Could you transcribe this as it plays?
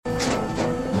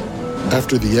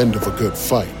After the end of a good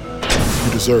fight,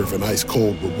 you deserve an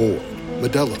ice-cold reward.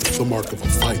 Modelo is the mark of a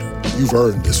fighter. You've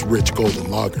earned this rich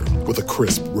golden lager with a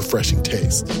crisp, refreshing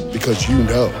taste. Because you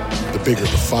know, the bigger the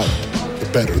fight, the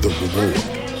better the reward.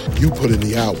 You put in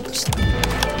the hours,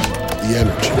 the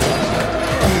energy,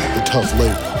 the tough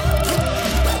labor.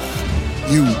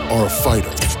 You are a fighter,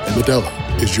 and Modelo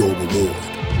is your reward.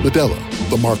 Modelo,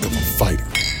 the mark of a fighter.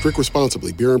 Drink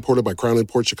responsibly. Beer imported by Crown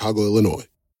Imports, Chicago, Illinois.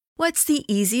 What's the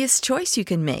easiest choice you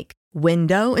can make?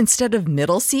 Window instead of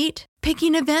middle seat?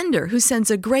 Picking a vendor who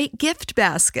sends a great gift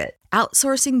basket?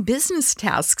 Outsourcing business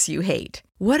tasks you hate?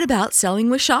 What about selling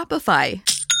with Shopify?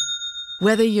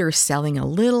 Whether you're selling a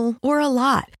little or a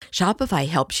lot, Shopify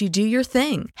helps you do your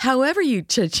thing, however you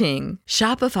cha-ching.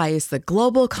 Shopify is the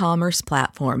global commerce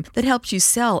platform that helps you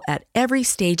sell at every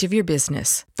stage of your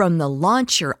business. From the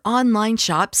launch your online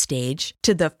shop stage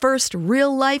to the first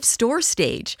real-life store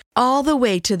stage, all the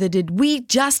way to the did we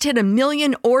just hit 1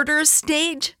 million orders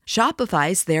stage.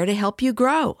 Shopify's there to help you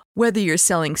grow. Whether you're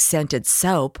selling scented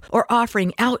soap or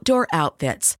offering outdoor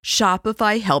outfits,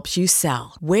 Shopify helps you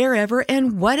sell. Wherever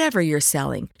and whatever you're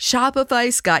selling,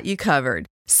 Shopify's got you covered.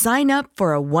 Sign up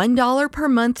for a $1 per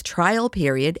month trial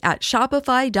period at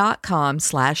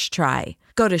shopify.com/try.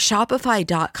 Go to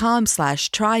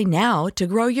shopify.com/try now to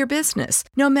grow your business,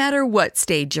 no matter what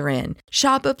stage you're in.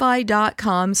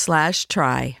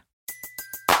 Shopify.com/try.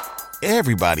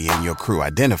 Everybody in your crew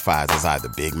identifies as either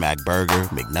Big Mac Burger,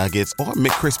 McNuggets, or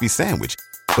McCrispy Sandwich.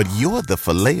 But you're the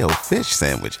Filet-O-Fish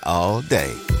Sandwich all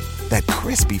day. That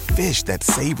crispy fish, that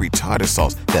savory tartar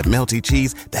sauce, that melty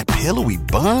cheese, that pillowy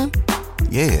bun.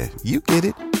 Yeah, you get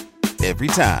it. Every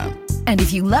time. And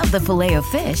if you love the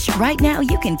Filet-O-Fish, right now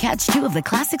you can catch 2 of the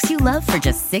classics you love for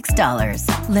just $6.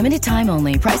 Limited time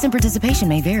only. Price and participation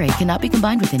may vary. Cannot be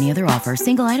combined with any other offer.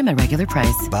 Single item at regular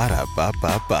price.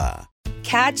 Ba-da-ba-ba-ba.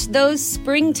 Catch those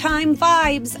springtime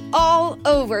vibes all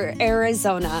over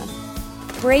Arizona.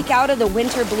 Break out of the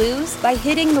winter blues by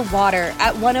hitting the water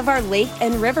at one of our lake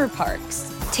and river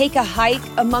parks. Take a hike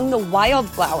among the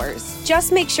wildflowers.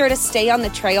 Just make sure to stay on the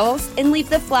trails and leave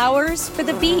the flowers for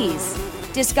the bees.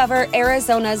 Discover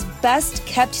Arizona's best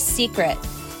kept secret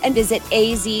and visit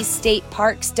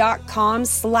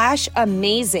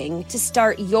azstateparks.com/amazing to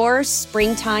start your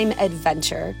springtime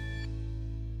adventure.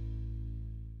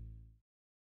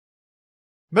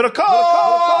 Middle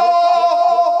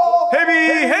call!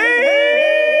 Hey!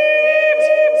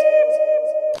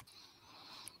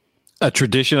 A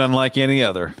tradition unlike any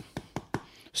other.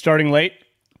 Starting late?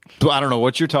 I don't know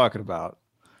what you're talking about.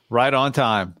 Right on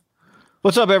time.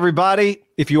 What's up, everybody?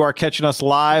 If you are catching us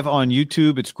live on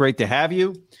YouTube, it's great to have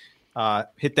you.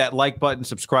 Hit that like button,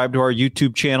 subscribe to our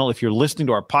YouTube channel. If you're listening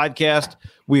to our podcast,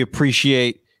 we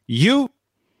appreciate you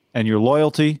and your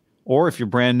loyalty. Or if you're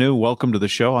brand new, welcome to the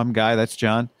show. I'm Guy. That's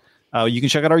John. You can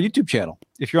check out our YouTube channel.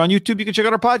 If you're on YouTube, you can check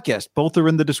out our podcast. Both are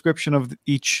in the description of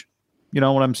each. You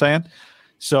know what I'm saying?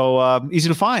 So easy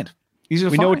to find. We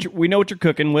know what you're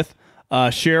cooking with.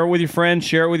 Share it with your friends.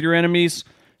 Share it with your enemies.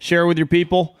 Share it with your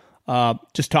people.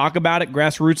 Just talk about it.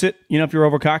 Grassroots it. You know, if you're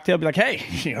over a cocktail, be like, "Hey,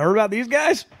 you heard about these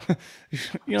guys?"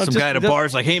 Some guy at a bar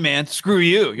is like, "Hey, man, screw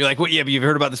you." You're like, "What? Yeah, but you've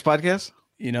heard about this podcast?"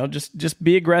 You know, just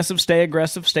be aggressive, stay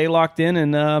locked in,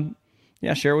 and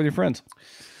share it with your friends.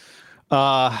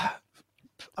 I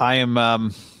am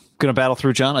going to battle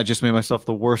through, John. I just made myself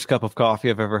the worst cup of coffee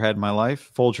I've ever had in my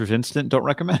life. Folgers Instant, don't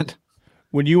recommend.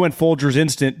 When you went Folgers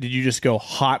Instant, did you just go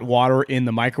hot water in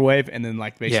the microwave and then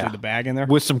basically the bag in there?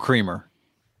 With some creamer.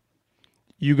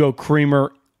 You go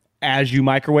creamer as you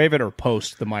microwave it or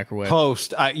post the microwave?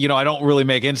 Post. I don't really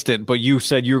make instant, but you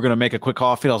said you were going to make a quick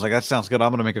coffee. I was like, that sounds good. I'm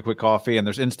going to make a quick coffee. And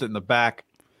there's instant in the back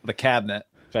of the cabinet.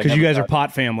 Because you guys are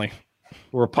pot family.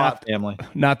 We're a pot family.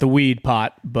 Not the weed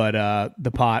pot, but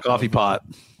the pot. Coffee pot.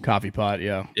 Coffee pot,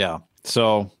 yeah. Yeah.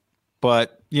 So,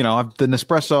 but, the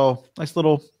Nespresso, nice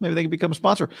little, maybe they can become a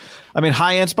sponsor. I mean,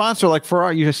 high-end sponsor like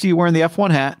Ferrari. You see you wearing the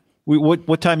F1 hat.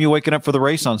 What time are you waking up for the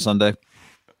race on Sunday?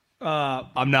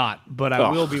 I'm not, but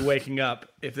I will be waking up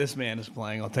if this man is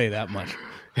playing. I'll tell you that much.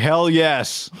 Hell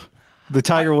yes. The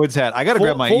Tiger Woods hat. I got to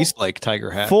grab my East Lake Tiger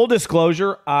hat. Full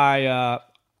disclosure, I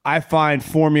find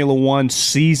Formula One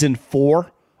Season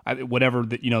 4, whatever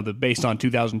the based on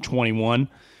 2021,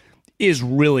 is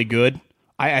really good.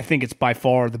 I think it's by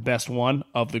far the best one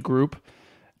of the group.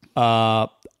 I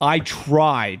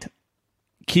tried,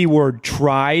 keyword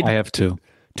tried. I have too.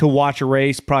 To watch a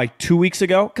race probably 2 weeks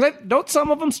ago. Don't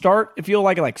some of them start, it feel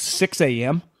like 6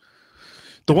 a.m.?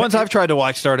 The ones I've tried to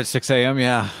watch start at 6 a.m.,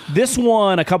 yeah. This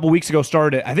one a couple weeks ago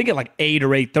started, I think, at 8 or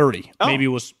 8:30. Oh. Maybe it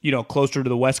was, closer to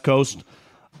the West Coast.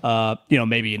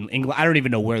 Maybe in England. I don't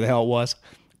even know where the hell it was.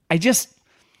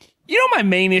 You know my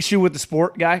main issue with the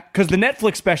sport, guy? Because the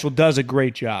Netflix special does a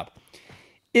great job.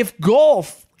 If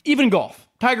golf, even golf,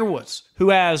 Tiger Woods, who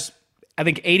has, I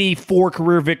think, 84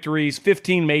 career victories,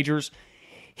 15 majors,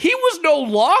 he was no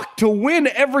lock to win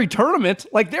every tournament.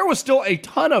 Like, there was still a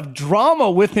ton of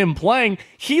drama with him playing.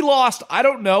 He lost, I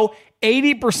don't know,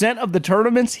 80% of the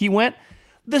tournaments he went.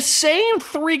 The same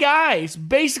three guys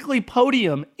basically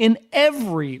podium in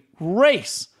every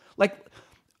race. Like,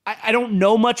 I don't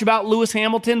know much about Lewis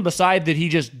Hamilton besides that he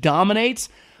just dominates,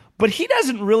 but he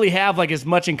doesn't really have like as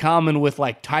much in common with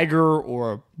like Tiger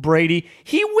or Brady.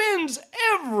 He wins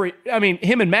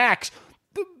him and Max,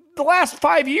 the last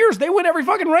 5 years, they win every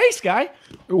fucking race, guy.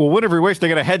 Well, win every race, they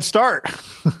get a head start.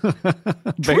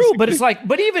 True, but it's like,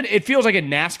 but even it feels like in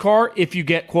NASCAR, if you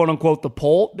get quote unquote the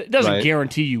pole, it doesn't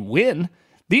guarantee you win.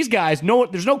 These guys,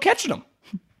 there's no catching them.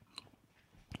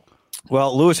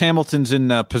 Well, Lewis Hamilton's in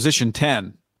position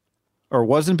 10. Or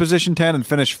was in position 10 and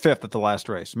finished 5th at the last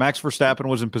race. Max Verstappen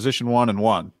was in position 1 and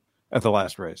won at the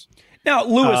last race. Now,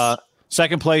 Lewis...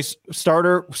 second place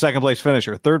starter, second place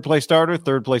finisher. Third place starter,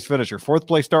 third place finisher. Fourth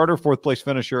place starter, fourth place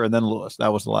finisher, and then Lewis.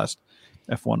 That was the last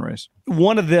F1 race.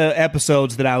 One of the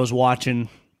episodes that I was watching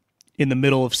in the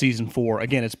middle of season 4,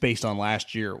 again, it's based on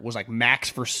last year, was like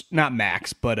not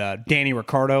Max, but Danny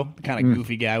Ricciardo, the kind of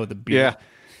goofy guy with the beard.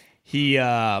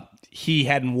 Yeah. He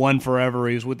hadn't won forever.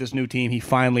 He was with this new team. He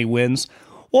finally wins.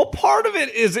 Well, part of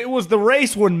it is it was the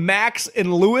race when Max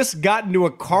and Lewis got into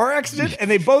a car accident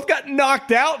and they both got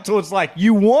knocked out. So it's like,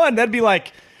 you won. That'd be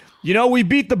like, we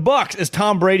beat the Bucks as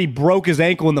Tom Brady broke his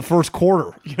ankle in the first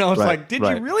quarter. It's like, did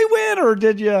you really win or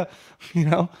did you?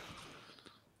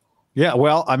 Yeah,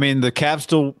 well, I mean, the Cavs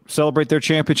still celebrate their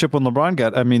championship when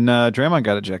Draymond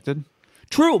got ejected.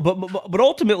 True, but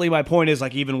ultimately my point is,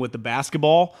 like, even with the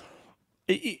basketball,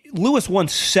 Lewis won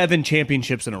 7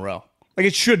 championships in a row. Like,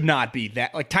 it should not be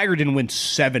that. Like, Tiger didn't win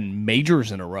 7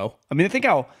 majors in a row. I mean, I think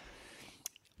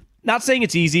not saying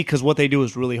it's easy because what they do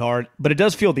is really hard, but it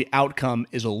does feel the outcome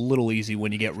is a little easy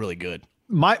when you get really good.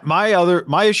 My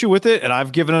issue with it, and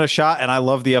I've given it a shot, and I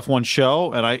love the F1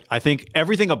 show, and I think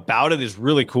everything about it is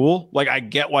really cool. Like, I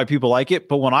get why people like it,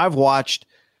 but when I've watched,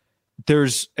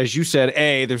 there's, as you said,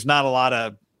 there's not a lot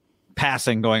of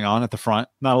passing going on at the front,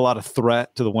 not a lot of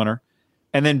threat to the winner.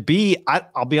 And then B,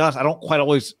 I'll be honest,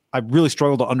 I really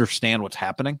struggle to understand what's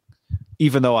happening,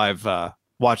 even though I've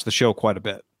watched the show quite a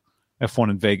bit. F1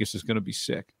 in Vegas is going to be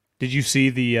sick. Did you see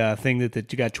the thing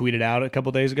that you got tweeted out a couple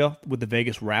of days ago with the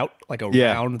Vegas route? Like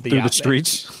around through the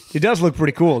streets? It does look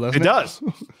pretty cool, doesn't it? It does.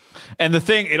 And the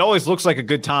thing, it always looks like a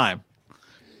good time.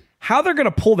 How they're going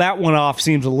to pull that one off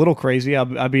seems a little crazy.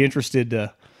 I'd be interested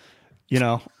to,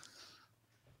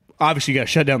 obviously you got to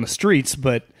shut down the streets,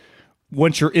 but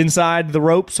once you're inside the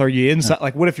ropes, are you inside?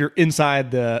 Like, what if you're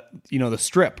inside the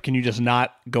strip? Can you just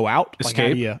not go out?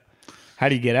 Escape? Like, how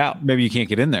do you get out? Maybe you can't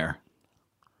get in there.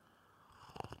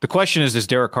 The question is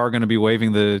Derek Carr going to be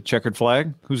waving the checkered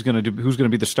flag? Who's going to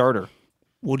be the starter?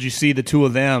 Well, did you see the two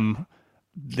of them?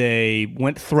 They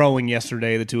went throwing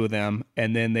yesterday, the two of them,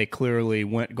 and then they clearly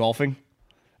went golfing.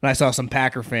 And I saw some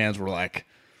Packer fans were like,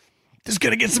 "This is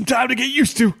going to get some time to get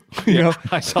used to."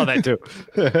 I saw that too.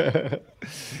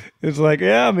 It's like,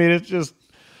 I mean,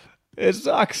 it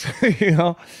sucks.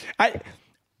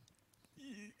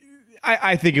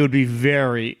 I think it would be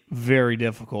very, very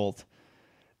difficult.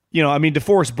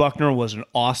 DeForest Buckner was an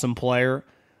awesome player,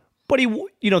 but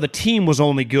the team was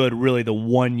only good really the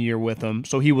 1 year with him.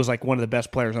 So he was like one of the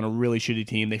best players on a really shitty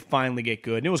team. They finally get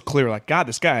good. And it was clear, like, God,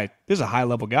 this is a high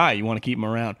level guy. You want to keep him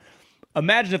around.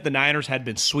 Imagine if the Niners had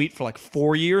been sweet for like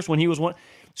 4 years when he was one.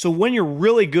 So when you're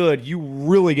really good, you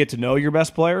really get to know your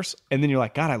best players. And then you're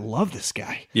like, God, I love this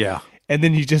guy. Yeah. And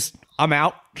then I'm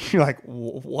out. You're like,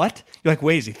 what? You're like,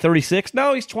 wait, is he 36?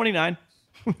 No, he's 29.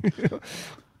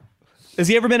 Has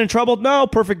he ever been in trouble? No,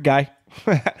 perfect guy.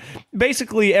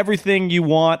 Basically everything you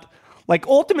want. Like,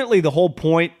 ultimately the whole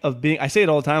point of I say it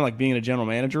all the time, like being a general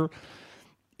manager,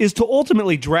 is to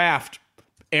ultimately draft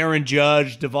Aaron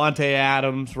Judge, Devontae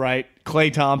Adams, right?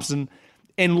 Klay Thompson,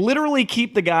 and literally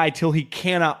keep the guy till he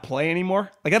cannot play anymore.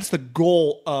 Like, that's the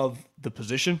goal of the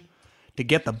position, to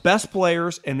get the best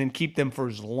players and then keep them for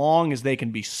as long as they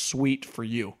can be sweet for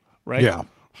you, right? Yeah.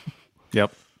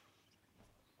 Yep.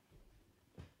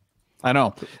 I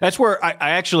know. That's where I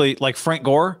actually like Frank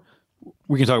Gore.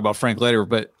 We can talk about Frank later,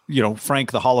 but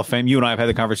Frank, the Hall of Fame. You and I have had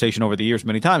the conversation over the years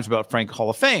many times about Frank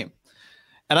Hall of Fame.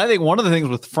 And I think one of the things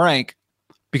with Frank,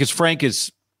 because Frank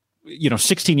is,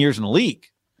 16 years in the league,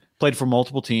 played for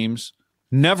multiple teams,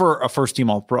 never a first team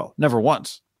All-Pro, never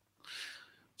once.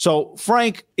 So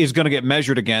Frank is going to get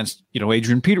measured against,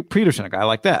 Adrian Peterson, a guy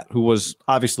like that, who was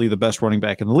obviously the best running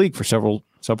back in the league for several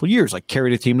several years, like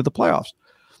carried a team to the playoffs.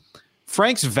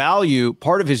 Frank's value,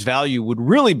 part of his value would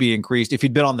really be increased if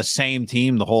he'd been on the same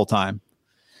team the whole time.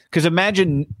 Because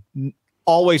imagine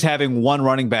always having one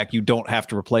running back you don't have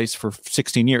to replace for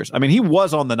 16 years. I mean, he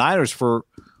was on the Niners for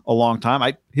a long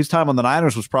time. His time on the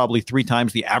Niners was probably 3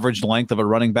 times the average length of a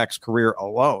running back's career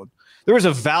alone. There is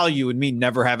a value in me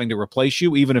never having to replace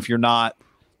you, even if you're not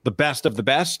the best of the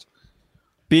best.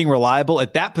 Being reliable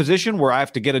at that position where I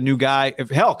have to get a new guy.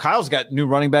 Kyle's got new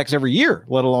running backs every year,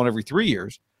 let alone every 3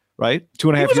 years, right?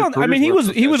 2.5 years.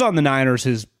 He was on the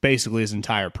Niners basically his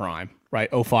entire prime, right?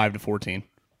 05 to 14.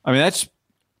 I mean, that's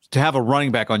to have a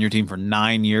running back on your team for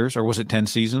 9 years, or was it 10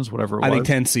 seasons, whatever it was? I think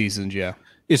 10 seasons, yeah.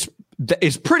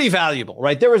 Is pretty valuable,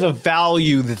 right? There is a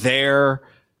value there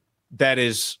that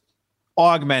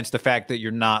augments the fact that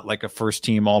you're not like a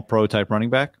first-team all-pro type running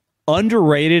back.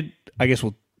 Underrated, I guess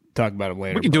we'll talk about it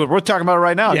later. We can do it. We're talking about it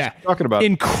right now. Yeah. Just talking about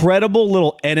incredible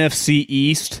little NFC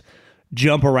East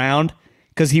jump around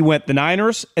because he went the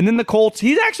Niners and then the Colts.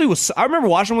 He actually was. I remember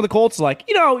watching him with the Colts. Like,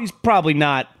 he's probably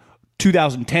not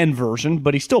 2010 version,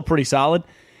 but he's still pretty solid.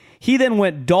 He then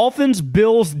went Dolphins,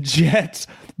 Bills, Jets,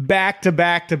 back to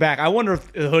back to back. I wonder if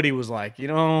Hoodie was like,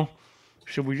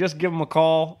 should we just give him a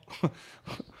call?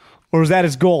 Or was that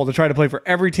his goal to try to play for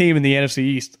every team in the NFC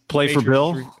East? Play for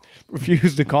Bill?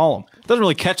 Refused to call him. Doesn't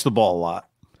really catch the ball a lot,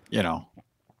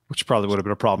 which probably would have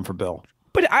been a problem for Bill.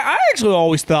 But I actually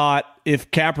always thought if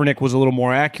Kaepernick was a little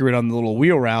more accurate on the little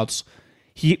wheel routes,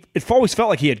 it always felt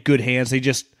like he had good hands. They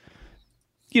just,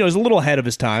 he's a little ahead of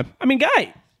his time. I mean,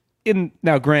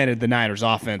 now granted, the Niners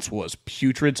offense was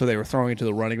putrid, so they were throwing it to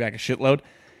the running back a shitload.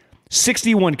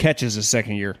 61 catches his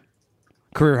second year.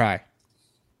 Career high.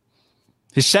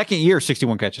 His second year,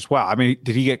 61 catches. Wow. I mean,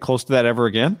 did he get close to that ever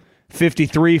again?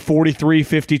 53, 43,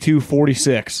 52,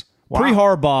 46. Wow.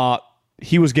 Pre-Harbaugh,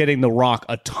 he was getting the rock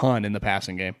a ton in the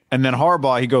passing game. And then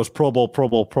Harbaugh, he goes Pro Bowl, Pro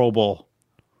Bowl, Pro Bowl.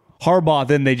 Harbaugh,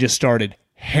 then they just started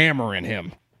hammering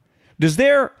him.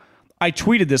 I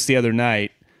tweeted this the other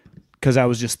night because I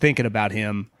was just thinking about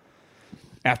him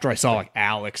after I saw like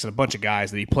Alex and a bunch of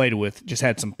guys that he played with just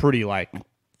had some pretty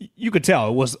you could tell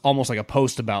it was almost like a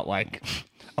post about like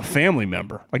a family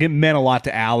member. Like it meant a lot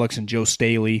to Alex and Joe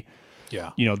Staley.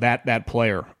 Yeah. That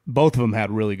player. Both of them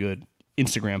had really good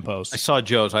Instagram posts. I saw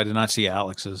Joe's. I did not see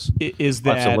Alex's. Is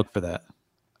I'll have that to look for that.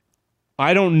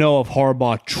 I don't know if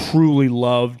Harbaugh truly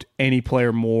loved any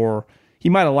player more. He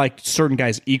might have liked certain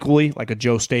guys equally, like a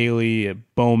Joe Staley, a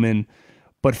Bowman,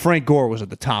 but Frank Gore was at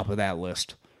the top of that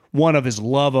list. One of his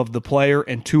love of the player,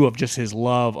 and two of just his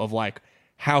love of like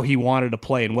how he wanted to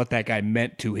play and what that guy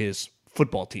meant to his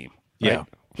football team. Right?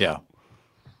 Yeah.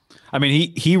 I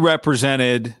mean, he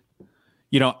represented,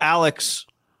 Alex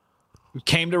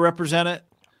came to represent it.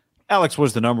 Alex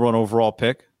was the number 1 overall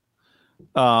pick.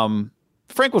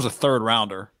 Frank was a 3rd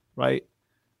rounder, right?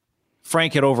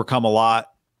 Frank had overcome a lot.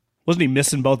 Wasn't he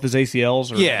missing both his ACLs?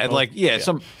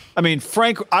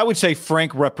 Frank, I would say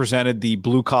Frank represented the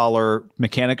blue-collar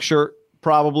mechanic shirt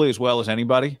probably as well as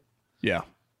anybody. Yeah.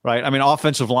 Right? I mean,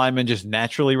 offensive linemen just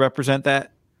naturally represent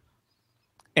that.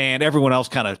 And everyone else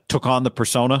kind of took on the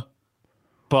persona.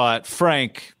 But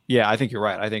Frank, I think you're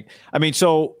right.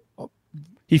 So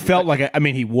he felt like,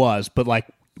 he was, but like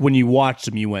when you watched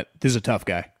him, you went, this is a tough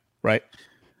guy, right?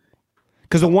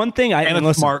 Because the one thing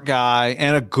smart guy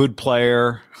and a good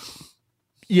player.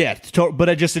 Yeah,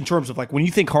 but just in terms of like when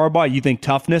you think Harbaugh, you think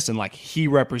toughness, and like he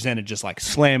represented just like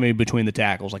slamming between the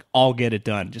tackles, like I'll get it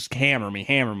done, just hammer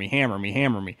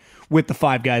me, with the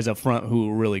 5 guys up front who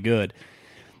were really good.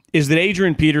 Is that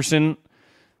Adrian Peterson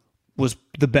was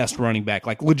the best running back,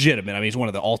 like legitimate. I mean, he's one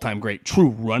of the all-time great true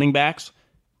running backs.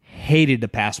 Hated to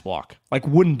pass block, like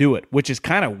wouldn't do it, which is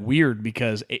kind of weird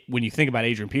because when you think about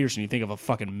Adrian Peterson, you think of a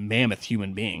fucking mammoth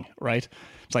human being, right?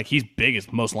 It's like he's big as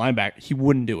most linebackers. He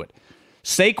wouldn't do it.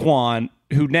 Saquon,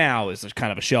 who now is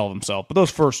kind of a shell of himself, but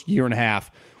those first year and a half,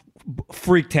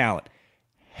 freak talent,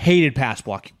 hated pass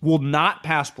block, will not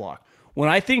pass block. When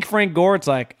I think Frank Gore, it's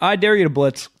like, I dare you to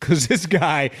blitz because this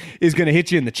guy is going to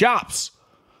hit you in the chops.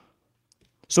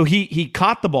 So he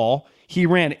caught the ball. He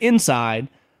ran inside.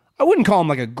 I wouldn't call him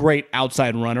like a great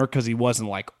outside runner because he wasn't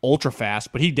like ultra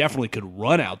fast, but he definitely could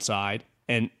run outside.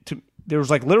 And there was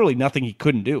like literally nothing he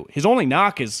couldn't do. His only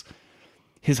knock is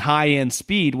his high-end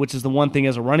speed, which is the one thing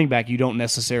as a running back you don't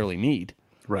necessarily need.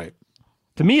 Right.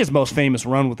 To me, his most famous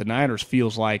run with the Niners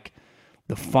feels like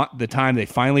the time they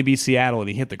finally beat Seattle and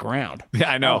he hit the ground. Yeah,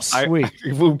 I know. Oh, sweet.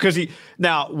 Because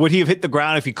would he have hit the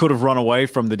ground if he could have run away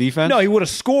from the defense? No, he would have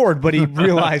scored, but he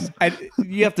realized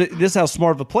this is how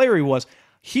smart of a player he was.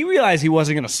 He realized he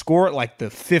wasn't going to score at like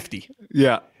the 50.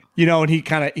 Yeah. And he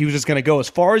was just going to go as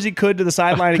far as he could to the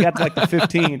sideline. He got to like the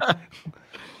 15.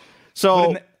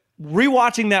 So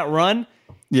rewatching that run,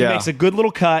 he makes a good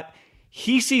little cut.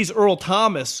 He sees Earl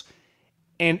Thomas,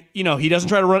 and he doesn't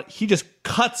try to run. He just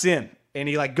cuts in, and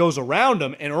he goes around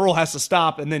him, and Earl has to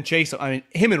stop and then chase him. I mean,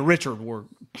 him and Richard were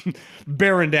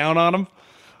bearing down on him,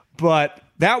 but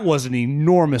that was an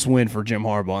enormous win for Jim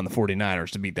Harbaugh and the 49ers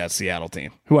to beat that Seattle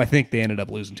team, who I think they ended up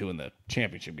losing to in the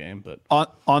championship game. But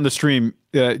on the stream,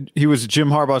 he was Jim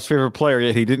Harbaugh's favorite player,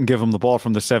 yet he didn't give him the ball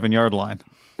from the 7-yard line.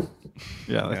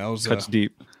 Yeah, that was cuts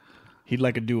deep. He'd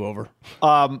like a do-over.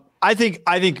 I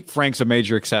think Frank's a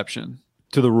major exception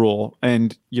to the rule,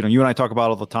 and you and I talk about it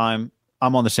all the time.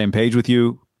 I'm on the same page with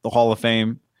you. The Hall of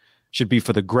Fame should be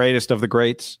for the greatest of the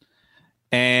greats.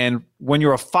 And when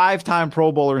you're a 5-time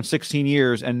Pro Bowler in 16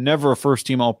 years and never a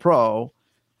first-team All-Pro,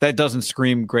 that doesn't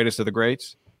scream greatest of the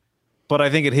greats. But I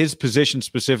think at his position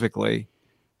specifically,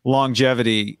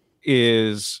 longevity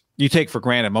is, you take for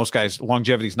granted. Most guys,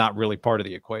 longevity is not really part of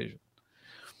the equation.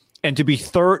 And to be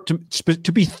third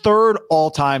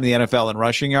all-time in the NFL in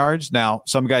rushing yards, now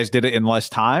some guys did it in less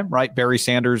time, right? Barry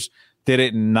Sanders did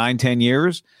it in 9-10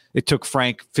 years. It took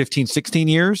Frank 15, 16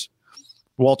 years.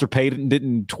 Walter Payton did it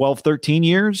in 12, 13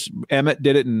 years. Emmett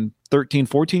did it in 13,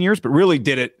 14 years, but really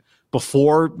did it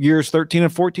before years 13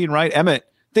 and 14, right? Emmett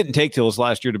didn't take till his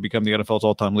last year to become the NFL's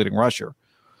all-time leading rusher.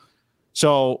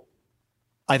 So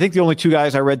I think the only two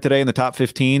guys I read today in the top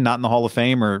 15, not in the Hall of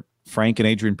Fame, are Frank and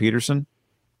Adrian Peterson.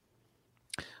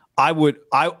 I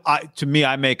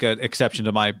make an exception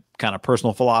to my kind of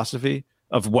personal philosophy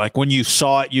of when you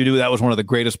saw it, you knew that was one of the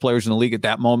greatest players in the league at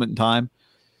that moment in time.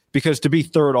 Because to be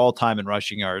third all-time in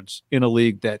rushing yards in a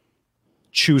league that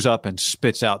chews up and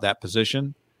spits out that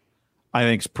position, I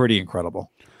think is pretty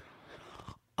incredible.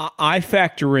 I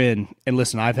factor in, and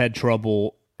listen, I've had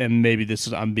trouble, and maybe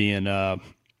I'm being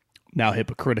now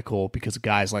hypocritical because of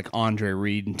guys like Andre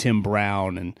Reed and Tim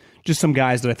Brown and just some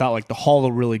guys that I thought the Hall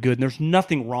of Really Good. And there's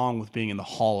nothing wrong with being in the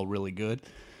Hall of Really Good.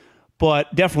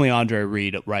 But definitely Andre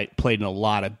Reed, right, played in a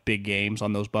lot of big games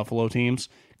on those Buffalo teams.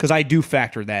 Because I do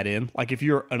factor that in. If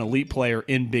you're an elite player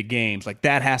in big games,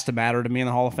 that has to matter to me in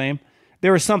the Hall of Fame.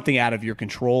 There is something out of your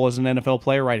control as an NFL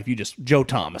player, right? If Joe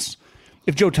Thomas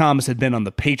had been on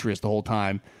the Patriots the whole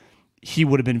time, he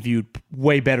would have been viewed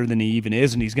way better than he even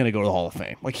is, and he's going to go to the Hall of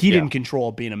Fame. He didn't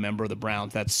control being a member of the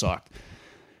Browns. That sucked.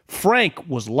 Frank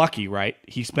was lucky, right?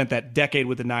 He spent that decade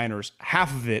with the Niners.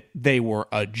 Half of it, they were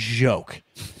a joke.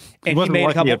 And he made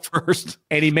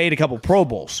a couple Pro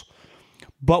Bowls.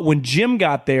 But when Jim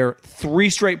got there,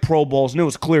 3 straight Pro Bowls, and it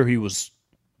was clear he was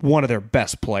one of their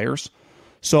best players.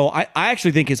 So I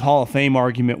actually think his Hall of Fame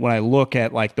argument, when I look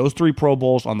at those 3 Pro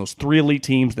Bowls on those 3 elite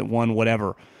teams that won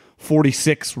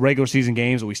 46 regular season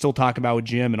games that we still talk about with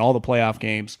Jim and all the playoff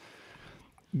games,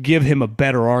 give him a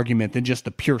better argument than just the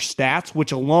pure stats,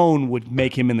 which alone would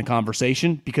make him in the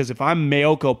conversation. Because if I'm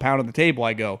Mayoko pounding the table,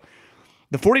 I go,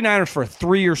 the 49ers for a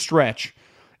 3-year stretch,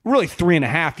 really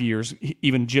 3.5 years,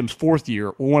 even Jim's 4th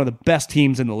year, were one of the best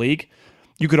teams in the league.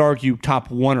 You could argue top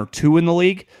 1 or 2 in the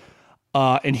league.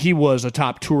 And he was a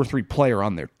top 2 or 3 player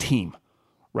on their team,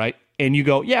 right? And you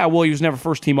go, yeah, well, he was never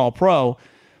first-team All-Pro.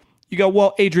 You go,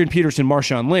 well, Adrian Peterson,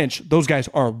 Marshawn Lynch, those guys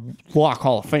are lock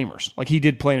Hall of Famers. He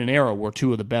did play in an era where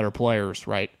 2 of the better players,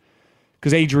 right?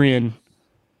 Because Adrian,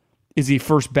 is he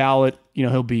first ballot?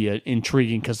 He'll be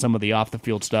intriguing because some of the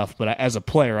off-the-field stuff. But as a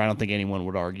player, I don't think anyone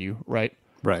would argue, right?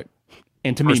 Right.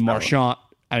 And to me, Marshawn,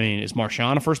 is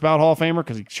Marshawn a first ballot Hall of Famer?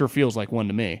 Because he sure feels like one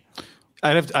to me.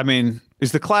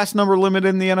 Is the class number limit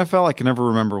in the NFL? I can never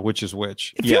remember which is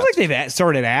which. It feels like they've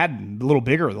started adding a little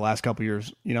bigger the last couple of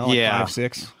years. 5,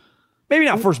 6. Maybe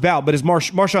not first ballot, but is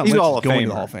Marshawn Lynch going to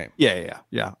the Hall of Fame?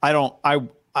 Yeah.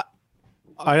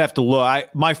 I'd have to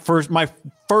look. My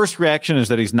first reaction is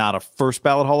that he's not a first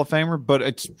ballot Hall of Famer, but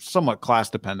it's somewhat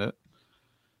class dependent.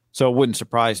 So it wouldn't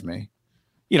surprise me.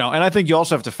 And I think you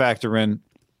also have to factor in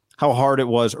how hard it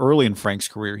was early in Frank's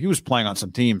career. He was playing on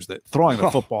some teams that throwing the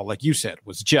football, like you said,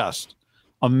 was just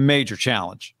a major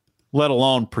challenge, let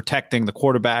alone protecting the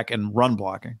quarterback and run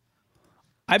blocking.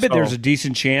 I bet there's a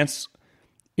decent chance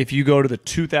if you go to the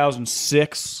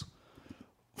 2006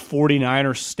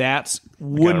 49ers stats,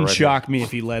 wouldn't shock me if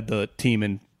he led the team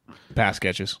in pass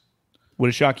catches. Would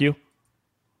it shock you?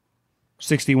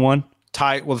 61?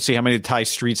 Well, let's see. How many did Ty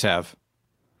Streets have?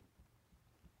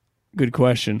 Good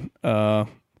question.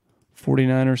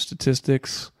 49er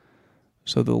statistics.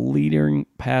 So the leading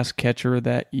pass catcher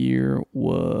that year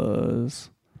was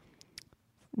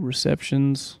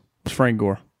receptions. Frank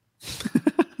Gore.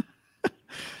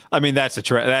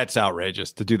 That's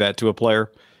outrageous to do that to a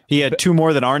player. He had 2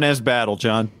 more than Arnaz Battle,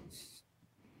 John.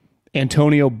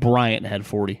 Antonio Bryant had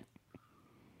 40.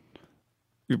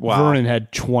 Wow. Vernon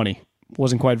had 20.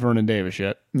 Wasn't quite Vernon Davis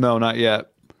yet. No, not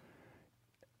yet.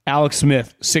 Alex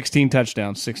Smith, 16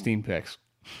 touchdowns, 16 picks.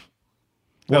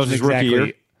 That was his rookie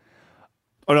year?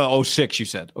 Oh, no, 06, you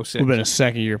said. 06. Would have been a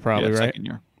second year probably, right? Second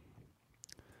year.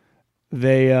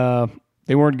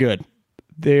 They weren't good.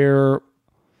 They were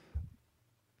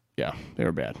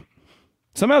bad.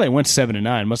 Somehow they went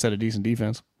 7-9. Must have had a decent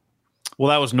defense. Well,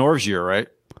 that was Norv's year, right?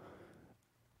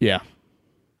 Yeah.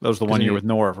 That was the one year with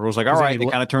Norv. It was like, all right, they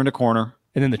kind of turned a corner.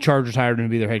 And then the Chargers hired him to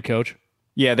be their head coach.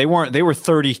 Yeah, they were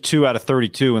 32 out of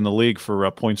 32 in the league for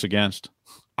points against.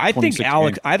 I think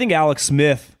Alex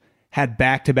Smith had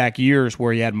back-to-back years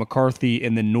where he had McCarthy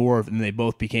and then Norv, and they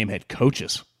both became head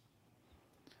coaches.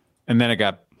 And then it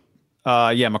got,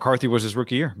 McCarthy was his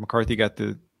rookie year. McCarthy got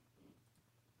the.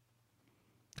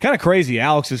 Kind of crazy,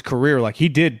 Alex's career. Like, he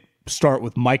did start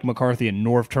with Mike McCarthy and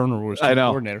Norv Turner was two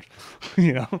coordinators.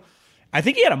 I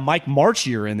think he had a Mike March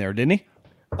year in there, didn't he?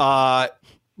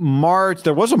 March,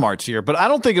 there was a March year, but I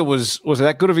don't think it was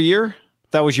that good of a year?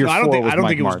 That was year 4. I don't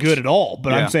think it was good at all,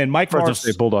 but I'm saying Mike March.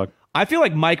 State Bulldog. I feel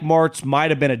like Mike March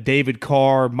might have been a David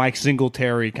Carr, Mike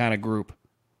Singletary kind of group.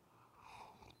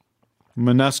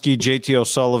 Minuski, JT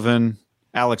O'Sullivan,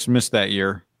 Alex missed that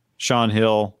year, Sean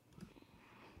Hill,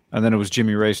 and then it was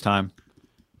Jimmy Ray's time.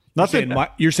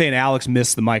 You're saying Alex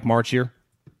missed the Mike March year?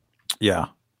 Yeah.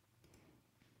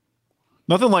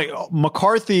 Nothing like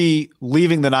McCarthy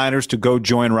leaving the Niners to go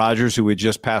join Rodgers, who had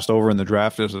just passed over in the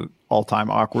draft, as an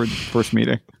all-time awkward first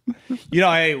meeting.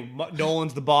 Hey,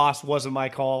 Nolan's the boss. Wasn't my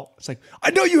call. It's like,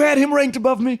 I know you had him ranked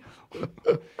above me.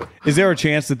 Is there a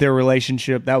chance that their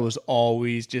relationship, that was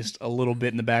always just a little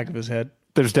bit in the back of his head?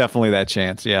 There's definitely that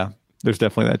chance, yeah. There's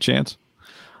definitely that chance.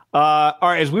 All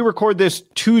right, as we record this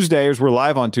Tuesday, as we're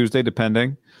live on Tuesday,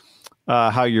 depending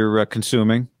how you're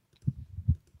consuming,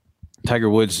 Tiger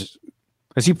Woods...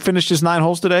 Has he finished his 9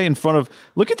 holes today in front of...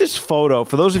 Look at this photo.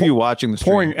 For those of you watching the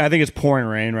stream. I think it's pouring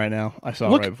rain right now. I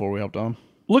saw it right before we hopped on.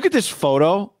 Look at this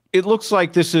photo. It looks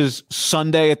like this is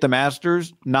Sunday at the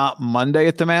Masters, not Monday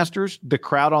at the Masters. The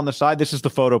crowd on the side. This is the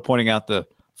photo pointing out the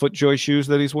FootJoy shoes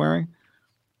that he's wearing,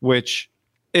 which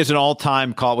is an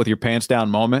all-time caught with your pants down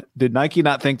moment. Did Nike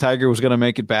not think Tiger was going to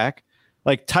make it back?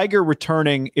 Like Tiger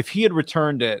returning, if he had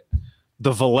returned at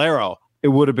the Valero, it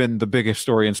would have been the biggest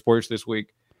story in sports this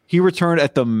week. He returned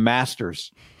at the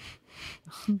Masters,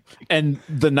 and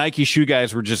the Nike shoe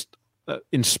guys were just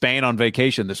in Spain on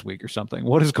vacation this week or something.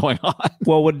 What is going on?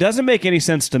 Well, what doesn't make any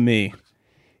sense to me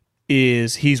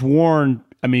is he's worn,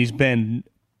 he's been,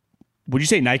 would you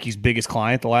say Nike's biggest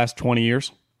client the last 20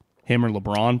 years? Him or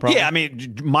LeBron, probably?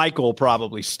 Yeah, Michael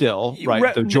probably still,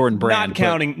 right? The Jordan brand.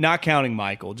 Not counting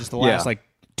Michael, just the last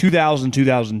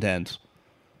 2010s.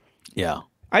 Yeah.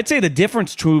 I'd say the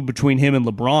difference between him and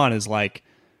LeBron is like,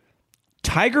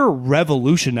 Tiger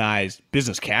revolutionized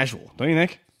business casual, don't you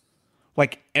think?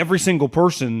 Like every single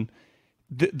person,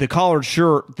 the collared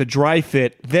shirt, the dry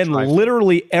fit, then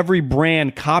literally every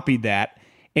brand copied that.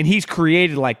 And he's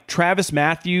created like Travis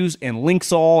Matthews and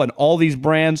Linksall and all these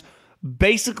brands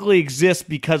basically exist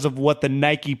because of what the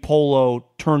Nike Polo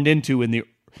turned into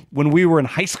when we were in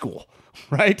high school,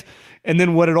 right? And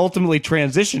then what it ultimately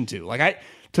transitioned to.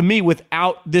 To me,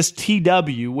 without this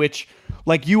TW, which,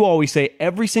 like you always say,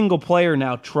 every single player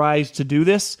now tries to do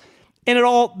this, and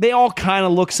they all kind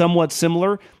of look somewhat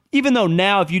similar. Even though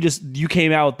now, if you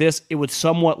came out with this, it would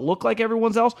somewhat look like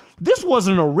everyone's else. This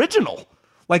wasn't original,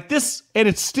 like this, and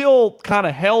it's still kind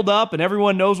of held up, and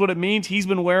everyone knows what it means. He's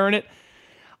been wearing it.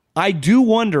 I do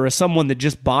wonder, as someone that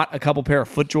just bought a couple pair of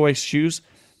FootJoy shoes,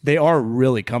 they are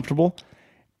really comfortable,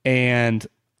 and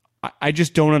I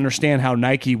just don't understand how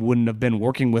Nike wouldn't have been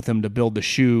working with him to build the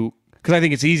shoe, because I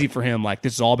think it's easy for him, like,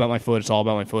 this is all about my foot, it's all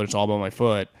about my foot, it's all about my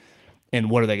foot, and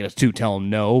what are they going to do? Tell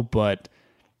him no? But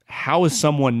how is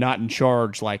someone not in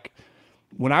charge? Like,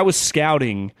 when I was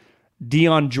scouting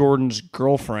Deion Jordan's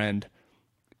girlfriend,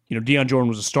 Deion Jordan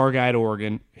was a star guy at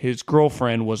Oregon. His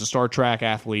girlfriend was a star track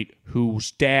athlete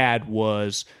whose dad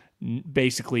was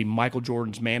basically Michael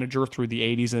Jordan's manager through the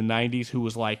 80s and 90s, who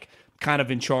was like kind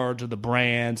of in charge of the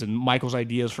brands and Michael's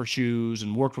ideas for shoes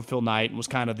and worked with Phil Knight and was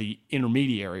kind of the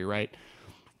intermediary, right?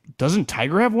 Doesn't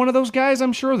Tiger have one of those guys?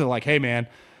 I'm sure they're like, hey, man,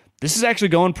 this is actually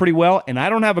going pretty well, and I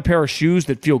don't have a pair of shoes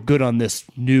that feel good on this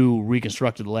new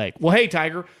reconstructed leg. Well, hey,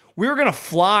 Tiger, we're going to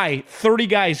fly 30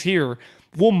 guys here.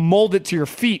 We'll mold it to your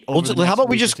feet. How about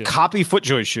we just copy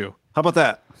FootJoy's shoe? How about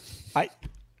that?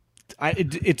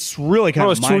 It's really kind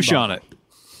of mind-boggling. Swoosh on it.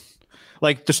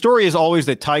 Like, the story is always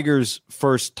that Tiger's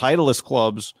first Titleist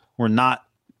clubs were not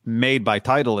made by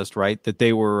Titleist, right? That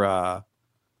they were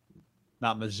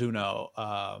not Mizuno.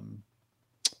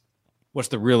 what's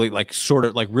the really like sort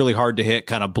of like really hard to hit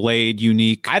kind of blade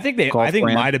unique? I think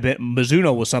might have been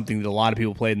Mizuno was something that a lot of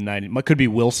people played in the 90s. It could be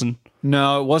Wilson.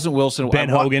 No, it wasn't Wilson. Ben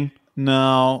Hogan.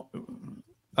 No.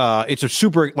 It's a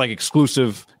super like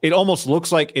exclusive. It almost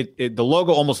looks like it. The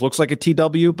logo almost looks like a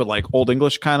TW, but like Old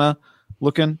English kind of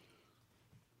looking.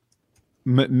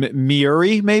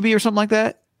 Miuri maybe or something like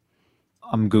that.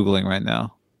 I'm Googling right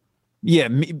now. Yeah,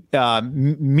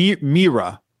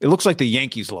 Mira. It looks like the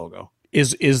Yankees logo.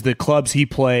 Is the clubs he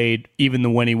played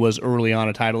even when he was early on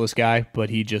a Titleist guy, but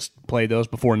he just played those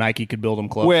before Nike could build him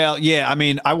clubs? Well, yeah. I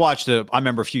mean, I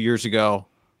remember a few years ago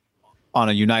on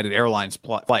a United Airlines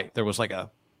flight, there was like a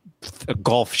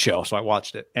golf show, so I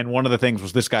watched it. And one of the things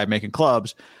was this guy making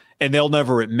clubs, and they'll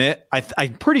never admit,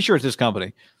 I'm pretty sure it's this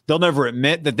company, they'll never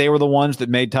admit that they were the ones that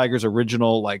made Tiger's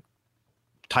original like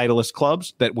Titleist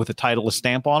clubs that with a Titleist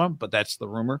stamp on them, but that's the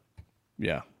rumor.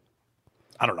 Yeah.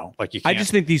 I don't know. Like you can't. I just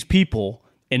think these people,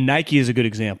 and Nike is a good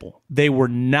example, they were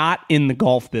not in the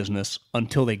golf business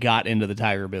until they got into the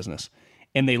Tiger business.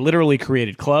 And they literally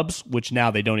created clubs, which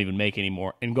now they don't even make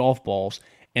anymore, and golf balls.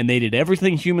 And they did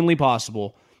everything humanly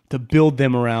possible to build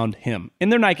them around him.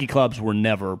 And their Nike clubs were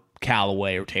never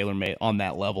Callaway or TaylorMade on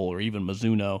that level, or even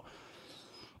Mizuno.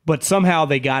 But somehow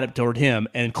they got it toward him.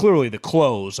 And clearly the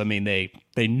clothes, I mean, they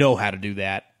know how to do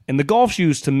that. And the golf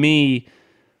shoes, to me,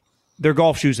 their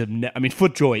golf shoes have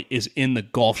FootJoy is in the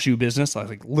golf shoe business. I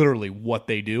think literally what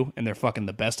they do, and they're fucking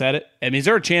the best at it. I mean, is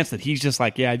there a chance that he's just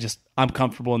like, yeah, I'm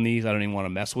comfortable in these. I don't even want to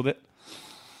mess with it.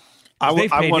 They've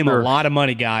paid him a lot of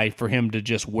money, guy, for him to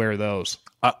just wear those.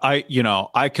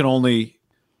 I can only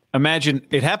imagine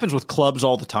it happens with clubs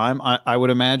all the time. I would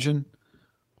imagine,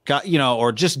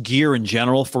 or just gear in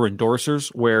general for endorsers,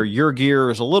 where your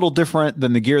gear is a little different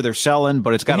than the gear they're selling,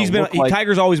 but it's got.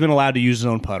 Tiger's always been allowed to use his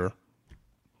own putter.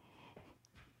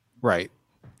 Right.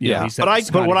 Yeah.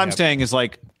 But what I'm saying is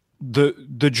like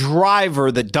the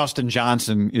driver that Dustin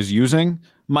Johnson is using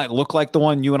might look like the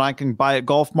one you and I can buy at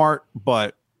Golf Mart,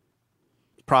 but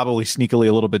probably sneakily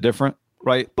a little bit different,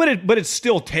 right? But it's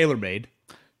still TaylorMade.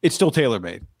 It's still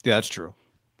TaylorMade. Yeah, that's true.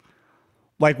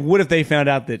 Like, what if they found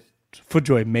out that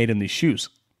FootJoy made him these shoes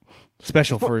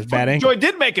special for his bad ankle? FootJoy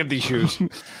did make him these shoes.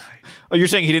 Oh, you're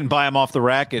saying he didn't buy them off the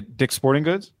rack at Dick's Sporting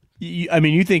Goods? I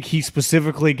mean, you think he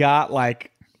specifically got like?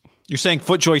 You're saying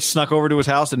FootJoy snuck over to his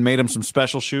house and made him some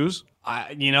special shoes?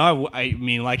 I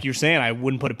mean, like you're saying, I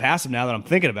wouldn't put it past him now that I'm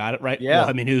thinking about it, right? Yeah. Well,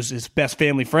 I mean, his best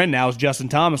family friend now is Justin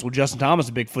Thomas. Well, Justin Thomas is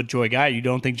a big FootJoy guy. You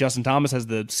don't think Justin Thomas has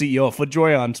the CEO of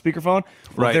FootJoy on speakerphone? Well,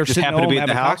 right. They're just sitting happen to be at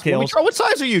the house. Cocktails. What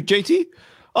size are you, JT?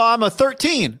 Oh, I'm a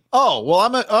 13. Oh, well,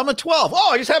 I'm a 12. Oh,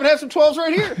 I just happen to have some 12s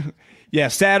right here. Yeah,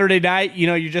 Saturday night,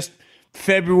 you're just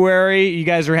February, you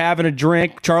guys are having a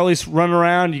drink, Charlie's running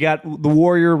around, you got the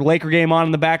Warrior Laker game on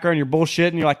in the background, you're bullshitting,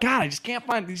 and you're like, God, I just can't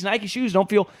find these Nike shoes. Don't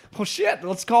feel, oh shit,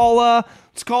 let's call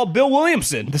Bill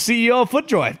Williamson, the CEO of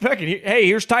FootJoy. Hey,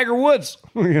 here's Tiger Woods.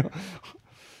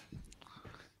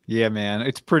 Yeah, man,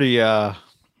 it's pretty of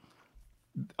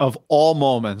all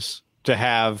moments to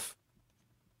have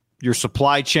your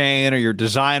supply chain or your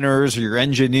designers or your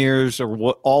engineers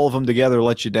or all of them together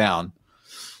let you down.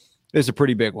 It's a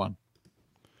pretty big one.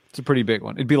 It's a pretty big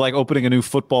one. It'd be like opening a new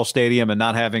football stadium and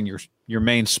not having your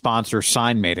main sponsor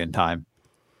sign made in time.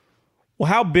 Well,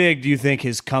 how big do you think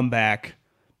his comeback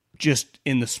just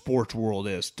in the sports world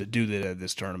is to do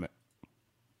this tournament?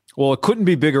 Well, it couldn't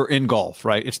be bigger in golf,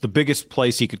 right? It's the biggest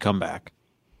place he could come back.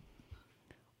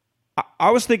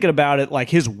 I was thinking about it like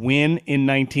his win in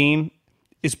 19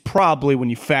 is probably, when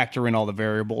you factor in all the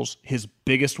variables, his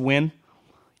biggest win.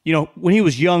 When he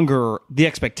was younger, the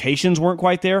expectations weren't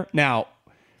quite there. Now,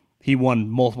 he won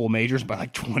multiple majors by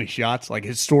like 20 shots. Like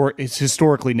it's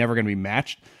historically never going to be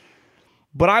matched.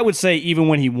 But I would say even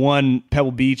when he won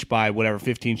Pebble Beach by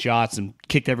 15 shots and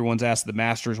kicked everyone's ass at the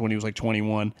Masters when he was like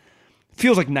 21, it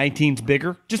feels like 19's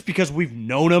bigger just because we've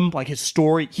known him, like his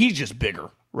story. He's just bigger,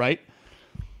 right?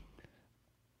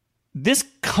 This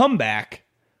comeback,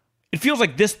 it feels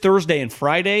like this Thursday and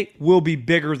Friday will be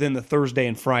bigger than the Thursday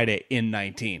and Friday in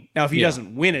 19. Now, if he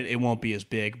doesn't win it, it won't be as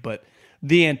big, but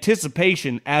the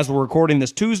anticipation as we're recording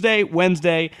this Tuesday,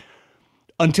 Wednesday,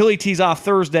 until he tees off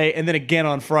Thursday, and then again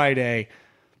on Friday.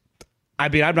 I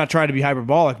mean, I'm not trying to be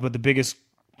hyperbolic, but the biggest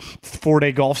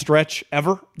 4-day golf stretch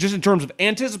ever, just in terms of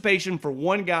anticipation for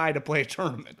one guy to play a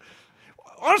tournament.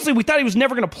 Honestly, we thought he was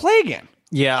never going to play again.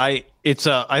 Yeah, I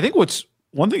think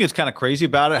one thing that's kind of crazy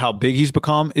about it, how big he's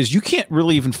become, is you can't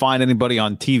really even find anybody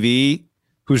on TV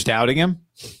who's doubting him.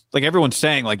 Like everyone's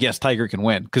saying, like, yes, Tiger can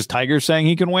win because Tiger's saying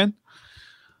he can win.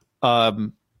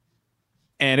 And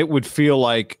it would feel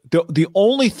like the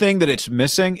only thing that it's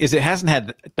missing is it hasn't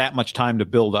had that much time to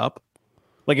build up.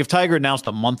 Like if Tiger announced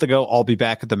a month ago, I'll be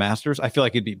back at the Masters, I feel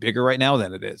like it'd be bigger right now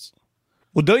than it is.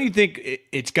 Well, don't you think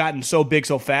it's gotten so big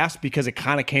so fast because it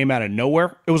kind of came out of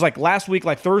nowhere? It was like last week,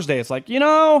 like Thursday, it's like,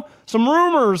 some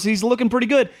rumors, he's looking pretty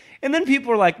good. And then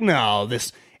people are like, no,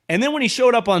 this. And then when he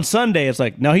showed up on Sunday, it's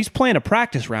like, no, he's playing a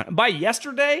practice round. And by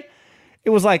yesterday,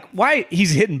 it was like, why?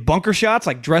 He's hitting bunker shots,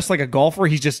 like dressed like a golfer.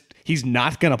 He's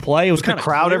not going to play. It was kind of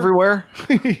crowd everywhere.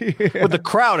 With the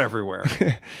crowd everywhere.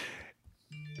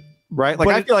 Right? Like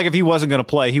I feel like if he wasn't going to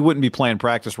play, he wouldn't be playing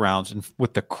practice rounds and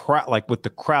with the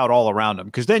crowd all around him,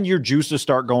 because then your juices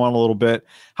start going a little bit.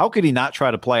 How could he not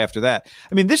try to play after that?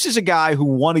 I mean, this is a guy who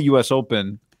won a U.S.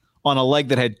 Open on a leg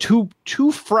that had two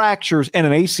fractures and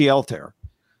an ACL tear,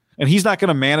 and he's not going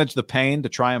to manage the pain to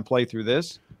try and play through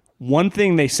this. One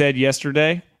thing they said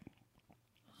yesterday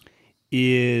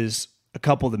is a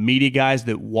couple of the media guys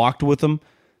that walked with him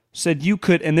said you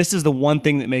could, and this is the one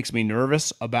thing that makes me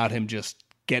nervous about him just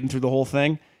getting through the whole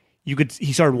thing.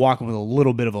 He started walking with a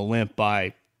little bit of a limp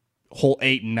by hole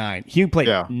 8 and 9. He played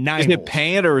 9 Is holes. it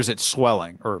pain or is it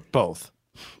swelling or both?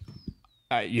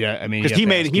 Yeah, I mean, because he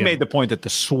made the point that the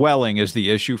swelling is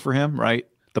the issue for him, right?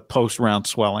 The post-round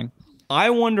swelling.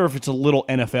 I wonder if it's a little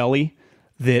NFL-y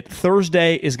that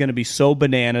Thursday is going to be so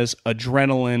bananas,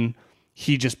 adrenaline,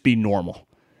 he just be normal.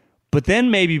 But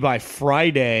then maybe by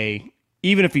Friday,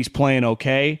 even if he's playing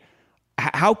okay,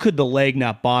 how could the leg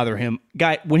not bother him?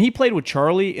 Guy, when he played with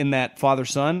Charlie in that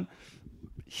father-son,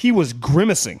 he was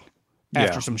grimacing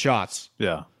after some shots.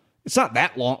 Yeah. It's not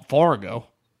that far ago,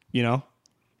 Are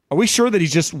we sure that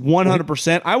he's just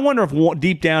 100%? I wonder if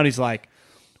deep down he's like,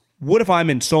 what if I'm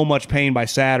in so much pain by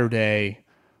Saturday?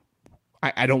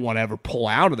 I don't want to ever pull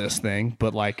out of this thing,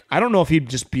 but like, I don't know if he'd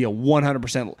just be a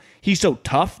 100%. He's so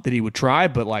tough that he would try,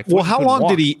 but like, well, how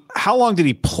long did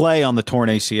he play on the torn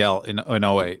ACL in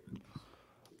 08?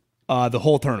 The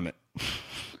whole tournament.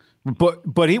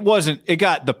 But he wasn't.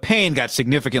 The pain got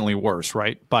significantly worse,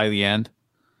 right? By the end,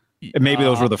 and maybe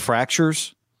those were the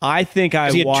fractures. I think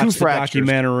I watched the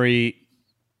documentary.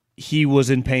 He was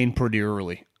in pain pretty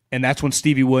early, and that's when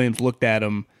Stevie Williams looked at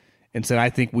him and said, "I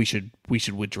think we should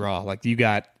withdraw. Like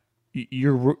you're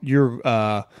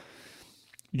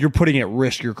putting at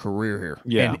risk your career here."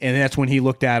 Yeah, and that's when he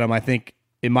looked at him. I think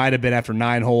it might have been after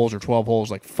 9 holes or 12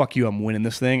 holes. Like, fuck you, I'm winning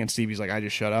this thing. And Stevie's like, I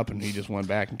just shut up, and he just went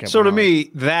back and kept. So to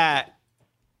me, that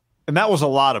was a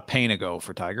lot of pain ago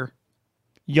for Tiger.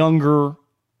 Younger,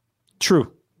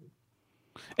 true.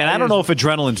 And I don't know if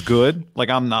adrenaline's good. Like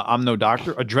I'm no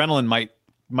doctor. Adrenaline might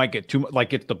get too much.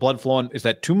 Like if the blood flowing, is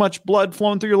that too much blood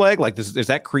flowing through your leg? Like does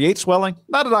that create swelling?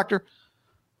 Not a doctor,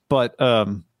 but I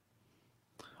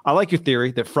like your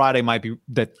theory that Friday's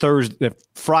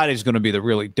going to be the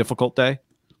really difficult day.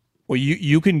 Well,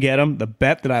 you can get him. The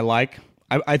bet that I like,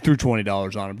 I threw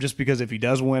 $20 on him just because if he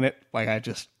does win it, like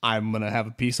I'm going to have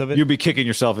a piece of it. You'd be kicking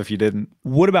yourself if you didn't.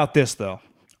 What about this though?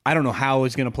 I don't know how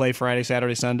he's going to play Friday,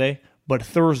 Saturday, Sunday, but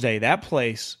Thursday, that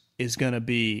place is going to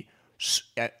be,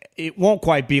 it won't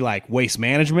quite be like Waste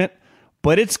Management,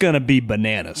 but it's going to be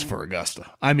bananas for Augusta.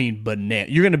 I mean,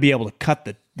 you're going to be able to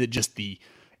cut the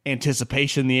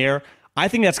anticipation in the air. I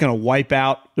think that's going to wipe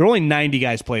out. There are only 90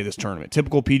 guys play this tournament.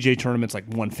 Typical PGA tournament's like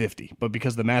 150, but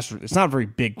because the Masters, it's not a very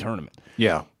big tournament.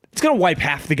 Yeah. It's going to wipe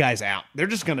half the guys out. They're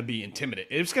just going to be intimidated.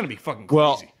 It's going to be fucking crazy.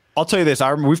 Well, I'll tell you this.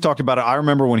 We've talked about it. I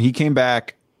remember when he came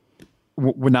back,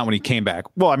 not when he came back.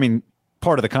 Well, I mean,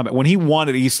 part of the comeback. When he won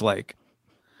at Eastlake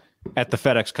at the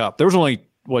FedEx Cup, there was only,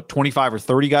 25 or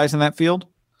 30 guys in that field?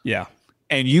 Yeah.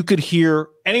 And you could hear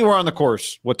anywhere on the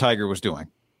course what Tiger was doing.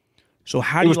 So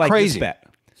how do you like this bet?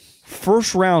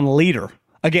 First round leader,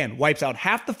 again, wipes out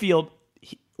half the field.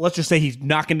 Let's just say he's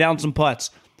knocking down some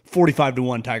putts.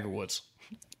 45-1 Tiger Woods.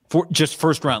 Just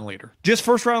first round leader. Just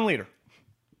first round leader.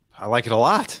 I like it a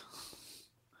lot.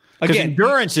 Because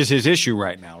endurance is his issue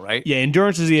right now, right? Yeah,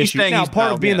 endurance is the issue. Now,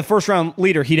 part of being the first round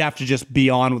leader, he'd have to just be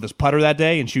on with his putter that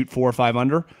day and shoot 4 or 5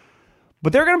 under.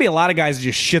 But there are going to be a lot of guys that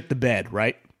just shit the bed,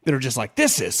 right? That are just like,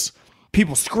 this is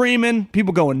people screaming,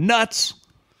 people going nuts.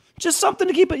 Just something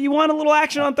to keep it. You want a little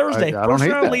action on Thursday. First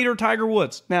round leader, Tiger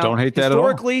Woods. Now, don't hate that at all.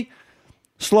 Historically,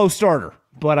 slow starter,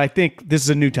 but I think this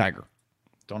is a new Tiger.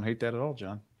 Don't hate that at all,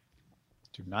 John.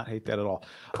 Do not hate that at all.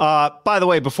 By the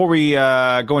way, before we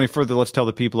go any further, let's tell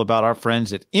the people about our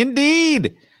friends at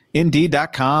Indeed.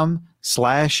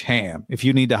 Indeed.com/ham. If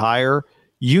you need to hire,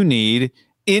 you need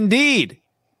Indeed.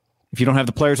 If you don't have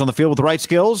the players on the field with the right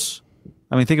skills,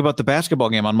 I mean, think about the basketball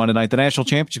game on Monday night, the national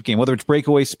championship game. Whether it's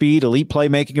breakaway speed, elite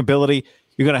playmaking ability,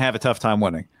 you're going to have a tough time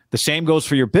winning. The same goes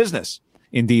for your business.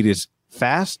 Indeed is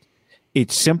fast,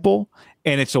 it's simple,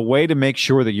 and it's a way to make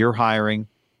sure that you're hiring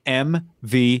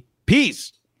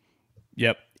MVPs.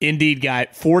 Yep. Indeed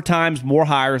got 4 times more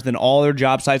hires than all their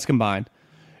job sites combined.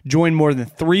 Join more than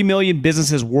 3 million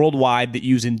businesses worldwide that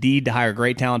use Indeed to hire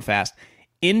great talent fast.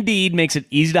 Indeed makes it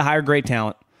easy to hire great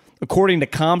talent. According to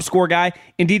ComScore Guy,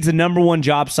 Indeed's the #1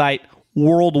 job site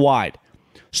worldwide.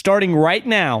 Starting right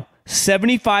now,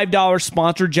 $75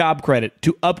 sponsored job credit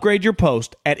to upgrade your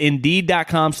post at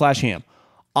Indeed.com/ham.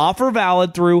 Offer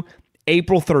valid through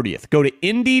April 30th. Go to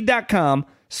Indeed.com/ham.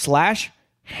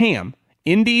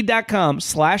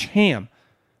 Indeed.com/ham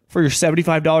for your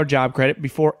 $75 job credit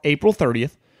before April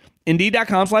 30th.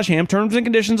 Indeed.com/ham. Terms and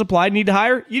conditions apply. Need to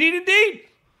hire? You need Indeed.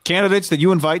 Candidates that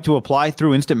you invite to apply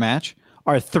through Instant Match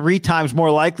are 3 times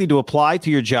more likely to apply to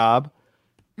your job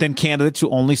than candidates who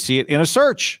only see it in a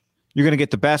search. You're going to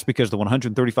get the best because the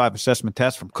 135 assessment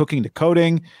tests from cooking to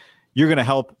coding, it's going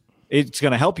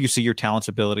to help you see your talent's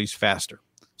abilities faster.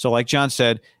 So like John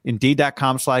said,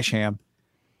 Indeed.com/ham.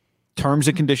 Terms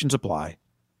and conditions apply.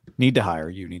 Need to hire?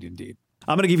 You need Indeed.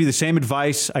 I'm going to give you the same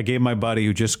advice I gave my buddy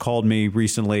who just called me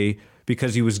recently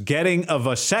because he was getting a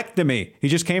vasectomy. He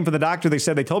just came from the doctor. They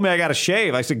told me I got to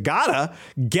shave. I said, gotta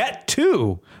get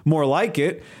 2, more like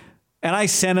it. And I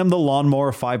sent him the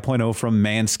Lawnmower 5.0 from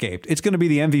Manscaped. It's going to be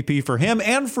the MVP for him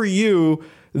and for you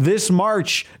this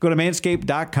March. Go to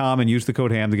manscaped.com and use the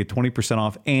code HAM to get 20%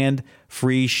 off and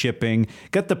free shipping.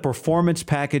 Get the Performance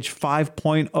Package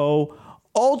 5.0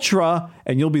 Ultra,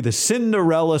 and you'll be the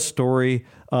Cinderella story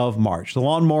of March. The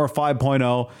Lawnmower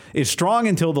 5.0 is strong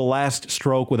until the last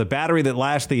stroke with a battery that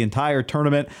lasts the entire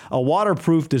tournament, a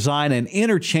waterproof design, and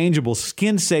interchangeable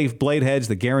skin-safe blade heads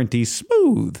that guarantee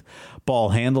smooth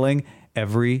ball handling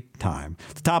every time.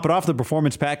 To top it off, the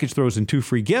Performance Package throws in 2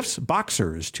 free gifts,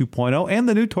 Boxers 2.0 and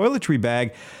the new toiletry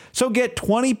bag. So get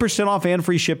 20% off and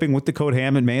free shipping with the code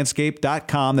HAM at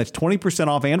manscaped.com. That's 20%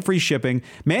 off and free shipping.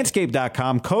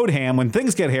 Manscaped.com, code HAM. When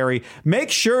things get hairy,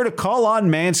 make sure to call on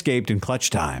Manscaped in clutch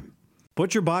time.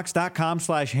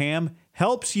 Butcherbox.com/ham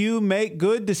helps you make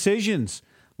good decisions.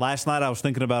 Last night I was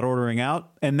thinking about ordering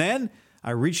out, and then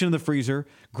I reached into the freezer,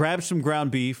 grabbed some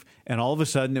ground beef, and all of a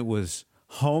sudden it was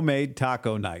homemade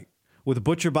taco night. With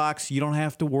ButcherBox, you don't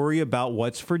have to worry about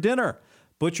what's for dinner.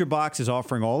 ButcherBox is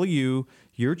offering all of you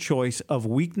your choice of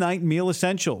weeknight meal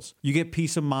essentials. You get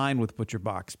peace of mind with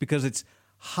ButcherBox because it's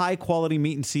high-quality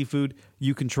meat and seafood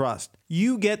you can trust.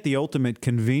 You get the ultimate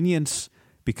convenience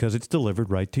because it's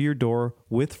delivered right to your door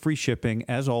with free shipping,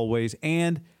 as always,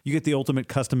 and you get the ultimate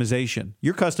customization.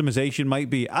 Your customization might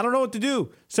be, I don't know what to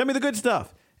do. Send me the good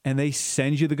stuff. And they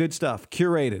send you the good stuff,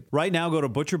 curated. Right now, go to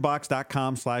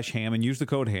butcherbox.com/ham and use the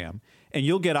code HAM, and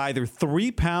you'll get either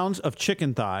 3 pounds of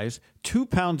chicken thighs, 2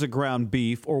 pounds of ground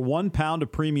beef, or 1 pound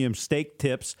of premium steak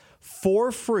tips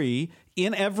for free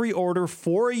in every order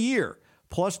for a year,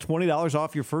 plus $20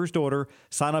 off your first order.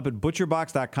 Sign up at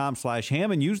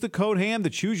butcherbox.com/ham and use the code HAM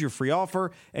to choose your free offer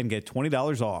and get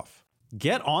 $20 off.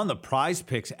 Get on the Prize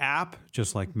Picks app,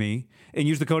 just like me, and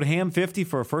use the code HAM50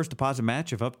 for a first deposit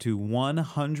match of up to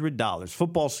 $100.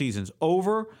 Football season's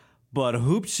over, but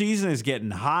hoop season is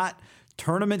getting hot.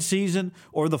 Tournament season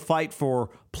or the fight for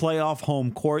playoff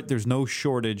home court, there's no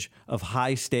shortage of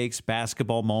high-stakes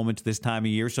basketball moments this time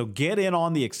of year. So get in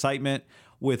on the excitement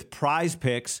with Prize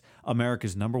Picks,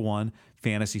 America's #1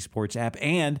 fantasy sports app.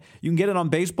 And you can get it on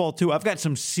baseball, too. I've got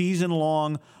some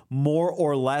season-long more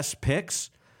or less picks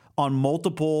on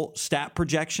multiple stat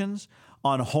projections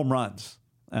on home runs.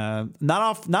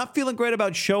 Not feeling great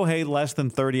about Shohei less than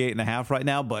 38.5 right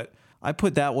now, but I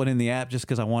put that one in the app just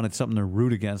because I wanted something to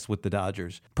root against with the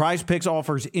Dodgers. Prize Picks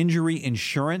offers injury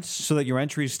insurance so that your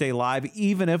entries stay live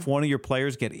even if one of your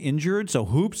players get injured. So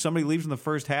hoops, somebody leaves in the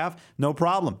first half, no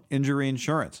problem, injury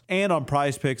insurance. And on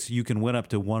Prize Picks, you can win up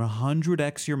to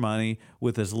 100x your money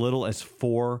with as little as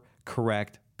 4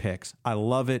 correct picks. I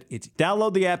love it.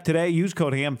 Download the app today. Use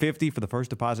code HAM50 for the first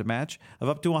deposit match of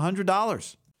up to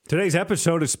 $100. Today's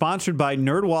episode is sponsored by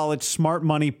NerdWallet's Smart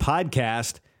Money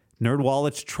Podcast.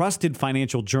 NerdWallet's trusted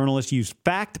financial journalists use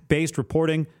fact-based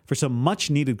reporting for some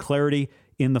much-needed clarity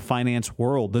in the finance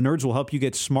world. The nerds will help you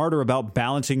get smarter about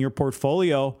balancing your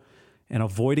portfolio and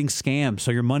avoiding scams so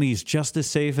your money is just as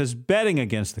safe as betting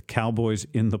against the Cowboys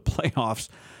in the playoffs.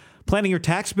 Planning your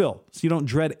tax bill so you don't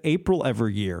dread April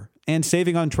every year. And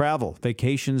saving on travel.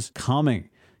 Vacations coming.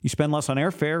 You spend less on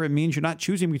airfare. It means you're not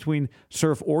choosing between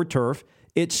surf or turf.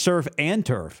 It's surf and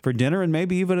turf for dinner and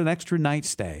maybe even an extra night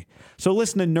stay. So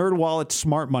listen to NerdWallet's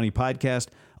Smart Money Podcast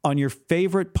on your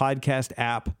favorite podcast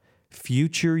app.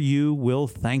 Future you will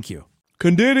thank you.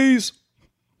 Conditties.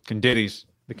 The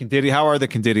Conditty. How are the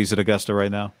Conditties at Augusta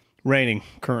right now? Raining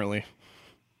currently.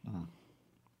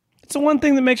 it's the one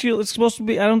thing that makes you. It's supposed to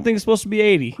be. I don't think it's supposed to be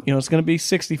 80. It's going to be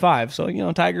 65.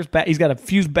 So Tiger's back. He's got a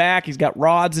fused back. He's got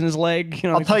rods in his leg.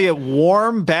 I'll tell you,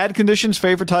 warm bad conditions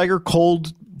favor Tiger.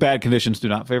 Cold bad conditions do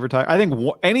not favor Tiger. I think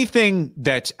anything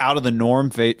that's out of the norm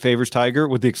favors Tiger,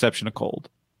 with the exception of cold.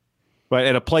 Right,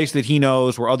 at a place that he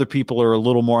knows where other people are a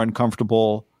little more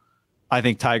uncomfortable, I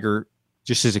think Tiger,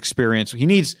 just his experience, he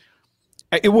needs.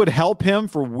 It would help him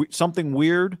for something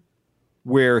weird,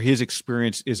 where his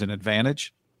experience is an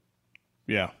advantage.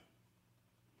 Yeah.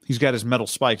 He's got his metal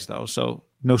spikes, though, so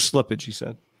no slippage, he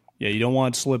said. Yeah, you don't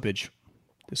want slippage.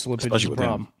 The slippage is a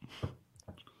problem.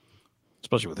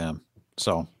 Especially with him.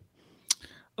 So,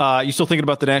 you still thinking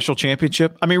about the national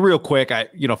championship? I mean, real quick,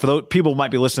 for those people who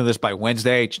might be listening to this by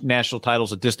Wednesday, national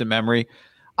title's a distant memory.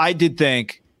 I did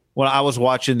think when I was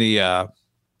watching the I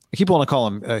keep wanting to call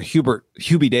him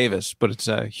Hubie Davis, but it's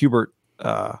Hubert.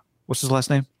 What's his last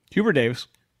name? Hubert Davis.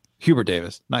 Hubert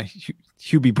Davis, not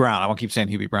Hubie Brown. I won't keep saying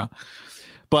Hubie Brown.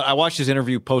 But I watched his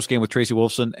interview post-game with Tracy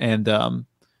Wolfson, and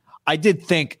I did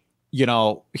think, he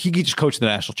just coached the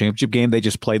national championship game. They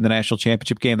just played in the national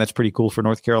championship game. That's pretty cool for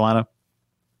North Carolina.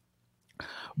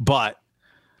 But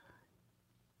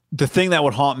the thing that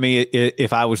would haunt me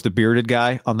if I was the bearded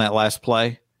guy on that last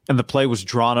play, and the play was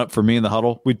drawn up for me in the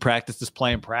huddle, we'd practice this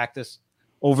play in practice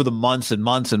over the months and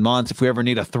months and months. If we ever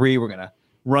need a three, we're going to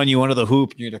run you under the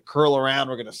hoop. You're going to curl around.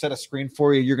 We're going to set a screen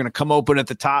for you. You're going to come open at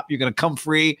the top. You're going to come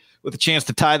free with a chance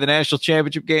to tie the national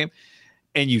championship game.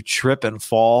 And you trip and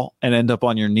fall and end up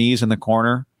on your knees in the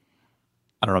corner.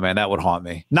 I don't know, man. That would haunt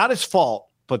me. Not his fault,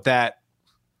 but that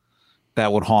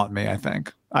would haunt me, I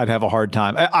think. I'd have a hard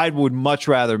time. I would much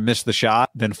rather miss the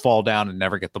shot than fall down and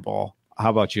never get the ball. How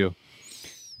about you?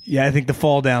 Yeah, I think the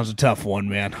fall down's a tough one,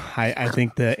 man. I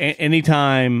think that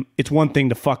anytime it's one thing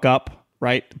to fuck up,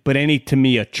 right? But to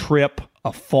me, a trip,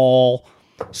 a fall,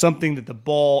 something that the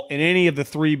ball in any of the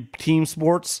three team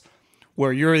sports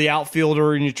where you're the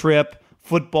outfielder and you trip,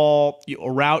 football, a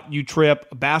route you trip,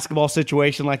 a basketball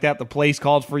situation like that, the place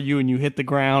calls for you and you hit the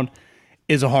ground,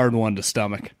 is a hard one to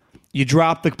stomach. You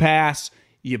drop the pass,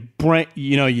 you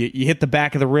hit the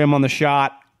back of the rim on the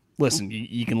shot. Listen,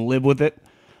 you can live with it.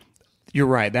 You're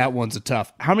right. That one's a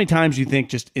tough. How many times do you think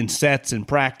just in sets and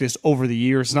practice over the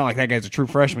years, it's not like that guy's a true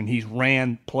freshman. He's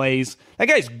ran plays. That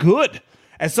guy's good.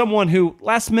 As someone who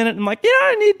last minute, I'm like,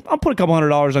 I'll put a couple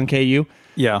 $100 on KU.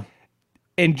 Yeah.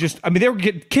 And they were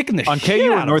kicking the on shit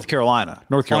KU out or North Carolina?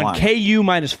 North Carolina. On KU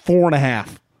minus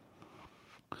 4.5.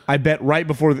 I bet right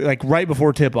before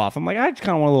tip off. I'm like, I just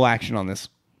kind of want a little action on this.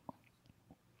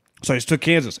 So I just took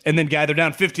Kansas. And then they're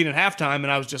down 15 at halftime,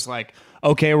 and I was just like,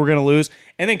 okay, we're going to lose.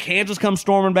 And then Kansas comes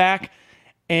storming back.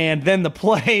 And then the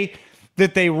play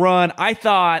that they run, I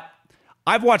thought,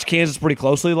 I've watched Kansas pretty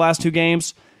closely the last two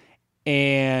games,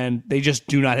 and they just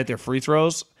do not hit their free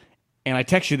throws. And I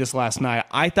texted you this last night.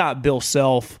 I thought Bill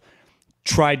Self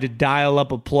tried to dial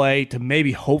up a play to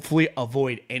maybe hopefully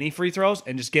avoid any free throws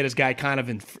and just get his guy kind of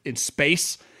in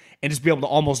space and just be able to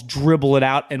almost dribble it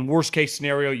out. And worst case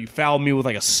scenario, you foul me with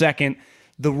like a second.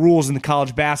 The rules in the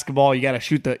college basketball, you got to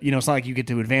shoot it's not like you get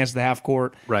to advance to the half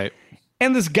court. Right.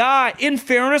 And this guy, in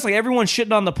fairness, like everyone's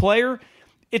shitting on the player,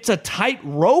 it's a tight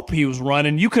rope he was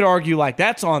running. You could argue like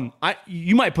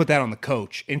you might put that on the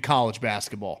coach in college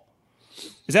basketball.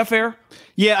 Is that fair?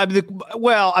 Yeah.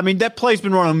 That play's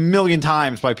been run a million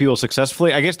times by people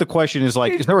successfully. I guess the question is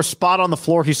is there a spot on the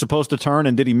floor he's supposed to turn,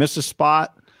 and did he miss a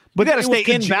spot? But you got to stay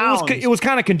inbound. It was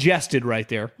kind of congested right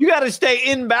there. You got to stay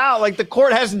inbound. Like the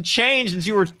court hasn't changed since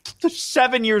you were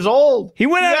 7 years old. He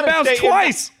went out of bounds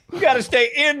twice. You got to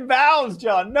stay inbounds,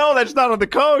 John. No, that's not on the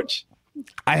coach.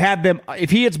 I had them.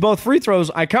 If he hits both free throws,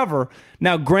 I cover.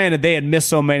 Now, granted, they had missed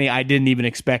so many, I didn't even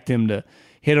expect him to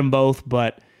hit them both.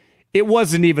 But it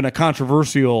wasn't even a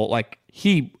controversial.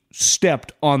 He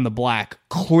stepped on the black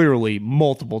clearly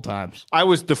multiple times.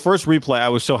 The first replay, I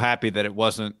was so happy that it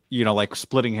wasn't,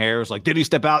 splitting hairs. Like, did he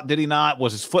step out? Did he not?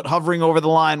 Was his foot hovering over the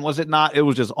line? Was it not? It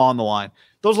was just on the line.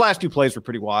 Those last two plays were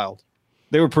pretty wild.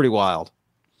 They were pretty wild.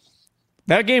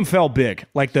 That game felt big.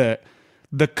 Like the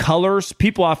colors,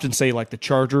 people often say like the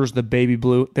Chargers, the baby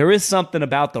blue. There is something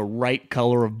about the right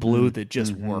color of blue that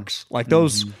just works. Like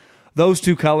those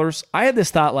two colors. I had this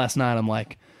thought last night. I'm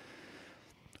like,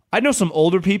 I know some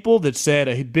older people that said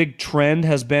a big trend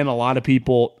has been a lot of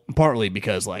people, partly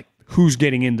because who's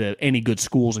getting into any good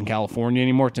schools in California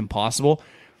anymore? It's impossible.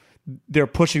 They're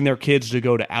pushing their kids to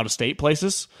go to out-of-state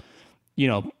places,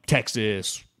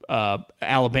 Texas,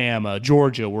 Alabama,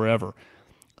 Georgia, wherever.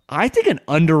 I think an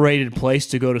underrated place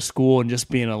to go to school and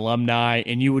just be an alumni,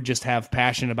 and you would just have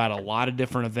passion about a lot of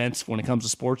different events when it comes to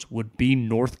sports, would be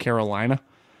North Carolina.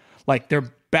 Like, their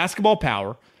basketball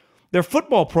power. their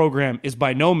football program is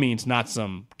by no means not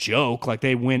some joke. Like,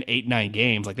 they win 8-9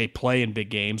 games. Like, they play in big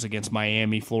games against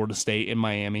Miami, Florida State, and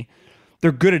Miami.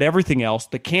 They're good at everything else.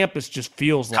 The campus just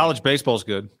feels like College baseball's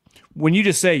good. When you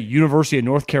just say University of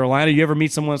North Carolina, you ever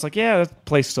meet someone that's like, yeah, that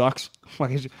place sucks?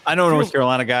 Like, I know a North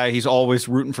Carolina guy. He's always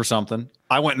rooting for something.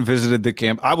 I went and visited the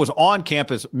camp. I was on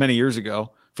campus many years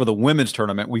ago for the women's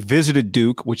tournament. We visited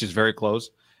Duke, which is very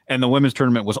close, and the women's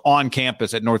tournament was on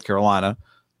campus at North Carolina.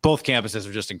 Both campuses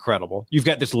are just incredible. You've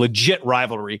got this legit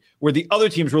rivalry where the other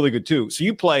team's really good too. So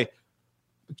you play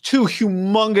 2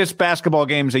 humongous basketball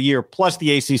games a year plus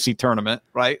the ACC tournament,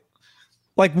 right?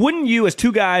 Like, wouldn't you, as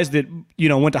two guys that,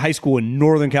 went to high school in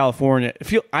Northern California,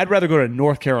 I'd rather go to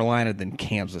North Carolina than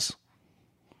Kansas.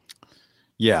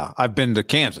 Yeah, I've been to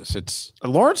Kansas.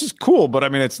 Lawrence is cool, but I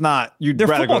mean, it's not. Their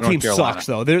football team sucks,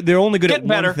 though. They're only good at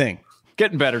one thing.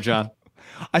 Getting better, John.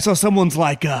 I saw someone's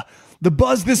like, the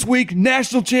buzz this week,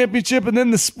 national championship, and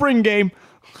then the spring game.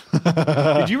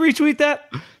 Did you retweet that?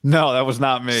 No, that was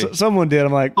not me. Someone did.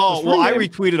 I'm like, oh, well, I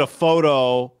retweeted a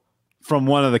photo from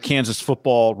one of the Kansas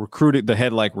football recruiting, the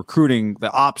head recruiting,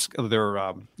 the ops of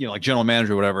their, like general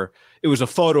manager or whatever. It was a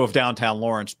photo of downtown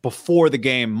Lawrence before the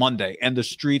game Monday, and the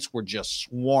streets were just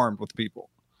swarmed with people.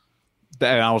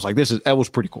 And I was like, that was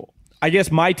pretty cool. I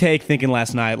guess my take, thinking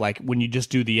last night, like when you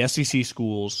just do the SEC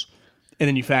schools, and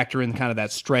then you factor in kind of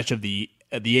that stretch of the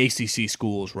ACC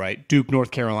schools, right? Duke,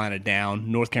 North Carolina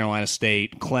down, North Carolina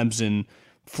State, Clemson,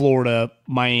 Florida,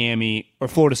 Miami, or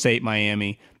Florida State,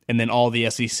 Miami, and then all the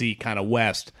SEC kind of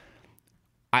West.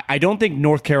 I don't think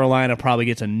North Carolina probably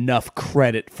gets enough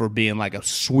credit for being like a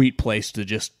sweet place to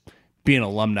just be an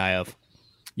alumni of.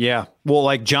 Yeah. Well,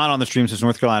 like John on the stream says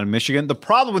North Carolina and Michigan. The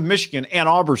problem with Michigan, Ann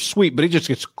Arbor's sweet, but it just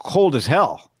gets cold as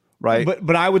hell, right?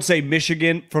 But I would say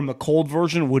Michigan from the cold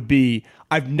version would be,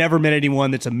 I've never met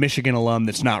anyone that's a Michigan alum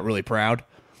that's not really proud.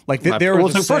 Like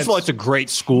first of all, it's a great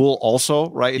school also,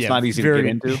 right? It's not easy to get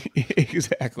into.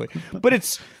 Exactly.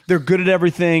 But they're good at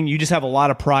everything. You just have a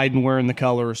lot of pride in wearing the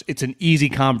colors. It's an easy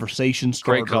conversation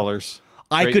starter. Great colors.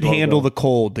 I could handle the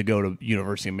cold to go to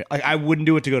University. I wouldn't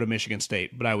do it to go to Michigan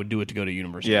State, but I would do it to go to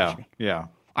University of Michigan. Yeah.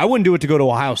 I wouldn't do it to go to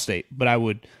Ohio State, but I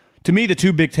would. To me, the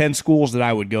 2 Big Ten schools that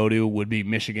I would go to would be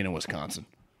Michigan and Wisconsin.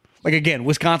 Like, again,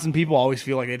 Wisconsin people always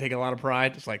feel like they take a lot of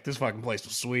pride. It's like, this fucking place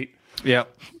was sweet. Yeah. A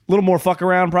little more fuck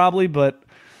around probably, but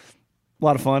a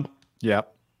lot of fun. Yeah.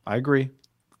 I agree.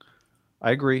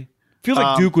 Feels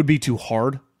like Duke would be too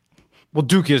hard. Well,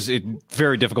 Duke is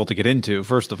very difficult to get into,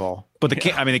 first of all. But the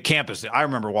campus, I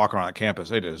remember walking around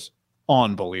campus. It is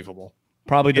unbelievable.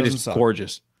 Probably doesn't It is suck.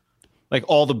 gorgeous. Like,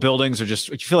 all the buildings are just,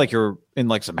 you feel like you're in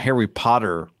like some Harry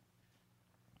Potter.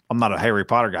 I'm not a Harry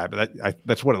Potter guy, but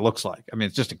that's what it looks like. I mean,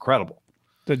 it's just incredible.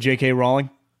 The J.K. Rowling?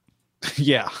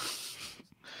 Yeah.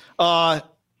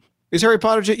 Is Harry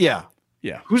Potter? Yeah.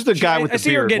 Who's the guy with the beard? I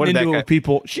see her getting into it with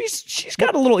people. She's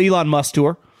got a little Elon Musk to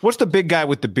her. What's the big guy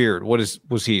with the beard? Was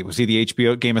he? Was he the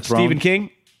HBO Game of Thrones? Stephen King?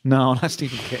 No, not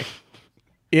Stephen King.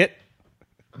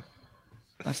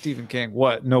 Not Stephen King.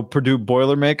 What? No Purdue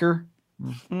Boilermaker?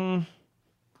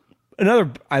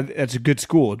 That's a good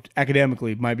school.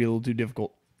 Academically, it might be a little too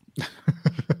difficult.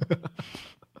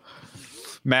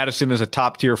 Madison is a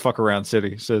top tier fuck around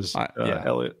city, says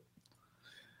Elliot.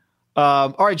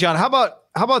 All right, John. How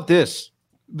about this?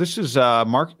 This is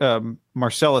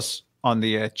Marcellus on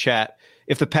the chat.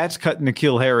 If the Pats cut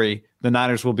N'Keal Harry, the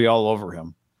Niners will be all over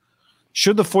him.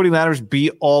 Should the 49ers be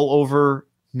all over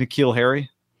N'Keal Harry?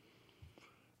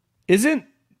 Isn't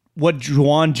what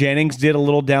Juwan Jennings did a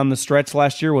little down the stretch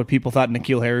last year what people thought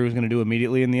N'Keal Harry was going to do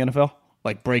immediately in the NFL?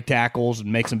 Like break tackles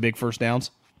and make some big first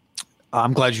downs?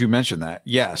 I'm glad you mentioned that.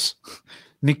 Yes.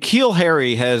 N'Keal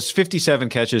Harry has 57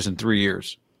 catches in 3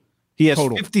 years. He has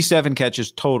total. 57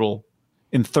 catches total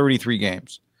in 33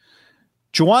 games.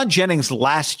 Juwan Jennings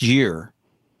last year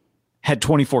had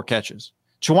 24 catches.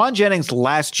 Juwan Jennings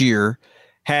last year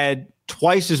had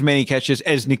twice as many catches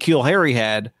as N'Keal Harry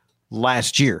had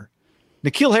last year.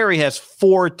 N'Keal Harry has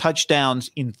 4 touchdowns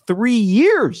in 3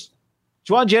 years.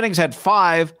 Juwan Jennings had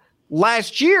 5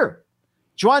 last year.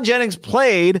 Juwan Jennings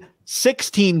played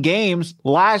 16 games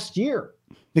last year.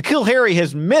 N'Keal Harry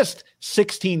has missed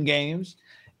 16 games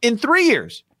in 3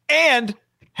 years and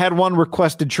had 1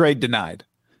 requested trade denied.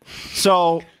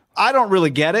 So I don't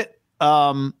really get it.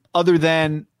 Other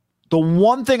than the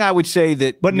one thing I would say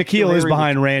that, but N'Keal is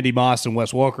behind Randy Moss and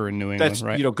Wes Welker in New England,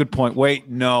 right? Good point. Wait,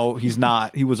 no, he's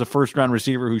not. He was a first round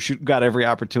receiver who got every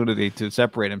opportunity to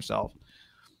separate himself.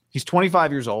 He's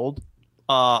 25 years old.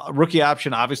 Rookie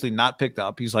option, obviously not picked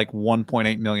up. He's like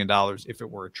 $1.8 million if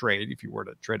it were a trade. If you were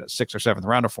to trade a 6th or 7th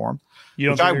rounder for him, you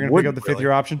don't think you're going to pick up the 5th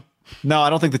year option? No, I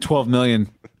don't think the $12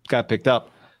 million got picked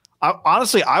up.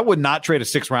 Honestly, I would not trade a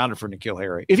 6th rounder for N'Keal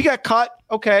Harry. If he got cut,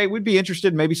 okay, we'd be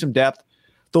interested, maybe some depth.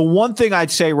 The one thing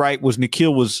I'd say, right, was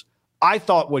N'Keal was, I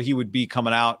thought what he would be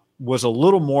coming out was a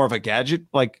little more of a gadget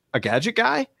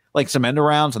guy, like some end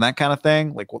arounds and that kind of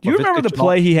thing. Like, do you remember the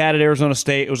play he had at Arizona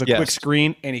State? It was a quick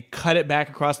screen, and he cut it back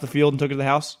across the field and took it to the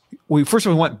house. Well, first of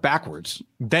all, he went backwards.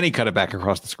 Then he cut it back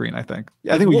across the screen, I think.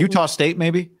 I think it was Utah State,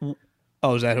 maybe.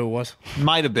 Oh, is that who it was?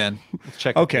 Might have been. Let's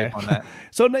check okay. on that.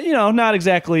 So, not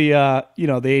exactly, the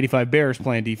 85 Bears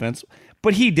playing defense,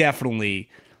 but he definitely,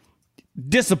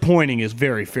 disappointing is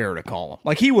very fair to call him.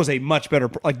 Like, he was a much better,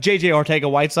 like J.J.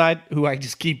 Ortega-Whiteside, who I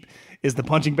just keep is the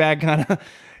punching bag kind of,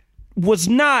 was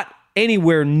not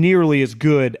anywhere nearly as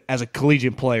good as a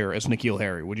collegiate player as N'Keal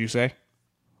Harry, would you say?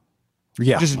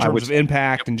 Yeah. Just in terms of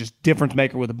impact and just difference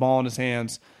maker with the ball in his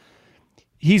hands.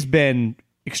 He's been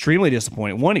extremely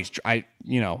disappointing. One, I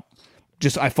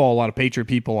follow a lot of Patriot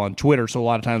people on Twitter, so a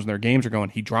lot of times when their games are going,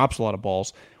 he drops a lot of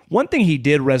balls. One thing he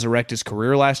did resurrect his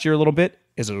career last year a little bit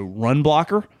is a run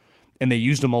blocker, and they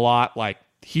used him a lot. Like,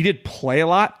 he did play a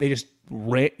lot. They just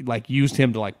used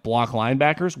him to block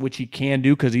linebackers, which he can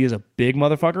do because he is a big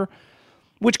motherfucker,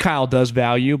 which Kyle does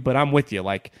value. But I'm with you.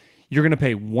 Like, you're going to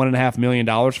pay $1.5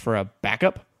 million for a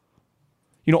backup.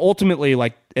 Ultimately,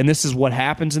 and this is what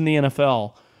happens in the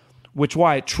NFL, which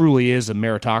why it truly is a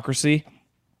meritocracy,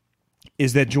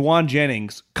 is that Juwan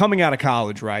Jennings, coming out of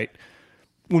college, right?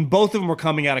 When both of them were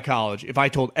coming out of college, if I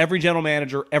told every general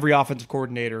manager, every offensive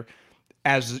coordinator,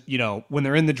 when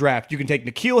they're in the draft, you can take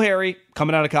N'Keal Harry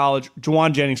coming out of college,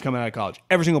 Juwan Jennings coming out of college.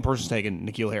 Every single person's taking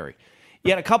N'Keal Harry.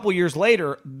 Yet a couple years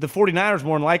later, the 49ers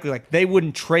more than likely, they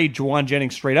wouldn't trade Juwan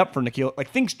Jennings straight up for N'Keal.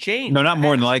 Things change. No, not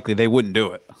more than likely. They wouldn't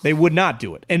do it. They would not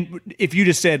do it. And if you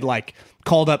just said,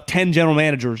 called up 10 general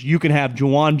managers, you can have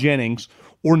Juwan Jennings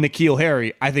or N'Keal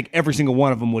Harry, I think every single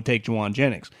one of them would take Juwan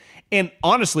Jennings. And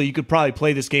honestly, you could probably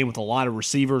play this game with a lot of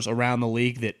receivers around the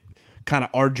league that kind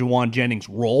of are Juwan Jennings'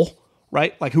 role,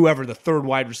 right? Like whoever the third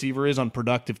wide receiver is on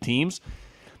productive teams.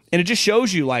 And it just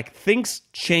shows you, things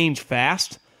change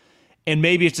fast. And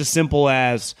maybe it's as simple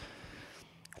as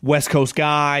West Coast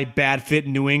guy, bad fit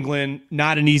in New England,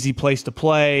 not an easy place to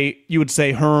play. You would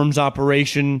say Herm's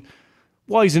operation,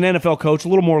 well, he's an NFL coach, a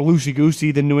little more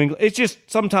loosey-goosey than New England. It's just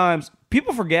sometimes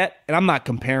people forget, and I'm not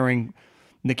comparing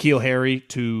N'Keal Harry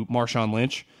to Marshawn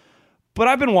Lynch, but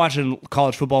I've been watching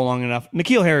college football long enough.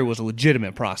 N'Keal Harry was a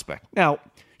legitimate prospect. Now,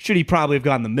 should he probably have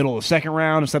gone in the middle of the second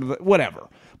round instead of whatever?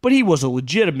 But he was a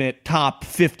legitimate top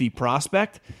 50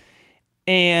 prospect.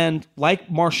 And like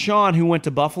Marshawn, who went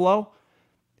to Buffalo,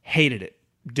 hated it.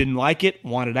 Didn't like it,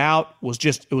 wanted out,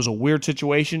 it was a weird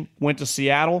situation, went to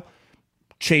Seattle,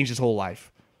 changed his whole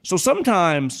life. So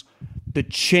sometimes the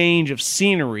change of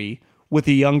scenery with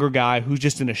a younger guy who's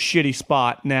just in a shitty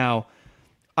spot. Now,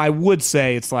 I would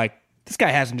say it's this guy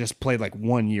hasn't just played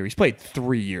 1 year. He's played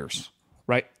 3 years,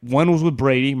 right? One was with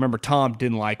Brady. Remember, Tom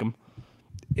didn't like him.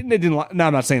 They didn't. Now,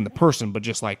 I'm not saying the person, but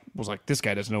just was this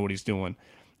guy doesn't know what he's doing.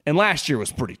 And last year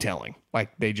was pretty telling.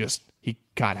 He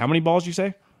caught how many balls you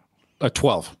say?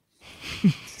 12.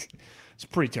 It's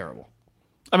pretty terrible.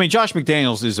 I mean, Josh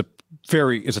McDaniels is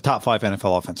a top 5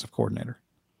 NFL offensive coordinator.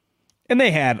 And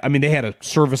they had a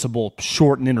serviceable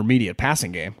short and intermediate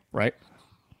passing game, right?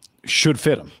 Should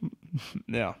fit him.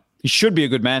 Yeah. He should be a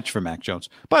good match for Mac Jones.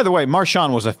 By the way,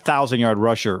 Marshawn was a 1,000-yard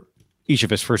rusher each of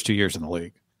his first 2 years in the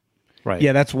league. Right.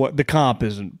 Yeah, that's what the comp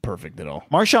isn't perfect at all.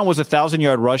 Marshawn was a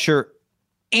 1,000-yard rusher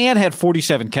and had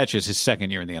 47 catches his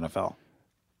second year in the NFL.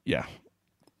 Yeah.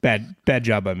 Bad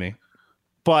job by me.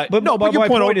 But your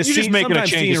point is, you're just making a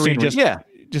change of scenery.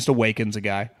 Just awakens a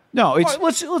guy. No, it's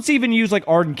let's even use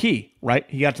Arden Key, right?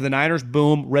 He got to the Niners,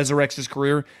 boom, resurrects his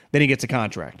career, then he gets a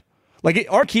contract.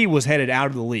 Arden Key was headed out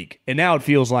of the league, and now it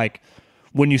feels like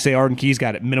when you say Arden Key's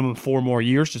got at minimum 4 more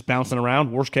years, just bouncing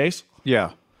around, worst case.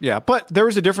 Yeah. But there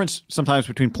is a difference sometimes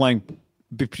between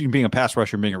being a pass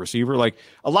rusher and being a receiver.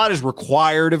 A lot is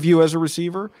required of you as a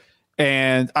receiver.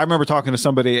 And I remember talking to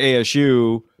somebody at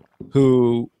ASU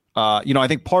who, I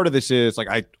think part of this is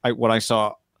when I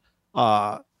saw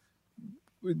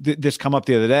this come up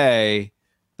the other day,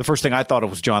 the first thing I thought of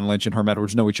was John Lynch and Herm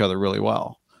Edwards know each other really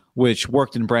well, which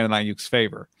worked in Brandon Ayuk's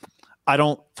favor.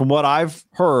 From what I've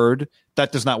heard,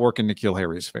 that does not work in N'Keal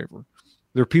Harry's favor.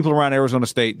 There are people around Arizona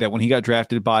State that when he got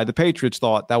drafted by the Patriots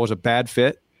thought that was a bad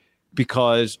fit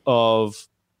because of,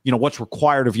 what's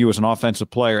required of you as an offensive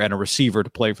player and a receiver to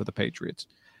play for the Patriots.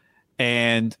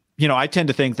 And, I tend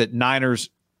to think that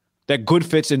that good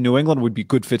fits in New England would be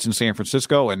good fits in San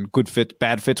Francisco, and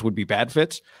bad fits would be bad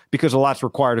fits because a lot's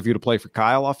required of you to play for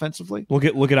Kyle offensively. Look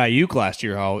at Ayuk last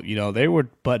year, how they were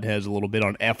butting heads a little bit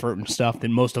on effort and stuff that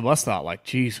most of us thought like,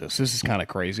 Jesus, this is kind of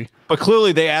crazy. But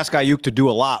clearly they ask Ayuk to do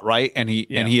a lot, right? And he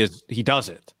does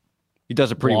it. He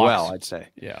does it pretty well, I'd say.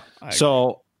 Yeah.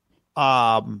 So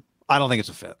I don't think it's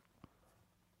a fit.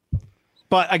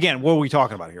 But again, what are we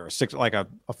talking about here?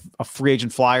 A free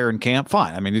agent flyer in camp?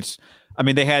 Fine. I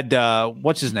mean, they had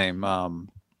what's his name?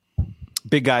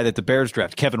 Big guy that the Bears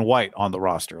drafted, Kevin White, on the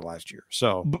roster last year.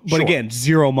 So, but again,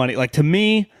 zero money. Like, to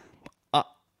me,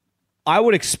 I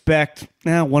would expect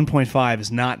 1.5 is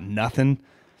not nothing.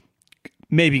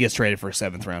 Maybe he gets traded for a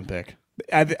 7th round pick.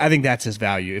 I think that's his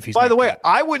value. If he's by the way,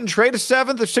 I wouldn't trade a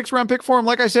 7th or 6th round pick for him.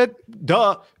 Like I said,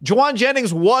 Juwan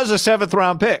Jennings was a 7th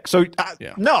round pick. So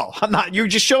no, I'm not. You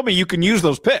just showed me you can use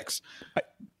those picks.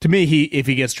 To me, if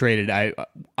he gets traded,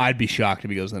 I'd be shocked if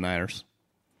he goes to the Niners.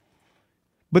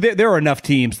 But there are enough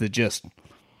teams that just,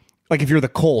 like, if you're the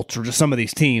Colts or just some of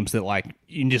these teams that, like,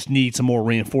 you just need some more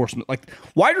reinforcement. Like,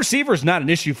 wide receiver is not an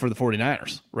issue for the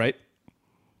 49ers, right?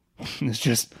 It's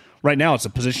just right now it's a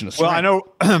position of strength.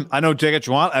 Well, I know Jacob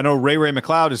Juwan. I know Ray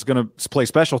McLeod is going to play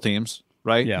special teams,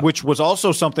 right? Yeah. Which was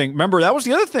also something. Remember, that was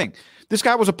the other thing. This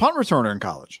guy was a punt returner in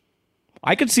college.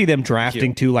 I could see them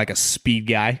drafting to like a speed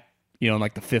guy, in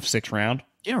like the 5th, 6th round.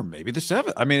 Yeah, or maybe the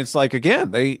 7th. I mean, it's like,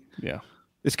 again,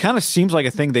 it kind of seems like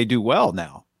a thing they do well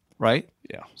now, right?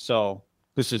 Yeah. So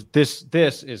this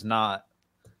is not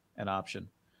an option.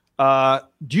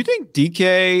 Do you think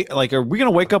DK, like, are we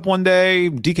going to wake up one day,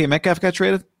 DK Metcalf got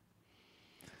traded?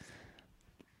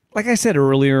 Like I said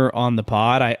earlier on the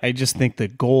pod, I just think the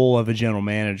goal of a general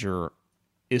manager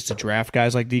is to draft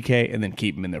guys like DK and then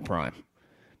keep them in their prime.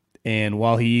 And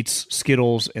while he eats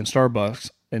Skittles and Starbucks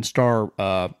and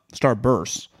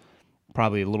Starbursts,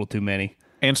 probably a little too many.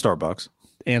 And Starbucks,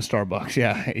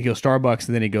 yeah. He goes Starbucks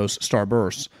and then he goes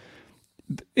Starbursts.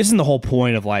 Isn't the whole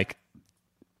point of, like,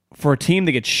 for a team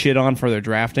that gets shit on for their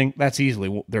drafting, that's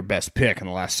easily their best pick in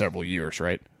the last several years,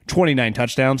 right? 29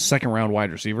 touchdowns, 2nd round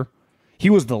wide receiver. He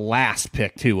was the last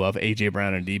pick, too, of A.J.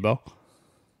 Brown and Debo.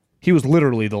 He was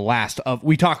literally the last of.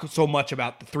 We talk so much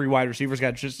about the 3 wide receivers.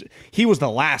 He was the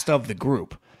last of the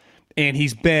group, and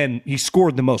he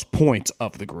scored the most points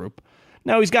of the group.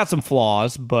 Now, he's got some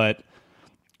flaws, but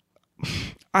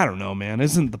I don't know, man.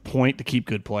 Isn't the point to keep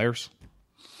good players?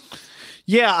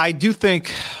 Yeah, I do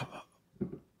think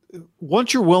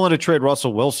once you're willing to trade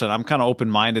Russell Wilson, I'm kind of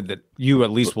open-minded that you at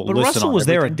least will listen on Russell was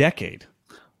everything. there a decade.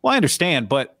 Well, I understand,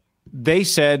 but they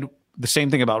said the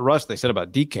same thing about Russ they said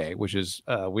about DK, which is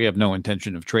we have no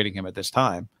intention of trading him at this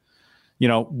time.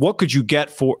 What could you get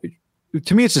for –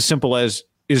 to me, it's as simple as,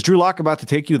 is Drew Lock about to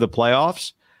take you to the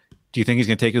playoffs? Do you think he's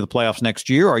going to take you to the playoffs next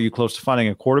year? Are you close to finding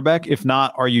a quarterback? If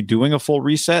not, are you doing a full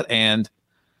reset and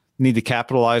need to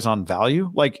capitalize on value?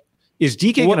 Like, is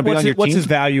DK going to be on your team? What's his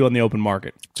value on the open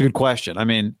market? It's a good question. I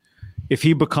mean, if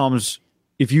you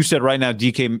said right now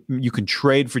DK, you can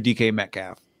trade for DK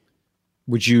Metcalf,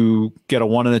 would you get a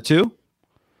 1 and a 2?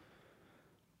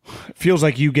 It feels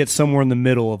like you get somewhere in the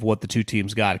middle of what the two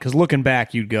teams got. Because looking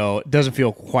back, you'd go, it doesn't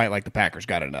feel quite like the Packers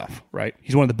got enough, right?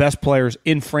 He's one of the best players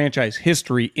in franchise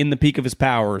history in the peak of his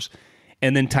powers.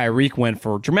 And then Tyreek went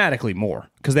for dramatically more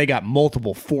because they got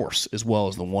multiple force as well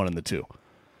as the 1 and the 2.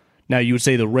 Now, you would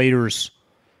say the Raiders,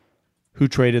 who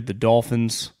traded the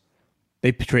Dolphins,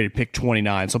 they traded pick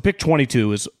 29. So pick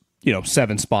 22 is,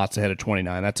 7 spots ahead of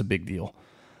 29. That's a big deal.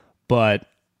 But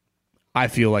I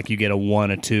feel like you get a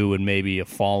 1, a 2, and maybe a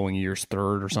following year's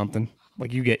 3rd or something.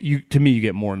 Like you get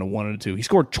more than a 1 and a 2. He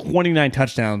scored 29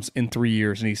 touchdowns in 3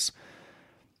 years, and he's,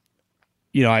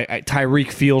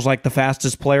 Tyreek feels like the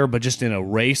fastest player, but just in a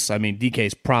race, I mean, DK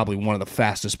is probably one of the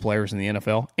fastest players in the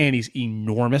NFL, and he's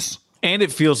enormous. And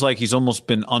it feels like he's almost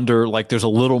been under, like there's a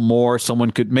little more,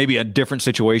 someone could, maybe a different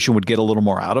situation would get a little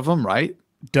more out of him, right?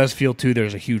 Does feel, too,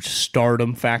 there's a huge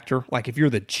stardom factor. Like if you're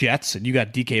the Jets and you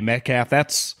got DK Metcalf,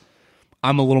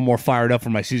 I'm a little more fired up for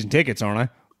my season tickets, aren't I?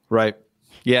 Right.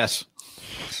 Yes.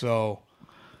 So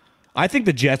I think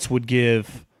the Jets would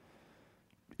give,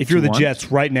 if you're the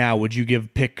Jets right now, would you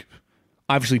give pick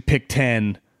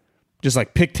 10, just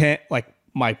like pick 10, like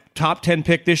my top 10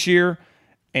 pick this year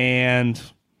and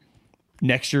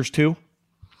next year's 2?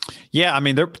 Yeah, I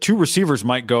mean, their 2 receivers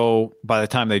might go by the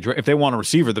time if they want a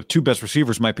receiver, the 2 best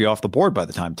receivers might be off the board by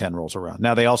the time 10 rolls around.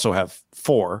 Now they also have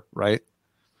 4, right?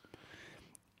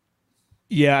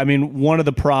 Yeah, I mean, one of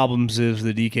the problems is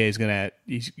the DK is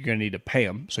you're gonna need to pay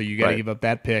him, so you got to give up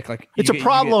that pick. Like it's a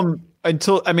problem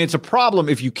it's a problem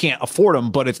if you can't afford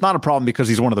him, but it's not a problem because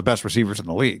he's one of the best receivers in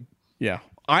the league. Yeah,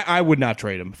 I would not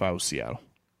trade him if I was Seattle.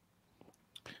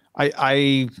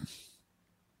 I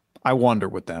wonder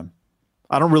with them.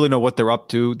 I don't really know what they're up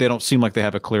to. They don't seem like they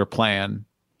have a clear plan.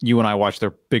 You and I watched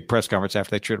their big press conference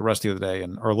after they traded Russ the other day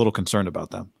and are a little concerned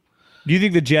about them. Do you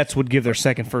think the Jets would give their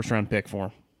second first-round pick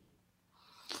for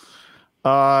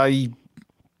him?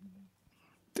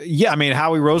 Yeah, I mean,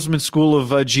 Howie Roseman's school of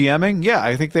GMing, yeah,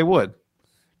 I think they would.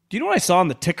 Do you know what I saw on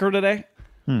the ticker today?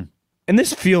 And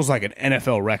this feels like an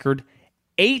NFL record.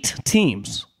 8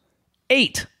 teams,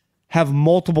 8 have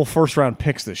multiple first-round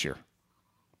picks this year.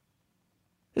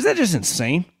 Is that just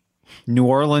insane? New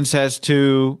Orleans has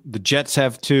 2. The Jets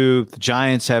have 2. The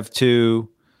Giants have 2.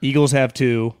 Eagles have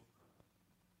 2.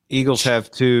 Eagles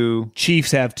have 2.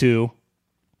 Chiefs have 2.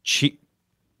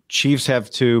 Chiefs have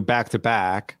 2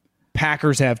 back-to-back.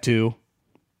 Packers have 2.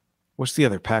 What's the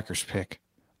other Packers pick?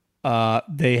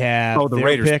 They have the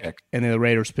Raiders pick. And then the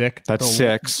Raiders pick. That's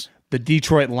 6. The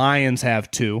Detroit Lions have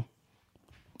 2.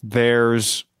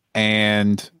 Theirs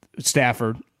and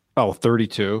Stafford.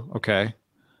 32. Okay.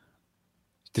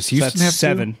 Does Houston have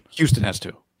 7? 2? Houston has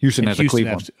 2. Houston has a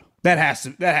Cleveland. That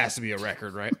has to be a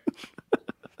record, right?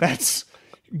 That's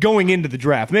going into the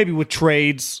draft, maybe with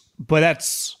trades, but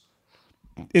that's.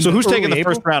 So who's taking the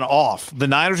first round off? The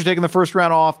Niners are taking the first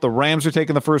round off. The Rams are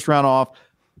taking the first round off.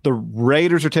 The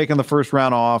Raiders are taking the first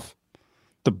round off.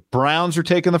 The Browns are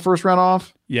taking the first round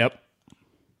off. Yep.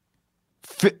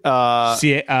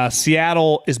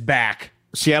 Seattle is back.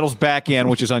 Seattle's back in,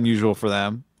 which is unusual for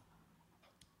them.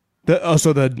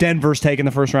 So the Denver's taking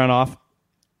the first round off.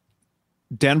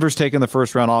 Denver's taking the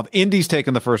first round off. Indy's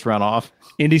taking the first round off.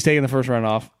 Indy's taking the first round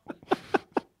off.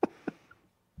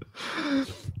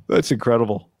 That's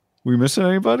incredible. We missing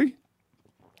anybody?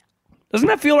 Doesn't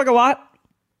that feel like a lot?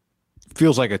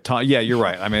 Feels like a ton. Yeah, you're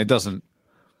right. I mean, it doesn't.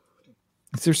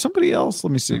 Is there somebody else?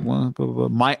 Let me see.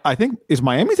 I think is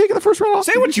Miami taking the first round off?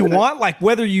 Say what you want, like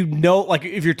whether you know, like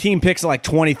if your team picks at like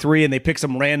 23 and they pick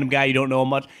some random guy you don't know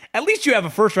much, at least you have a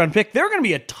first round pick. There are going to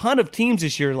be a ton of teams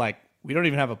this year. Like we don't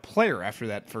even have a player after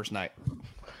that first night.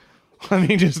 I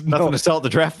mean, just nothing to sell at the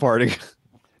draft party.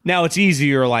 Now it's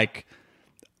easier. Like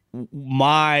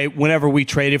whenever we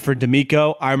traded for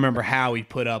D'Amico, I remember how he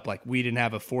put up like we didn't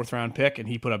have a 4th round pick and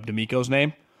he put up D'Amico's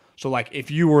name. So like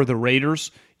if you were the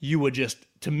Raiders, you would just,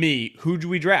 to me, who'd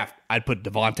we draft? I'd put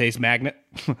Devontae's magnet.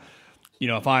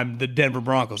 If I'm the Denver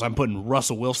Broncos, I'm putting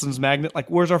Russell Wilson's magnet. Like,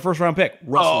 where's our first round pick?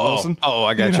 Russell Wilson. Oh,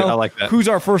 I got you. I like that. Who's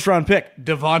our first round pick?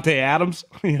 Devontae Adams.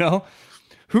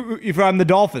 Who? If I'm the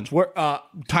Dolphins, where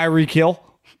Tyreek Hill.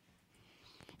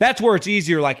 That's where it's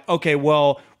easier. Like, okay,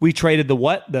 well, we traded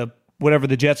whatever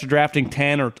the Jets are drafting,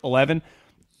 10 or 11.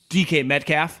 DK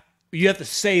Metcalf. You have to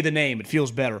say the name. It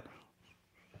feels better.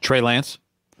 Trey Lance.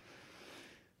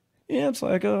 Yeah, it's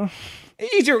like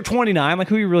easier at 29. Like,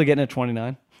 who are you really getting at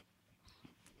 29?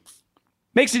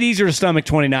 Makes it easier to stomach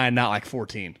 29, not like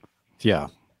 14. Yeah.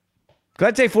 Because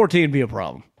I'd say 14 would be a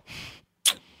problem.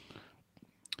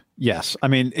 Yes. I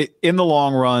mean, in the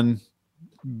long run,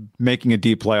 making a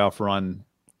deep playoff run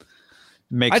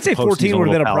makes I'd say 14 would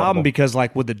have been a problem palatable. because,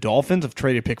 like, would the Dolphins have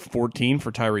traded pick 14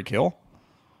 for Tyreek Hill?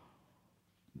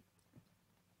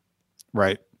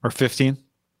 Right. Or 15?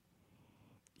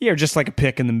 Yeah, or just like a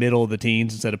pick in the middle of the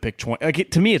teens instead of pick 20.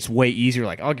 Like, to me, it's way easier.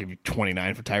 Like, I'll give you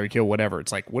 29 for Tyreek Hill, whatever.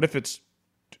 It's like, what if it's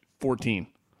 14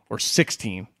 or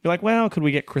 16? You're like, well, could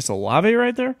we get Chris Olave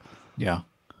right there? Yeah.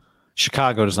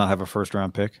 Chicago does not have a first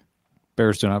round pick.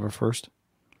 Bears don't have a first.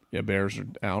 Yeah, Bears are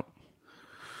out.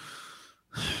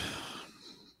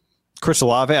 Chris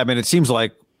Olave, I mean, it seems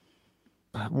like,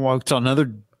 well, it's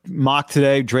another mock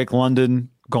today. Drake London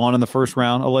gone in the first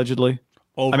round, allegedly.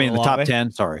 Over the Olave? top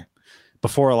 10, sorry.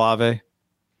 Before Olave.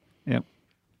 Yep.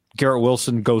 Garrett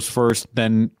Wilson goes first,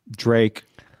 then Drake.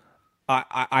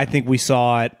 I think we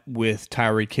saw it with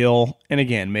Tyreek Hill. And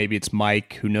again, maybe it's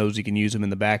Mike who knows he can use him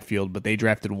in the backfield, but they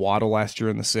drafted Waddle last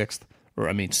year in the 6th,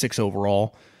 6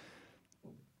 overall.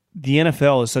 The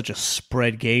NFL is such a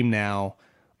spread game now.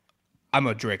 I'm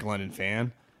a Drake London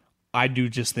fan. I do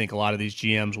just think a lot of these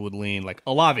GMs would lean, like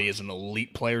Olave is an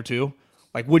elite player too.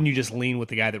 Like, wouldn't you just lean with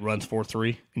the guy that runs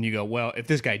 4.3 and you go, well, if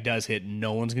this guy does hit,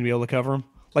 no one's going to be able to cover him?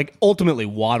 Like, ultimately,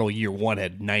 Waddle year 1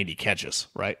 had 90 catches,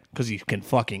 right? Because he can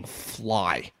fucking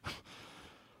fly.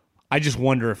 I just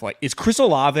wonder if, like, is Chris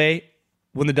Olave,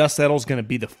 when the dust settles, going to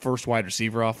be the first wide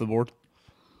receiver off the board?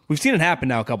 We've seen it happen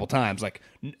now a couple times. Like,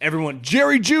 everyone,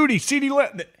 Jerry Jeudy,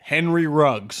 CeeDee Henry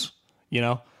Ruggs,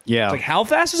 Yeah. It's like, how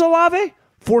fast is Olave?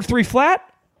 4.3 flat?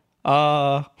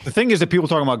 The thing is that people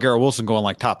talking about Garrett Wilson going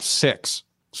like top 6.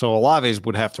 So Olave's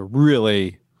would have to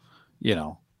really, he'd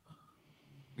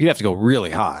have to go really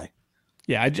high.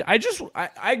 Yeah, I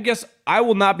guess I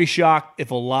will not be shocked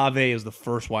if Olave is the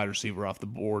first wide receiver off the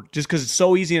board, just because it's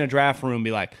so easy in a draft room to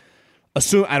be like,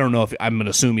 I don't know if I'm going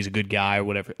to assume he's a good guy or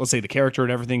whatever. Let's say the character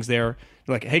and everything's there.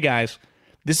 You're like, hey guys,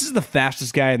 this is the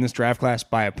fastest guy in this draft class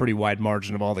by a pretty wide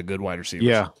margin of all the good wide receivers.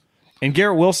 Yeah. And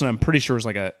Garrett Wilson, I'm pretty sure is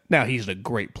now he's a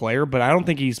great player, but I don't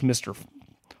think he's Mr.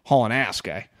 hauling ass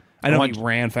guy. I know he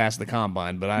ran fast at the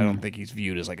combine, but I don't think he's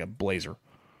viewed as like a blazer.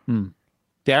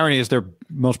 The irony is they're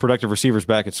most productive receivers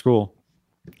back at school.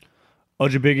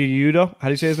 Ojibigi Udo? How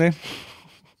do you say his name?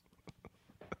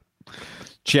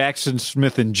 Jackson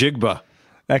Smith and Jigba.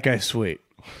 That guy's sweet.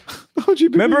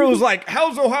 Remember, it was like,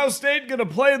 how's Ohio State going to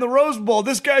play in the Rose Bowl?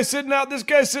 This guy's sitting out. This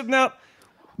guy's sitting out.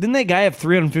 Didn't that guy have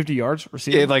 350 yards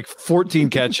receiving? He had like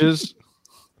 14 catches.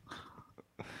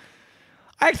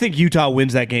 I think Utah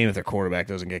wins that game if their quarterback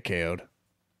doesn't get KO'd.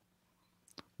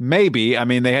 Maybe. I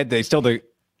mean, they didn't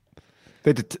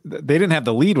have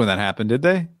the lead when that happened, did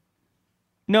they?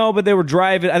 No, but they were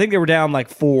driving. I think they were down like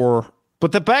 4.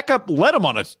 But the backup led them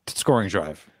on a scoring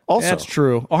drive. Also, that's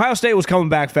true. Ohio State was coming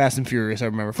back fast and furious, I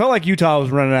remember. Felt like Utah was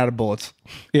running out of bullets.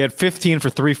 He had 15 for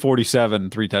 347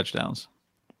 and 3 touchdowns.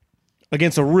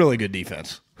 Against a really good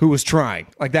defense who was trying.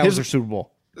 Like that was their Super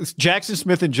Bowl. Jackson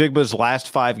Smith and Jigba's last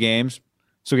 5 games.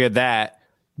 So he had that.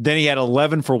 Then he had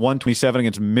 11 for 127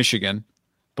 against Michigan.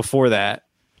 Before that,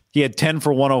 he had 10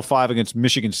 for 105 against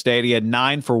Michigan State. He had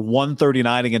 9 for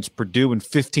 139 against Purdue and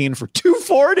 15 for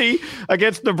 240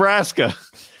 against Nebraska.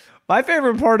 My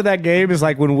favorite part of that game is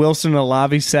like when Wilson and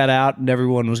Olave sat out and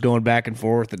everyone was going back and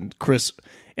forth and Chris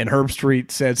and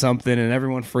Herbstreit said something and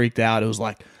everyone freaked out. It was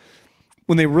like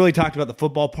when they really talked about the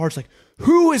football parts, like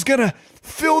who is going to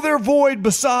fill their void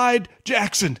beside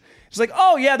Jackson? It's like,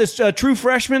 oh yeah, this true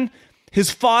freshman, his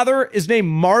father is named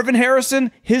Marvin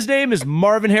Harrison. His name is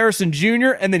Marvin Harrison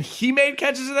Jr. And then he made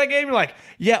catches in that game. You're like,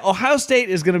 yeah, Ohio State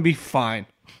is going to be fine.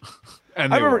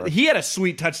 And I remember he had a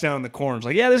sweet touchdown in the corners.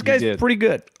 Like, yeah, this guy's pretty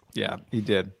good. Yeah, he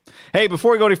did. Hey,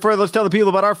 before we go any further, let's tell the people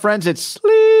about our friends at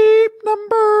Sleep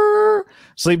Number.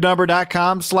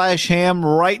 SleepNumber.com/ham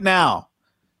right now.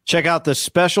 Check out the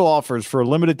special offers for a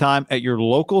limited time at your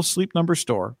local Sleep Number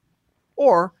store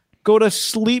or go to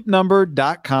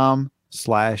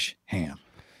sleepnumber.com/ham.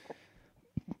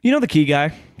 You know the key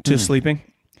guy to sleeping?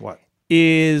 What?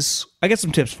 Is I got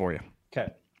some tips for you.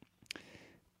 Okay.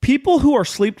 People who are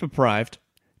sleep deprived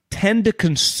tend to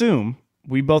consume,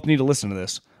 we both need to listen to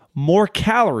this, more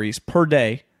calories per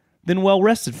day than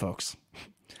well-rested folks.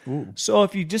 Ooh. So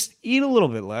if you just eat a little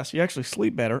bit less, you actually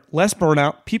sleep better, less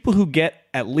burnout. People who get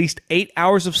at least 8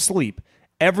 hours of sleep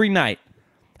every night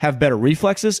have better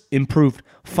reflexes, improved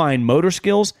fine motor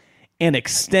skills, and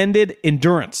extended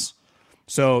endurance.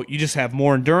 So you just have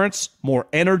more endurance, more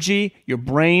energy, your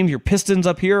brain, your pistons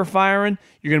up here are firing.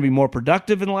 You're going to be more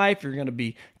productive in life. You're going to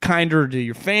be kinder to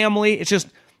your family. It's just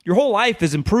your whole life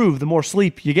is improved the more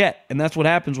sleep you get. And that's what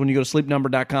happens when you go to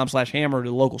sleepnumber.com/hammer to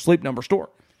the local Sleep Number store.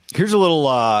 Here's a little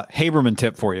Haberman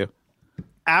tip for you.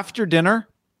 After dinner,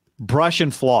 brush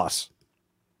and floss.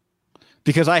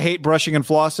 Because I hate brushing and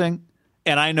flossing,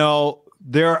 and I know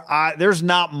there's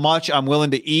not much I'm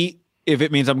willing to eat if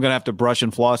it means I'm going to have to brush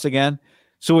and floss again.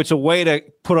 So it's a way to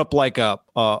put up like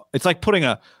it's like putting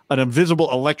an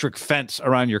invisible electric fence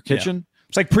around your kitchen. Yeah.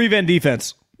 It's like prevent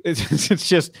defense. It's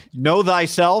just know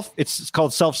thyself. It's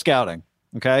called self-scouting,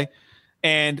 okay?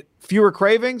 And fewer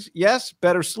cravings, yes,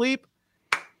 better sleep,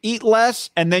 eat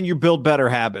less, and then you build better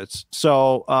habits.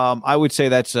 So I would say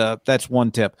that's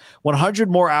one tip. 100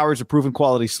 more hours of proven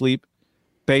quality sleep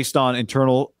based on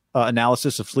internal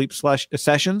analysis of sleep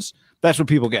sessions. That's what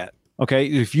people get, okay?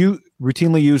 If you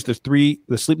routinely use the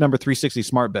Sleep Number 360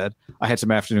 smart bed, I had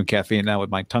some afternoon caffeine now with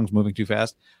my tongue's moving too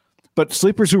fast. But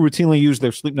sleepers who routinely use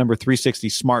their Sleep Number 360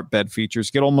 smart bed features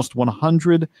get almost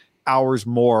 100 hours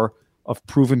more of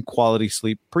proven quality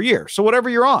sleep per year. So whatever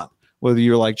you're on, whether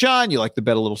you're like John, you like the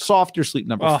bed a little softer, Sleep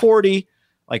Number 40.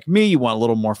 Like me, you want a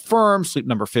little more firm, Sleep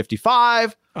Number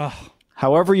 55.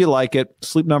 However you like it,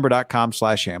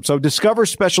 sleepnumber.com/ham. So discover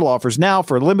special offers now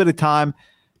for a limited time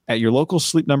at your local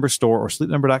Sleep Number store or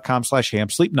sleepnumber.com/ham.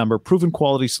 Sleep Number, proven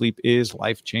quality sleep is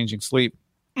life-changing sleep.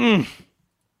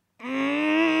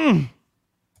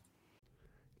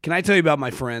 Can I tell you about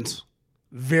my friends?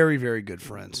 Very, very good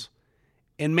friends.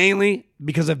 And mainly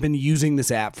because I've been using this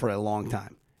app for a long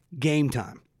time. Game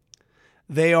Time.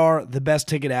 They are the best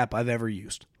ticket app I've ever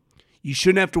used. You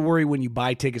shouldn't have to worry when you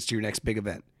buy tickets to your next big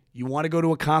event. You want to go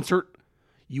to a concert?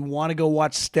 You want to go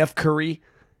watch Steph Curry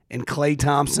and Klay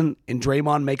Thompson and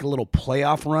Draymond make a little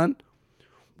playoff run?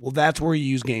 Well, that's where you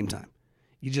use Game Time.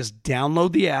 You just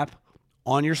download the app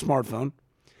on your smartphone.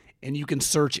 and you can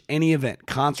search any event,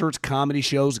 concerts, comedy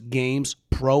shows, games,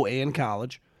 pro and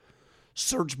college.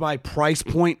 Search by price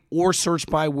point or search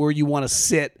by where you want to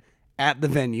sit at the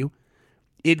venue.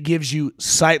 It gives you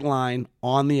sightline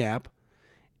on the app,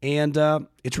 and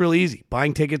it's really easy.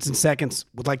 Buying tickets in seconds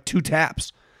with like 2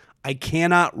 taps. I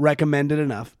cannot recommend it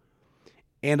enough.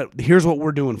 And here's what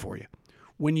we're doing for you.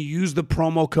 When you use the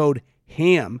promo code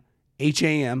HAM,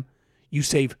 H-A-M, you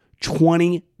save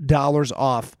 $20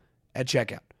 off at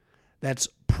checkout. That's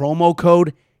promo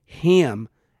code HAM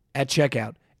at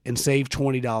checkout and save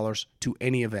 $20 to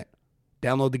any event.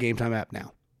 Download the Game Time app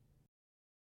now.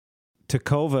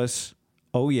 Tecovas,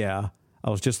 oh yeah. I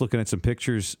was just looking at some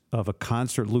pictures of a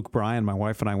concert Luke Bryan, my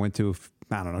wife and I went to,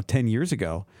 10 years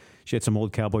ago. She had some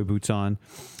old cowboy boots on.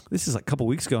 This is like a couple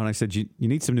weeks ago, and I said, you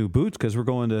need some new boots because we're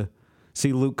going to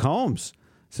see Luke Combs.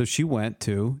 So she went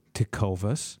to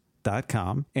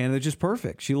tecovas.com, and they're just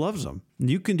perfect. She loves them.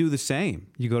 You can do the same.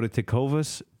 You go to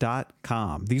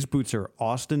tecovas.com. These boots are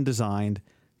Austin designed,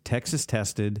 Texas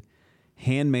tested,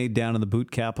 handmade down in the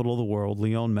boot capital of the world,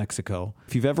 Leon, Mexico.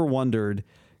 If you've ever wondered,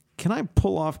 can I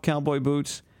pull off cowboy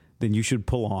boots? Then you should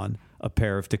pull on a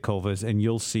pair of Tecovas, and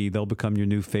you'll see they'll become your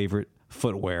new favorite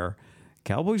footwear.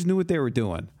 Cowboys knew what they were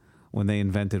doing when they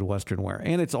invented Western wear,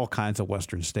 and it's all kinds of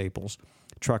Western staples.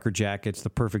 Trucker jackets, the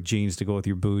perfect jeans to go with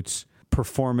your boots,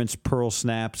 performance pearl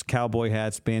snaps, cowboy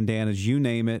hats, bandanas, you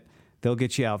name it, they'll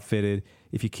get you outfitted.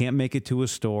 If you can't make it to a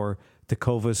store,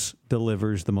 Tecovas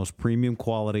delivers the most premium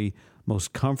quality,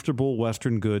 most comfortable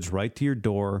Western goods right to your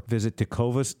door. Visit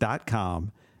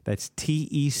tecovas.com. That's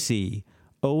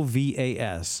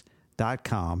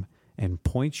TECOVAS.com and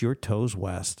point your toes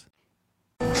west.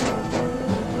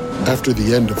 After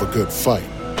the end of a good fight,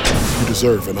 you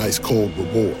deserve an ice-cold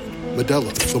reward.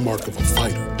 Modelo is the mark of a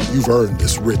fighter. You've earned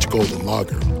this rich golden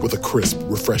lager with a crisp,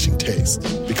 refreshing taste.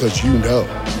 Because you know,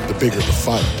 the bigger the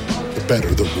fight, the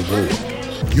better the reward.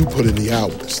 You put in the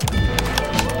hours,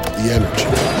 the energy,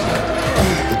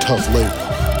 the tough labor.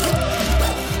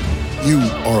 You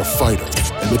are a fighter,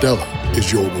 and Modelo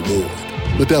is your reward.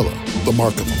 Modelo, the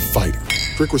mark of a fighter.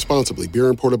 Drink responsibly. Beer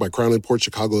imported by Crown Imports,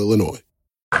 Chicago, Illinois.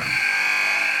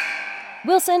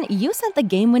 Wilson, you sent the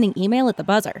game-winning email at the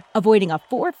buzzer, avoiding a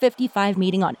 4:55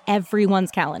 meeting on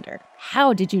everyone's calendar.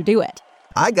 How did you do it?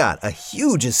 I got a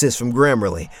huge assist from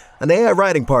Grammarly, an AI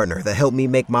writing partner that helped me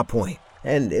make my point.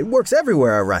 And it works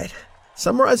everywhere I write.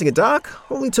 Summarizing a doc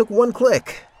only took 1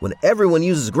 click. When everyone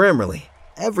uses Grammarly,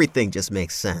 everything just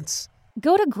makes sense.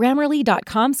 Go to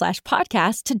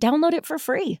Grammarly.com/podcast to download it for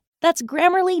free. That's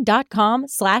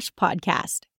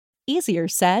Grammarly.com/podcast. Easier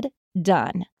said,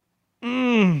 done.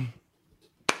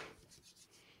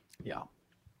 Yeah.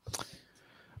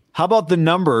 How about the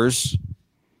numbers?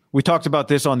 We talked about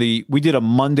this we did a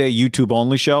Monday YouTube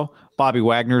only show. Bobby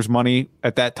Wagner's money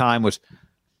at that time was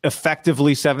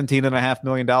effectively $17.5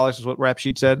 million is what Rap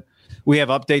Sheet said. We have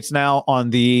updates now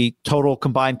on the total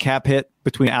combined cap hit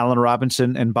between Allen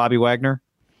Robinson and Bobby Wagner.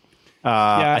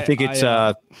 I think it's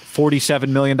 $47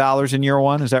 million in year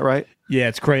one. Is that right? Yeah,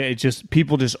 it's crazy. It's just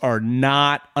people just are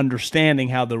not understanding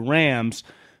how the Rams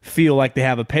feel like they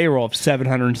have a payroll of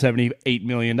 $778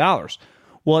 million.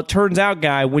 Well, it turns out,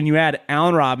 Guy, when you add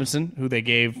Allen Robinson, who they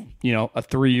gave, a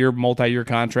 3-year, multi-year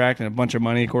contract and a bunch of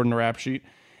money according to Rap Sheet,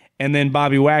 and then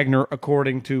Bobby Wagner,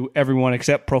 according to everyone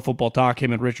except Pro Football Talk,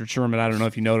 him and Richard Sherman, I don't know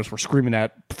if you noticed, were screaming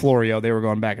at Florio. They were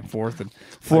going back and forth, and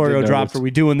Florio dropped, "Are we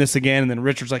doing this again?" And then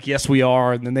Richard's like, "Yes, we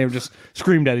are." And then they were just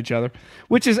screamed at each other,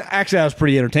 which is actually I was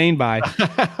pretty entertained by.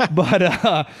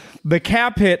 But the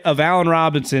cap hit of Allen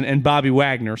Robinson and Bobby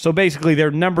Wagner, so basically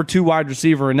their number 2 wide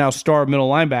receiver and now star middle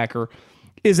linebacker,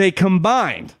 is a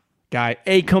combined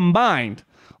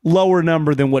lower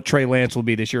number than what Trey Lance will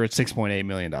be this year at $6.8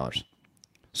 million.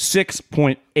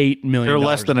 $6.8 million. They're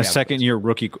less than a second-year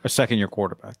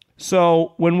quarterback.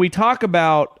 So when we talk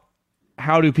about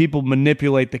how do people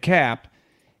manipulate the cap,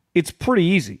 it's pretty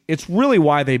easy. It's really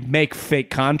why they make fake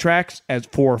contracts as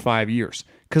 4 or 5 years,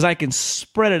 because I can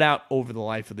spread it out over the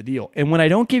life of the deal. And when I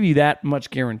don't give you that much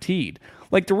guaranteed,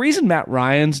 like the reason Matt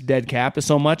Ryan's dead cap is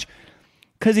so much,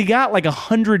 because he got like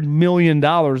 $100 million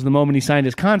the moment he signed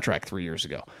his contract 3 years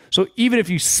ago. So even if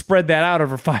you spread that out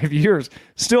over 5 years,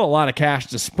 still a lot of cash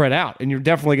to spread out. And you're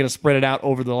definitely going to spread it out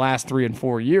over the last 3 and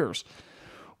 4 years.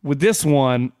 With this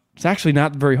one, it's actually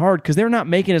not very hard because they're not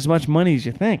making as much money as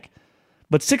you think.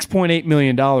 But $6.8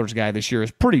 million, Guy, this year is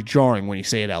pretty jarring when you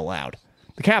say it out loud.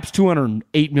 The cap's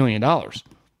 $208 million.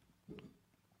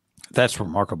 That's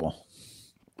remarkable.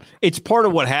 It's part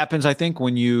of what happens, I think,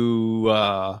 when you...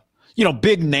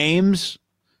 big names,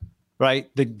 right?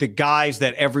 The guys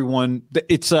that everyone,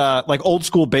 it's like old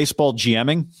school baseball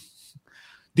GMing.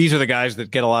 these are the guys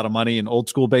that get a lot of money in old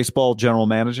school baseball, general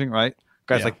managing, right?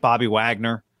 Guys like Bobby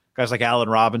Wagner, guys like Allen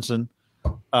Robinson. Be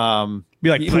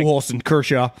like Pujols and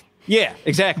Kershaw. Yeah,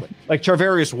 exactly. Like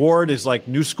Charvarius Ward is like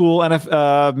new school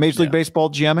Major League Baseball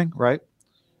GMing, right?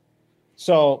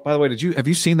 So, by the way, have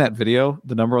you seen that video?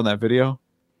 The number on that video?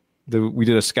 We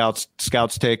did a scouts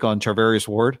take on Charvarius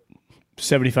Ward.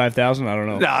 75,000. I don't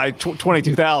know. Nah,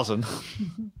 22,000.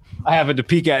 I happened to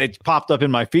peek at it. It popped up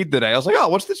in my feed today. I was like, "Oh,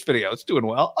 what's this video? It's doing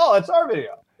well. Oh, it's our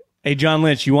video." Hey, John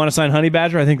Lynch, you want to sign Honey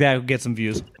Badger? I think that would get some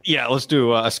views. Yeah, let's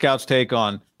do a scouts take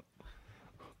on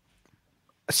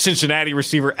Cincinnati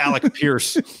receiver Alec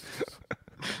Pierce.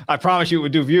 I promise you it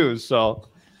would do views. So,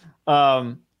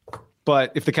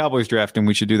 but if the Cowboys draft him,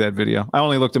 we should do that video. I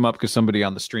only looked him up because somebody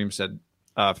on the stream said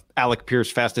Alec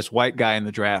Pierce, fastest white guy in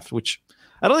the draft, which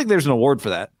I don't think there's an award for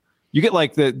that. You get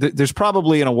like there's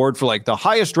probably an award for like the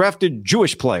highest drafted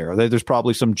Jewish player. There's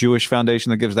probably some Jewish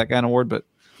foundation that gives that guy an award, but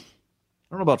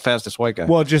I don't know about fastest white guy.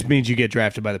 Well, it just means you get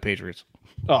drafted by the Patriots.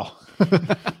 Oh,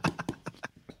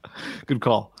 good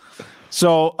call.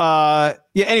 So,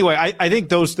 anyway, I think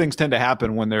those things tend to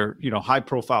happen when they're, high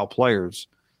profile players.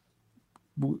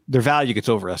 Their value gets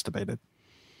overestimated.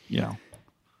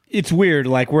 It's weird.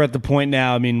 Like, we're at the point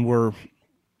now. I mean, we're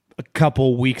a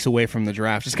couple weeks away from the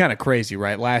draft. It's kind of crazy,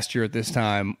 right? Last year at this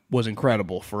time was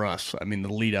incredible for us. I mean,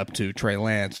 the lead up to Trey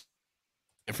Lance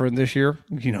different this year,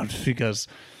 just because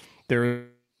the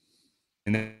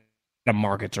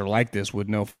markets are like this with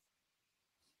no.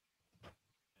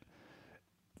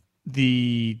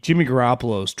 The Jimmy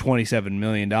Garoppolo's $27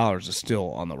 million is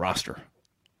still on the roster.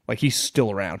 Like, he's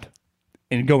still around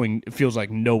and going, it feels like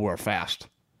nowhere fast,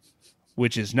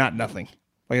 which is not nothing.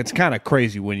 Like, it's kind of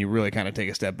crazy when you really kind of take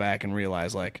a step back and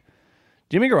realize, like,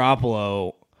 Jimmy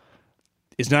Garoppolo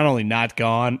is not only not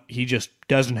gone, he just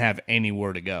doesn't have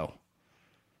anywhere to go.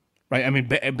 Right? I mean,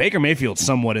 Baker Mayfield's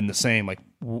somewhat in the same. Like,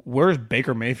 where's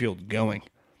Baker Mayfield going?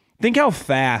 Think how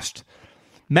fast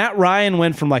Matt Ryan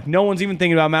went from, like, no one's even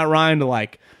thinking about Matt Ryan to,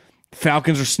 like,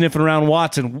 Falcons are sniffing around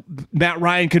Watson. Matt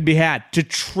Ryan could be had. To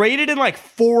trade it in, like,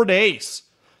 4 days.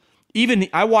 Even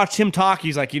I watched him talk.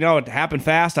 He's like, it happened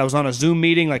fast. I was on a Zoom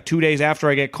meeting like 2 days after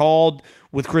I get called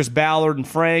with Chris Ballard and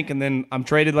Frank, and then I'm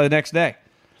traded the next day.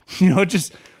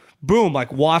 Just boom,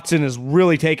 like Watson is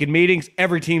really taking meetings.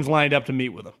 Every team's lined up to meet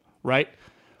with him, right?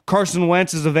 Carson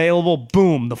Wentz is available.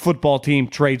 Boom, the football team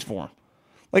trades for him.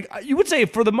 Like, you would say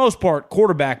for the most part,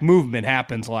 quarterback movement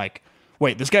happens like,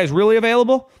 wait, this guy's really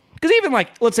available? Because even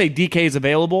like, let's say DK is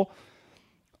available,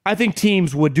 I think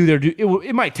teams would do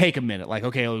it might take a minute. Like,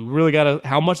 okay, we really got to,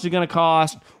 how much is it going to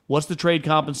cost? What's the trade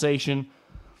compensation?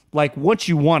 Like, once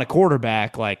you want a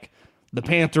quarterback, like the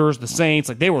Panthers, the Saints,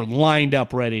 like they were lined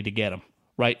up ready to get him,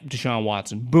 right? Deshaun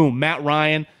Watson. Boom. Matt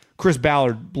Ryan, Chris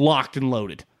Ballard, locked and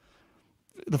loaded.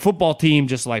 The football team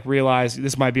just like realized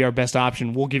this might be our best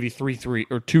option. We'll give you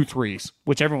 2 threes,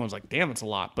 which everyone's like, damn, that's a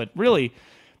lot. But really,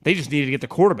 they just needed to get the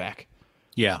quarterback.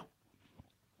 Yeah.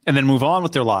 And then move on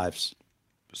with their lives.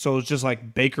 So it's just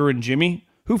like Baker and Jimmy,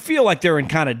 who feel like they're in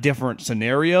kind of different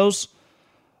scenarios,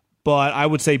 but I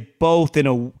would say both in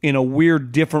a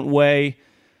weird, different way.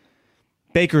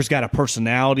 Baker's got a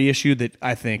personality issue that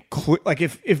I think, like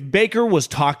if Baker was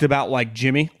talked about like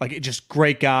Jimmy, like just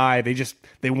great guy,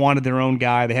 they wanted their own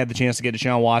guy, they had the chance to get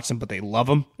Deshaun Watson, but they love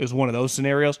him. It was one of those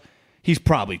scenarios. He's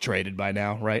probably traded by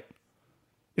now, right?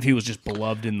 If he was just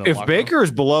beloved in the If Baker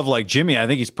is beloved like Jimmy, I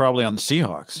think he's probably on the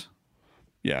Seahawks.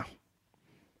 Yeah.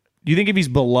 Do you think if he's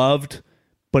beloved,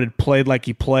 but had played like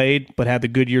he played, but had the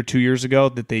good year 2 years ago,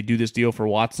 that they do this deal for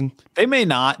Watson? They may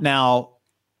not. Now,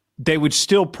 they would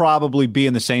still probably be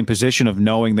in the same position of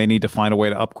knowing they need to find a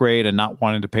way to upgrade and not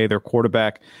wanting to pay their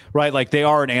quarterback, right? Like they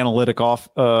are an analytic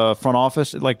front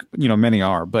office, like, many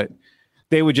are, but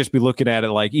they would just be looking at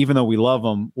it like, even though we love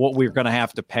him, what we're going to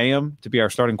have to pay him to be our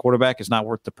starting quarterback is not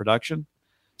worth the production.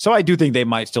 So I do think they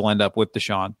might still end up with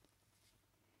Deshaun.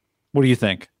 What do you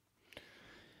think?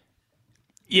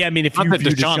 Yeah, I mean, if you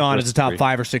view Deshaun as a top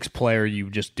 5 or 6 player, you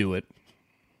just do it.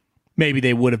 Maybe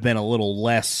they would have been a little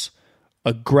less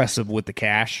aggressive with the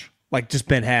cash, like just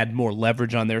had more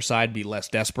leverage on their side, be less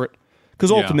desperate.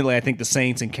 Because ultimately, I think the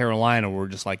Saints and Carolina were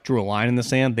just like drew a line in the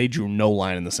sand. They drew no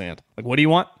line in the sand. Like, what do you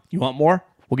want? You want more?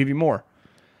 We'll give you more.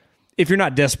 If you're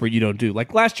not desperate, you don't do.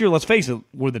 Like last year, let's face it,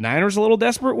 were the Niners a little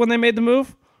desperate when they made the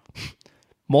move?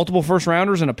 Multiple first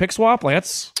rounders and a pick swap? Like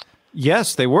that's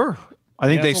yes, they were. I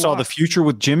think they saw the future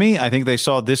with Jimmy. I think they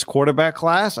saw this quarterback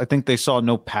class. I think they saw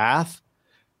no path.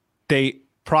 I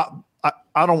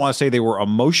don't want to say they were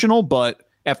emotional, but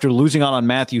after losing out on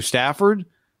Matthew Stafford,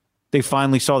 They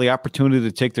finally saw the opportunity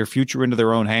to take their future into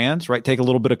their own hands, right? Take a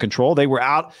little bit of control. They were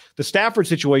out. The Stafford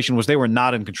situation was they were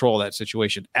not in control of that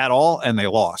situation at all, and they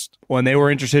lost. When they were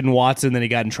interested in Watson, then he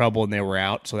got in trouble and they were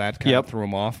out, so that kind of threw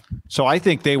him off. So I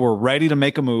think they were ready to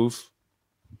make a move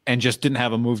and just didn't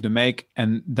have a move to make,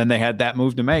 and then they had that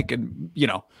move to make. And,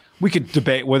 we could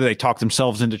debate whether they talked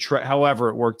themselves into however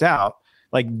it worked out.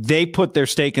 Like, they put their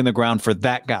stake in the ground for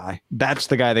that guy. That's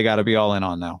the guy they got to be all in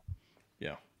on now.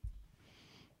 Yeah.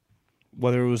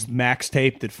 Whether it was Max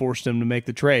tape that forced them to make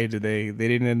the trade, they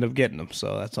didn't end up getting them.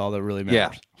 So that's all that really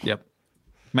matters. Yeah.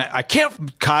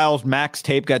 Yep. Kyle's Max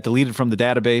tape got deleted from the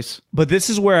database. But this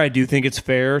is where I do think it's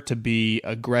fair to be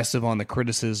aggressive on the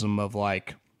criticism of,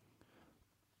 like,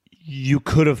 you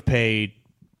could have paid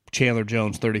Chandler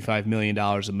Jones $35 million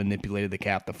and manipulated the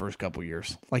cap the first couple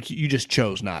years. Like, you just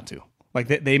chose not to. Like,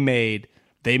 they made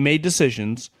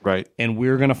decisions, right? And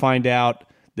we're going to find out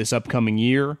this upcoming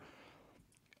year.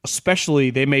 Especially,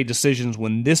 they made decisions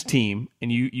when this team,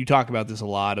 and you talk about this a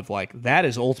lot, of like, that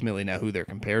is ultimately now who they're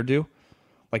compared to.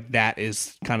 Like, that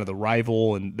is kind of the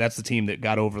rival, and that's the team that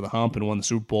got over the hump and won the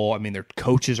Super Bowl. I mean, their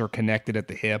coaches are connected at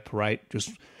the hip, right?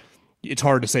 Just, it's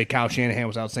hard to say Kyle Shanahan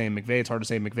without saying McVay. It's hard to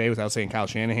say McVay without saying Kyle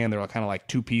Shanahan. They're kind of like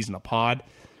two peas in a pod,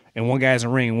 and one guy has a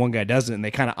ring and one guy doesn't, and they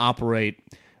kind of operate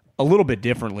a little bit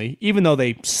differently, even though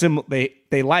they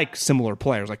like similar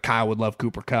players. Like, Kyle would love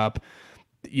Cooper Kupp.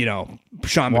 Sean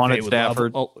McVay would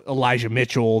Stafford. love Elijah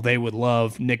Mitchell. They would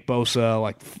love Nick Bosa,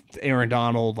 like Aaron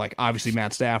Donald, like obviously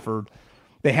Matt Stafford.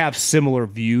 They have similar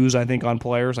views, I think, on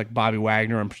players like Bobby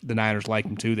Wagner, and the Niners like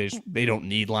him too. They don't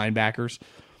need linebackers.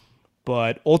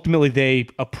 But ultimately, they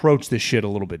approach this shit a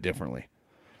little bit differently.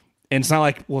 And it's not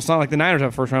like the Niners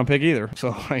have a first-round pick either.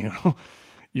 So,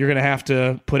 you're going to have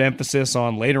to put emphasis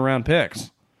on later-round picks.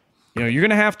 You're going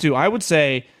to have to, I would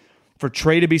say, for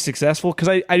Trey to be successful, because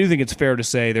I do think it's fair to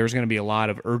say there's going to be a lot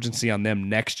of urgency on them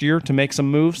next year to make some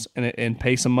moves and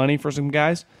pay some money for some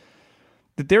guys,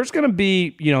 that there's going to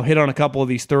be, hit on a couple of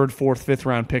these third, fourth,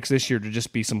 fifth-round picks this year to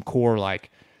just be some core,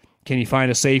 like, can you find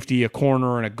a safety, a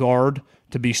corner, and a guard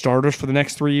to be starters for the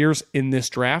next 3 years in this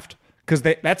draft? Because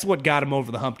that's what got them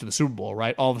over the hump to the Super Bowl,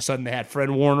 right? All of a sudden they had Fred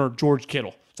Warner, George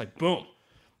Kittle. It's like, boom.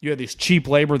 You had these cheap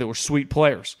labor that were sweet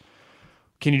players.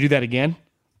 Can you do that again?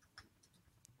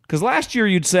 Because last year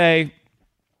you'd say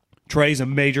Trey's a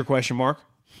major question mark.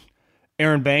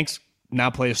 Aaron Banks,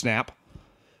 not play a snap.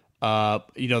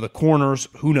 The corners,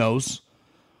 who knows?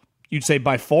 You'd say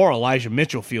by far Elijah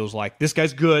Mitchell feels like this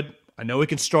guy's good. I know he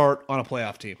can start on a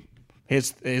playoff team.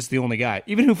 He's the only guy.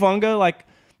 Even Hufanga, like,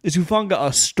 is Hufanga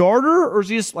a starter, or is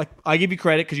he just, like, I give you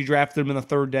credit because you drafted him in the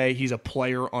third day. He's a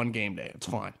player on game day. It's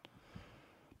fine.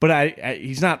 But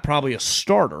he's not probably a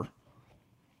starter.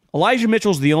 Elijah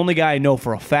Mitchell's the only guy I know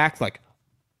for a fact, like,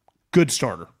 good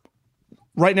starter.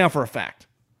 Right now for a fact.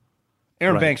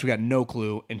 Aaron Banks, we got no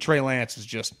clue. And Trey Lance is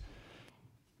just,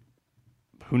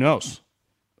 who knows?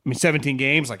 I mean, 17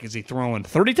 games, like, is he throwing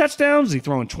 30 touchdowns? Is he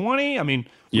throwing 20? I mean,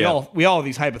 we all have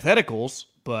these hypotheticals,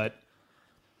 but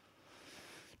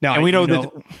now, and we know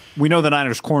the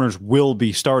Niners corners will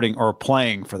be starting or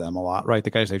playing for them a lot, right?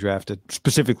 The guys they drafted,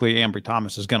 specifically Ambry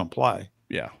Thomas, is going to play.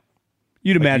 Yeah.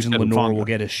 You'd imagine Lenore will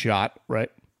get his shot,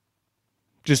 right?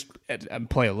 Just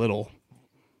play a little.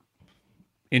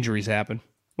 Injuries happen.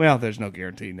 Well, there's no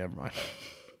guarantee. Never mind.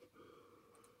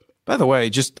 By the way,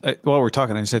 just while we're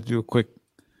talking, I just had to do a quick.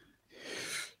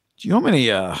 Do you know how many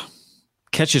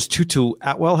catches Tutu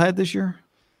Atwell had this year?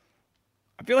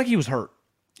 I feel like he was hurt.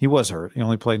 He was hurt. He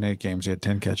only played 8 games. He had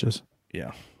 10 catches.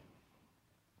 Yeah.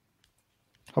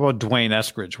 How about Dwayne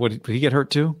Eskridge? Did he get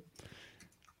hurt too?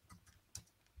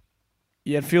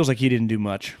 Yeah, it feels like he didn't do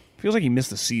much. Feels like he missed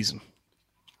the season.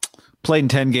 Played in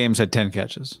 10 games, had 10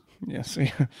 catches. Yes.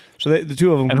 So the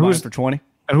two of them combined for 20.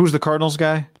 And who's the Cardinals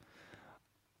guy?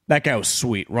 That guy was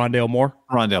sweet. Rondale Moore?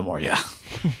 Rondale Moore, yeah.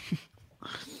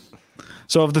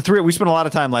 So of the three, we spent a lot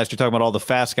of time last year talking about all the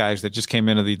fast guys that just came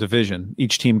into the division.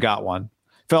 Each team got one.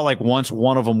 Felt like once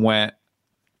one of them went,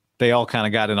 they all kind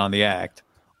of got in on the act.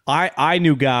 I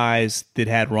knew guys that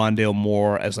had Rondale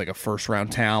Moore as like a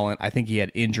first-round talent. I think he had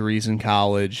injuries in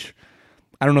college.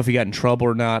 I don't know if he got in trouble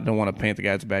or not. Don't want to paint the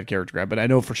guy as a bad character guy, but I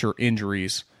know for sure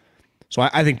injuries. So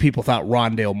I think people thought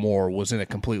Rondale Moore was in a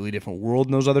completely different world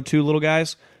than those other two little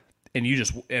guys. And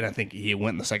I think he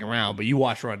went in the second round, but you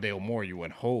watched Rondale Moore, you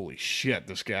went, holy shit,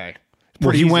 this guy.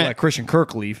 Pretty easy to let Christian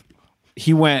Kirk leave.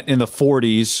 He went in the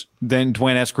 40s, then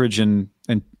Dwayne Eskridge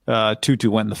and Tutu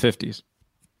went in the 50s.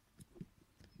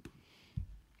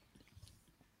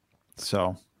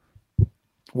 So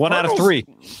one out of three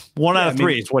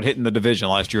is what hit in the division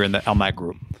last year on that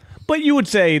group. But you would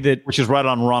say that, which is right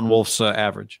on Ron Wolf's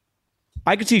average.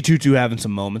 I could see Tutu having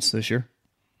some moments this year.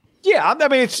 Yeah, I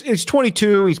mean it's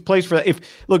 22. He's plays for that.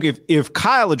 If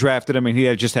Kyle had drafted him and he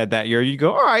had just had that year, you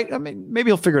go, all right. I mean, maybe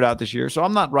he'll figure it out this year. So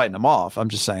I'm not writing him off. I'm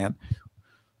just saying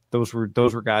those were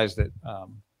guys that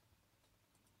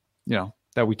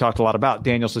that we talked a lot about.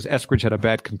 Daniel says Eskridge had a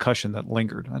bad concussion that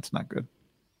lingered. That's not good.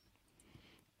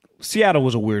 Seattle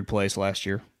was a weird place last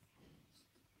year.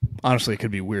 Honestly, it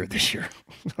could be weird this year.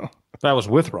 That was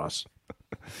with Russ.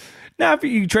 Now, if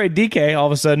you trade DK, all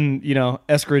of a sudden,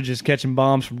 Eskridge is catching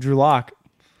bombs from Drew Lock.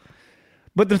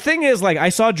 But the thing is, I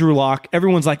saw Drew Lock.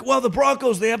 Everyone's like, well, the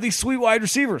Broncos, they have these sweet wide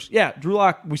receivers. Yeah, Drew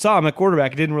Lock, we saw him at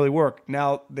quarterback. It didn't really work.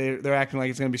 Now they're acting like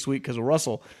it's going to be sweet because of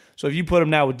Russell. So if you put him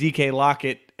now with DK,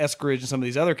 Lockett, Eskridge, and some of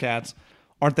these other cats,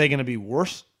 aren't they going to be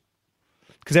worse?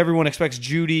 Because everyone expects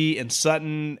Judy and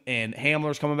Sutton and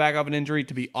Hamler's coming back off an injury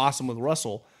to be awesome with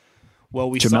Russell. Well,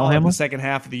 we saw in the second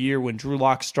half of the year when Drew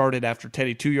Lock started after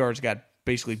Teddy 2 yards got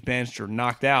basically benched or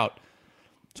knocked out.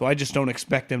 So I just don't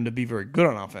expect them to be very good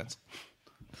on offense.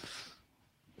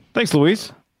 Thanks,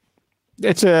 Luis.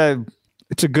 It's a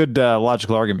good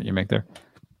logical argument you make there.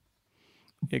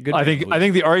 Yeah, good. I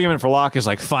think the argument for Locke is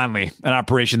finally an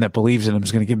operation that believes in him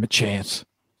is going to give him a chance.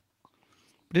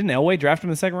 Didn't Elway draft him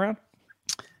in the second round?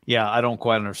 Yeah, I don't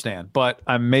quite understand, but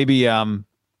maybe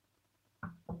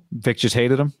Vic just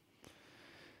hated him.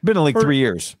 Been in the league 3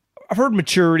 years. I've heard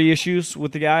maturity issues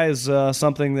with the guy is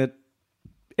something that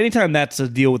anytime that's a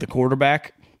deal with the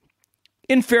quarterback,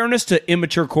 in fairness to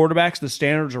immature quarterbacks, the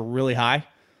standards are really high.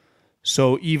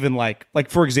 So even like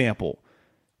for example,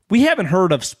 we haven't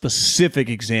heard of specific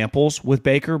examples with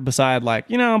Baker beside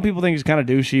people think he's kind of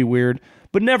douchey, weird,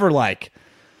 but never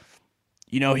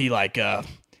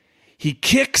he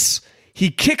kicks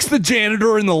the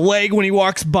janitor in the leg when he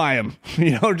walks by him.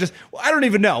 I don't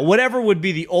even know. Whatever would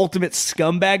be the ultimate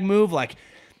scumbag move.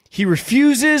 He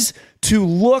refuses to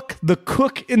look the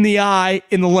cook in the eye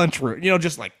in the lunchroom.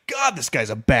 God, this guy's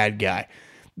a bad guy.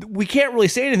 We can't really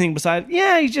say anything besides,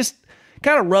 he just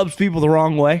kind of rubs people the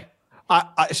wrong way.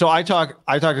 So I talked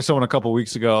to someone a couple of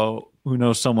weeks ago who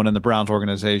knows someone in the Browns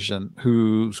organization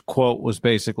whose quote was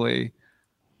basically,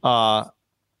 I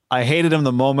hated him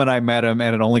the moment I met him,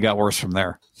 and it only got worse from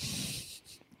there.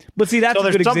 But see, that's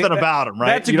there's something about him, right?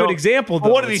 That's a good example, though.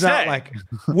 What did he say?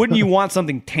 Wouldn't you want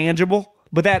something tangible?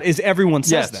 But that is, everyone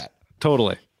says that.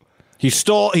 Totally.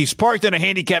 He's parked in a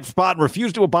handicapped spot and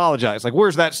refused to apologize.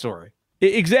 Where's that story?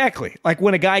 Exactly.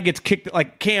 When a guy gets kicked,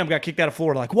 Cam got kicked out of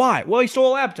Florida. Why? Well, he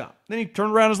stole a laptop. Then he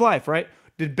turned around his life, right?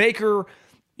 Did Baker,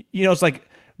 it's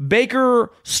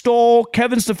Baker stole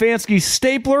Kevin Stefanski's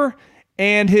stapler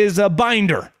and his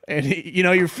binder. And he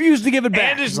refused to give it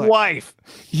back. And his wife.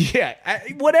 Yeah,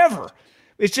 whatever.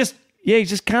 It's just, he's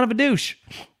just kind of a douche.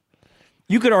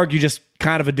 You could argue just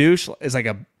kind of a douche is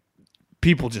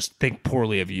people just think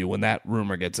poorly of you when that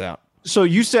rumor gets out. So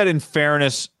you said in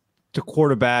fairness to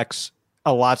quarterbacks,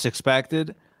 a lot's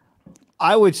expected.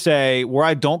 I would say where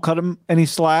I don't cut him any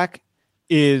slack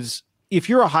is if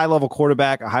you're a high-level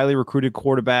quarterback, a highly recruited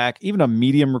quarterback, even a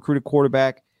medium recruited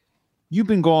quarterback, you've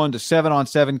been going to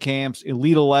 7-on-7 camps,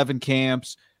 Elite 11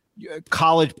 camps,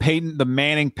 college Peyton, the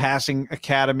Manning Passing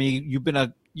Academy. You've been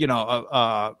a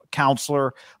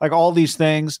counselor, all these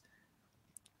things.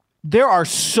 There are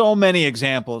so many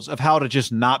examples of how to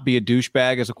just not be a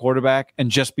douchebag as a quarterback and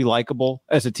just be likable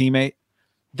as a teammate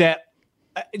that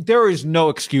there is no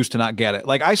excuse to not get it.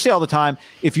 I say all the time,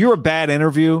 if you're a bad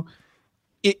interview,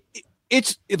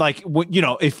 it's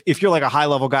if you're a high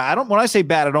level guy, when I say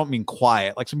bad, I don't mean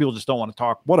quiet. Some people just don't want to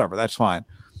talk, whatever, that's fine.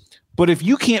 But if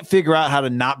you can't figure out how to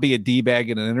not be a D-bag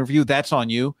in an interview, that's on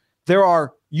you.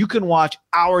 You can watch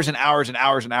hours and hours and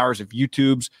hours and hours of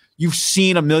YouTubes. You've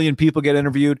seen a million people get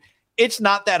interviewed. It's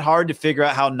not that hard to figure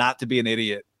out how not to be an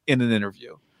idiot in an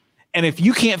interview. And if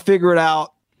you can't figure it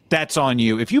out, that's on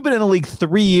you. If you've been in the league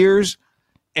 3 years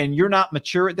and you're not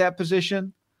mature at that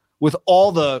position, with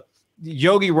all the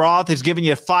Yogi Roth has given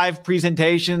you 5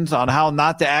 presentations on how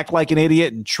not to act like an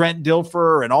idiot, and Trent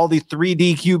Dilfer and all these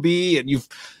 3D QB,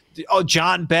 and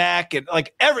John Beck, and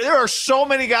there are so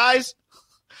many guys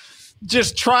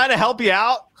just trying to help you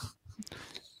out.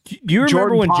 Do you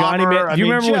remember when Johnny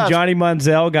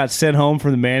Manziel got sent home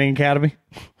from the Manning Academy?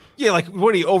 Yeah,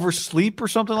 what, did he oversleep or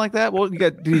something like that? Well,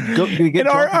 did he get? And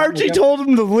Archie told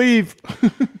him to leave.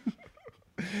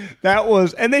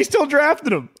 And they still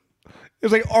drafted him. It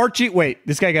was Archie. Wait,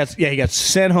 this guy he got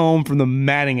sent home from the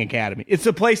Manning Academy. It's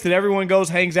a place that everyone goes,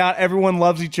 hangs out, everyone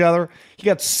loves each other. He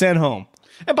got sent home.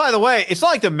 And by the way, it's not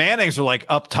like the Mannings are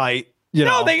uptight.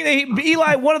 No,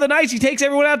 Eli, one of the nights he takes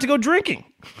everyone out to go drinking.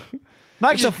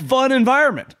 It's a fun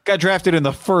environment. Got drafted in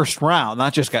the first round,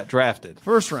 not just got drafted.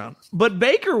 First round. But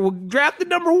Baker was drafted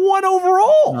number 1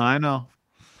 overall. I know.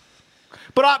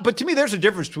 But to me, there's a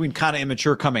difference between kind of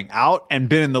immature coming out and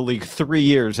been in the league 3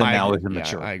 years and now is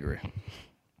immature. Yeah, I agree.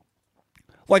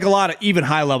 Like a lot of even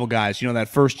high-level guys, that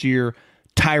first year,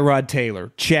 Tyrod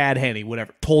Taylor, Chad Henne,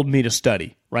 whatever, told me to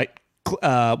study, right?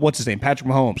 What's his name? Patrick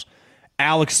Mahomes.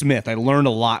 Alex Smith. I learned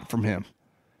a lot from him.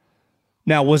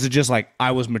 Now, was it just like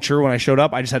I was mature when I showed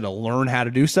up? I just had to learn how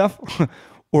to do stuff?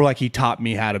 Or like he taught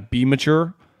me how to be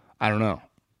mature? I don't know.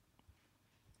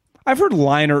 I've heard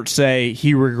Leinart say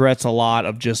he regrets a lot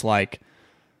of just like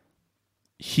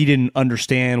he didn't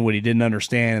understand what he didn't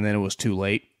understand and then it was too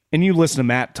late. And you listen to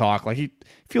Matt talk, like he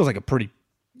feels like a pretty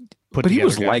put together But he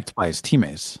was guy. liked by his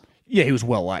teammates. Yeah, he was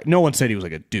well liked. No one said he was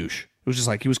like a douche. It was just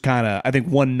like he was kind of, I think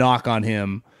one knock on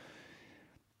him,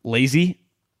 lazy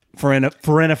for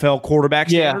NFL quarterback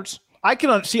standards. I can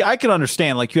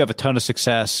understand, like, you have a ton of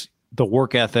success, the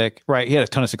work ethic, right? He had a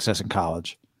ton of success in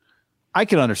college. I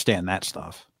can understand that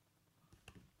stuff.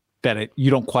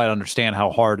 You don't quite understand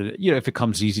how hard it, if it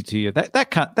comes easy to you.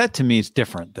 That to me is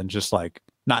different than just like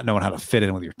not knowing how to fit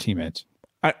in with your teammates.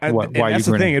 Why that's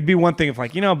the thing. It'd be one thing if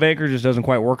like, Baker just doesn't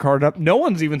quite work hard enough. No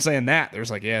one's even saying that.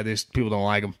 There's like, yeah, these people don't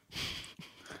like him.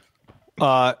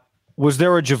 Was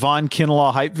there a Javon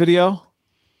Kinlaw hype video?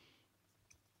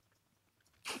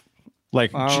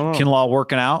 Like Kinlaw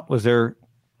working out? Was there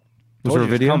a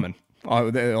video? Coming.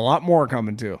 A lot more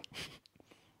coming too.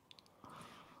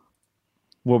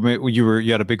 Well,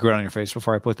 you had a big grin on your face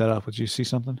before I put that up. Did you see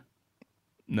something?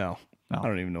 No. I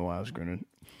don't even know why I was grinning.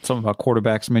 Something about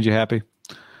quarterbacks made you happy.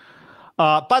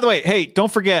 By the way, hey,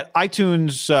 don't forget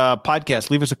iTunes podcast.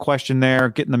 Leave us a question there.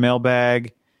 Get in the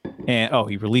mailbag. And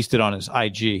he released it on his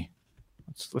IG.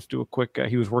 Let's do a quick.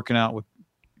 He was working out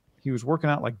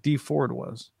like D Ford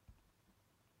was.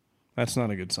 That's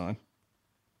not a good sign.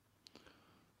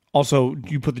 Also,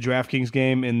 you put the DraftKings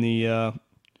game in the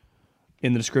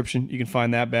description. You can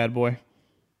find that bad boy.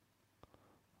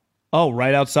 Oh,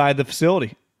 right outside the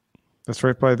facility. That's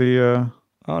right by the.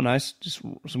 Oh, nice. Just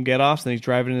some get-offs. Then he's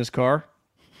driving in his car.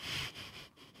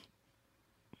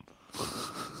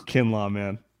 Kinlaw,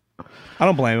 man. I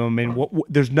don't blame him. I mean,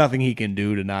 there's nothing he can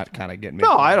do to not kind of get me.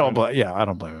 No, I don't blame. Yeah, I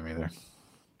don't blame him either.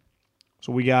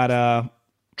 So we got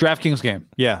DraftKings game.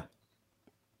 Yeah,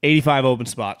 85 open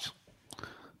spots.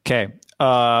 Okay.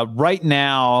 Right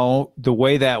now, the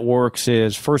way that works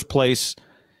is first place.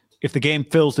 If the game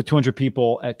fills to 200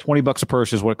 people at $20 a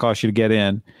purse is what it costs you to get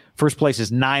in. First place is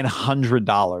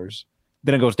 $900.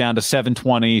 Then it goes down to $720,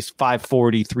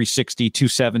 $540, $360,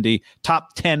 $270.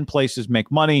 Top 10 places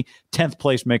make money. 10th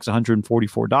place makes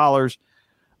 $144.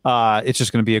 It's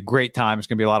just going to be a great time. It's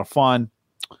going to be a lot of fun.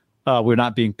 We're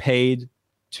not being paid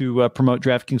to promote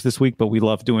DraftKings this week, but we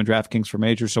love doing DraftKings for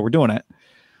majors, so we're doing it.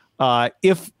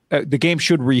 If the game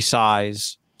should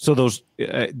resize, so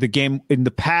the game in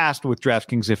the past with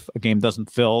DraftKings, if a game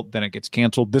doesn't fill, then it gets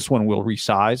canceled. This one will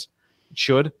resize. It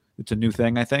should. It's a new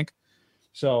thing, I think.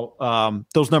 So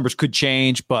those numbers could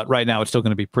change, but right now it's still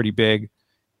going to be pretty big.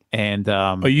 And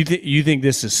you think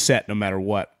this is set no matter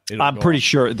what? I'm pretty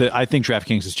sure that I think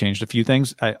DraftKings has changed a few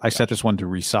things. I set this one to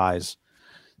resize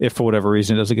if for whatever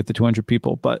reason it doesn't get the 200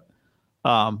 people, but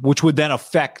which would then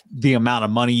affect the amount of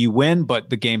money you win. But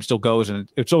the game still goes, and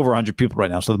it's over 100 people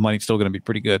right now, so the money's still going to be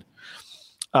pretty good.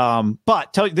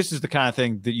 But this is the kind of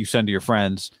thing that you send to your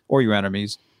friends or your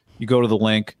enemies. You go to the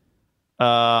link.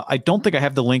 I don't think I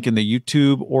have the link in the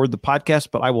YouTube or the podcast,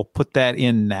 but I will put that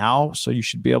in now, so you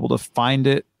should be able to find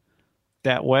it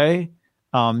that way.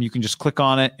 You can just click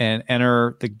on it and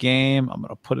enter the game. I'm going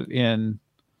to put it in.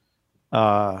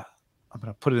 I'm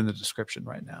going to put it in the description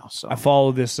right now. So I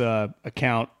follow this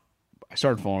account. I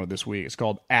started following it this week. It's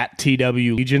called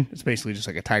 @TW Legion. It's basically just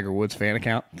like a Tiger Woods fan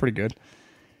account. Pretty good.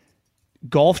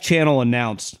 Golf Channel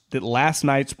announced that last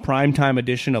night's primetime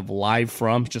edition of Live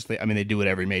From, they do it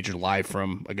every major, Live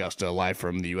From Augusta, Live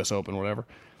From the U.S. Open, whatever,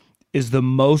 is the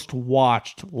most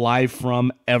watched Live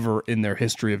From ever in their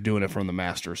history of doing it from the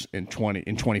Masters in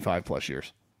 25 plus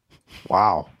years.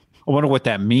 Wow. I wonder what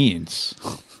that means.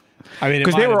 I mean,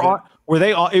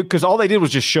 because all they did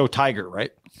was just show Tiger,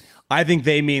 right? I think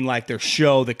they mean like their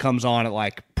show that comes on at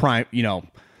like prime,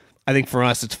 I think for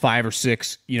us it's 5 or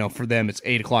 6, for them it's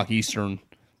 8 o'clock Eastern,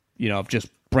 just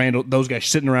those guys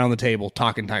sitting around the table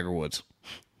talking Tiger Woods.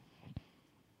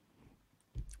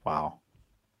 Wow.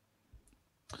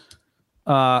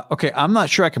 Okay, I'm not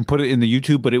sure I can put it in the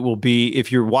YouTube, but it will be,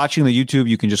 if you're watching the YouTube,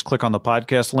 you can just click on the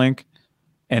podcast link,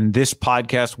 and this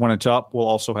podcast, when it's up, will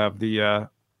also have the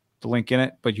link in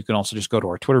it, but you can also just go to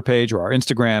our Twitter page or our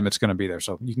Instagram. It's going to be there,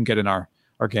 so you can get in our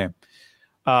game.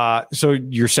 So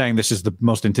you're saying this is the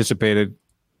most anticipated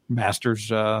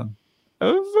Masters ever?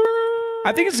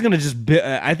 I think it's going to just be,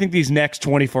 I think these next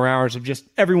 24 hours of just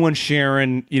everyone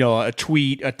sharing, a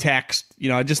tweet, a text,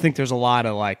 I just think there's a lot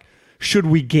of like, should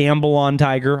we gamble on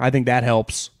Tiger? I think that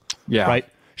helps. Yeah. Right.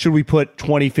 Should we put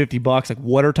 $20-50? Like,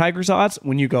 what are Tiger's odds?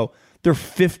 When you go, they're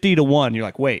 50-1. You're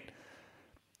like, wait,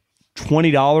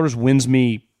 $20 wins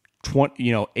me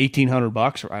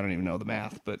 $1,800, or I don't even know the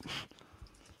math, but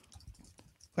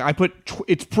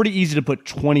it's pretty easy to put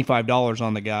 $25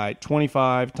 on the guy.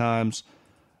 25 times,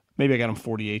 maybe I got him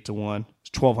 48-1. It's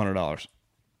 $1,200.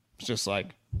 It's just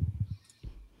like,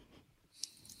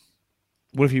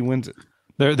 what if he wins it?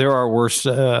 There are worse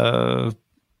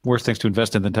things to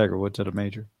invest in than Tiger Woods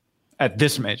at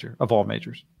this major of all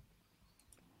majors.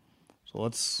 So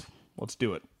let's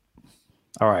do it.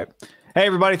 All right. Hey,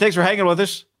 everybody. Thanks for hanging with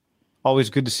us. Always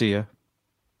good to see you,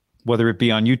 whether it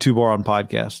be on YouTube or on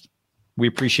podcast. We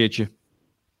appreciate you.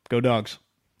 Go Dogs.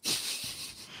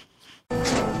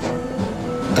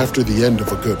 After the end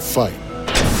of a good fight,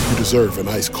 you deserve an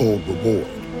ice-cold reward.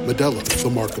 Modelo is the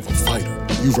mark of a fighter.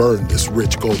 You've earned this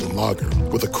rich golden lager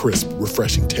with a crisp,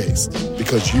 refreshing taste.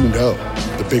 Because you know,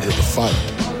 the bigger the fight,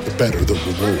 the better the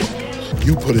reward.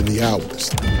 You put in the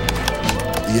hours,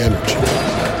 the energy,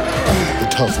 the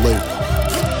tough labor.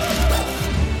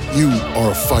 You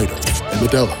are a fighter, and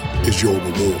Modelo is your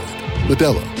reward.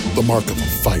 Modelo, the mark of a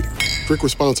fighter. Drink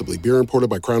responsibly. Beer imported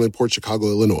by Crown Imports, Chicago,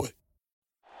 Illinois.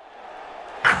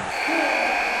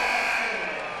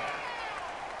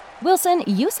 Wilson,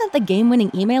 you sent the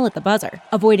game-winning email at the buzzer,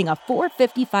 avoiding a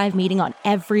 4:55 meeting on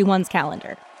everyone's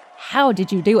calendar. How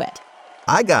did you do it?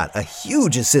 I got a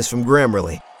huge assist from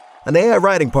Grammarly, an AI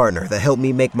writing partner that helped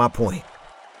me make my point.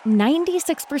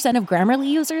 96% of Grammarly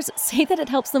users say that it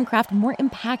helps them craft more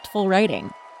impactful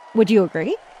writing. Would you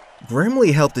agree?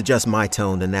 Grammarly helped adjust my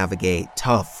tone to navigate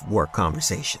tough work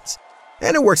conversations.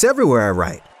 And it works everywhere I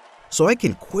write, so I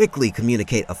can quickly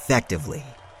communicate effectively.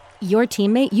 Your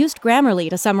teammate used Grammarly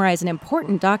to summarize an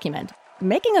important document,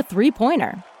 making a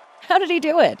 3-pointer. How did he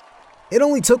do it? It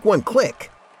only took one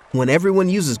click. When everyone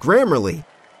uses Grammarly,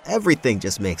 everything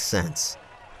just makes sense.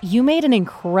 You made an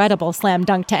incredible slam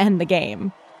dunk to end the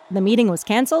game. The meeting was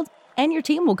canceled, and your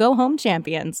team will go home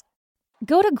champions.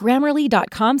 Go to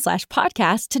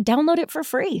Grammarly.com/podcast to download it for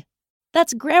free.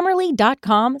 That's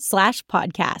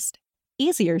Grammarly.com/podcast.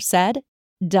 Easier said,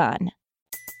 done.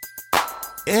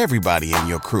 Everybody in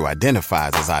your crew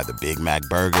identifies as either Big Mac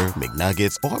Burger,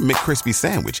 McNuggets, or McCrispy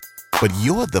Sandwich. But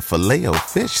you're the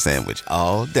Filet-O-Fish Sandwich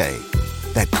all day.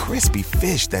 That crispy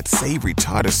fish, that savory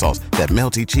tartar sauce, that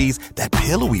melty cheese, that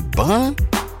pillowy bun.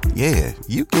 Yeah,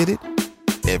 you get it.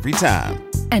 Every time.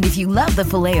 And if you love the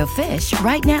Filet-O-Fish,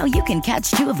 right now you can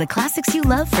catch 2 of the classics you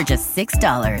love for just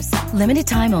 $6. Limited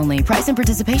time only. Price and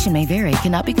participation may vary.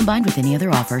 Cannot be combined with any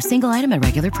other offer. Single item at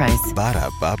regular price.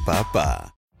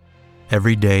 Ba-da-ba-ba-ba.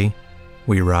 Every day,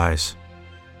 we rise,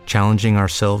 challenging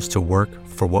ourselves to work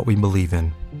for what we believe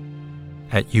in.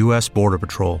 At U.S. Border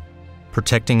Patrol,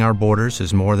 protecting our borders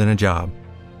is more than a job.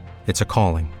 It's a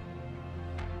calling.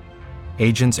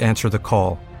 Agents answer the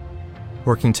call,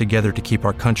 working together to keep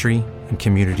our country and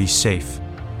communities safe.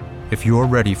 If you're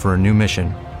ready for a new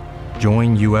mission,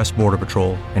 join U.S. Border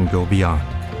Patrol and go beyond.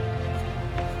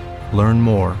 Learn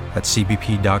more at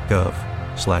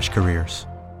cbp.gov/careers.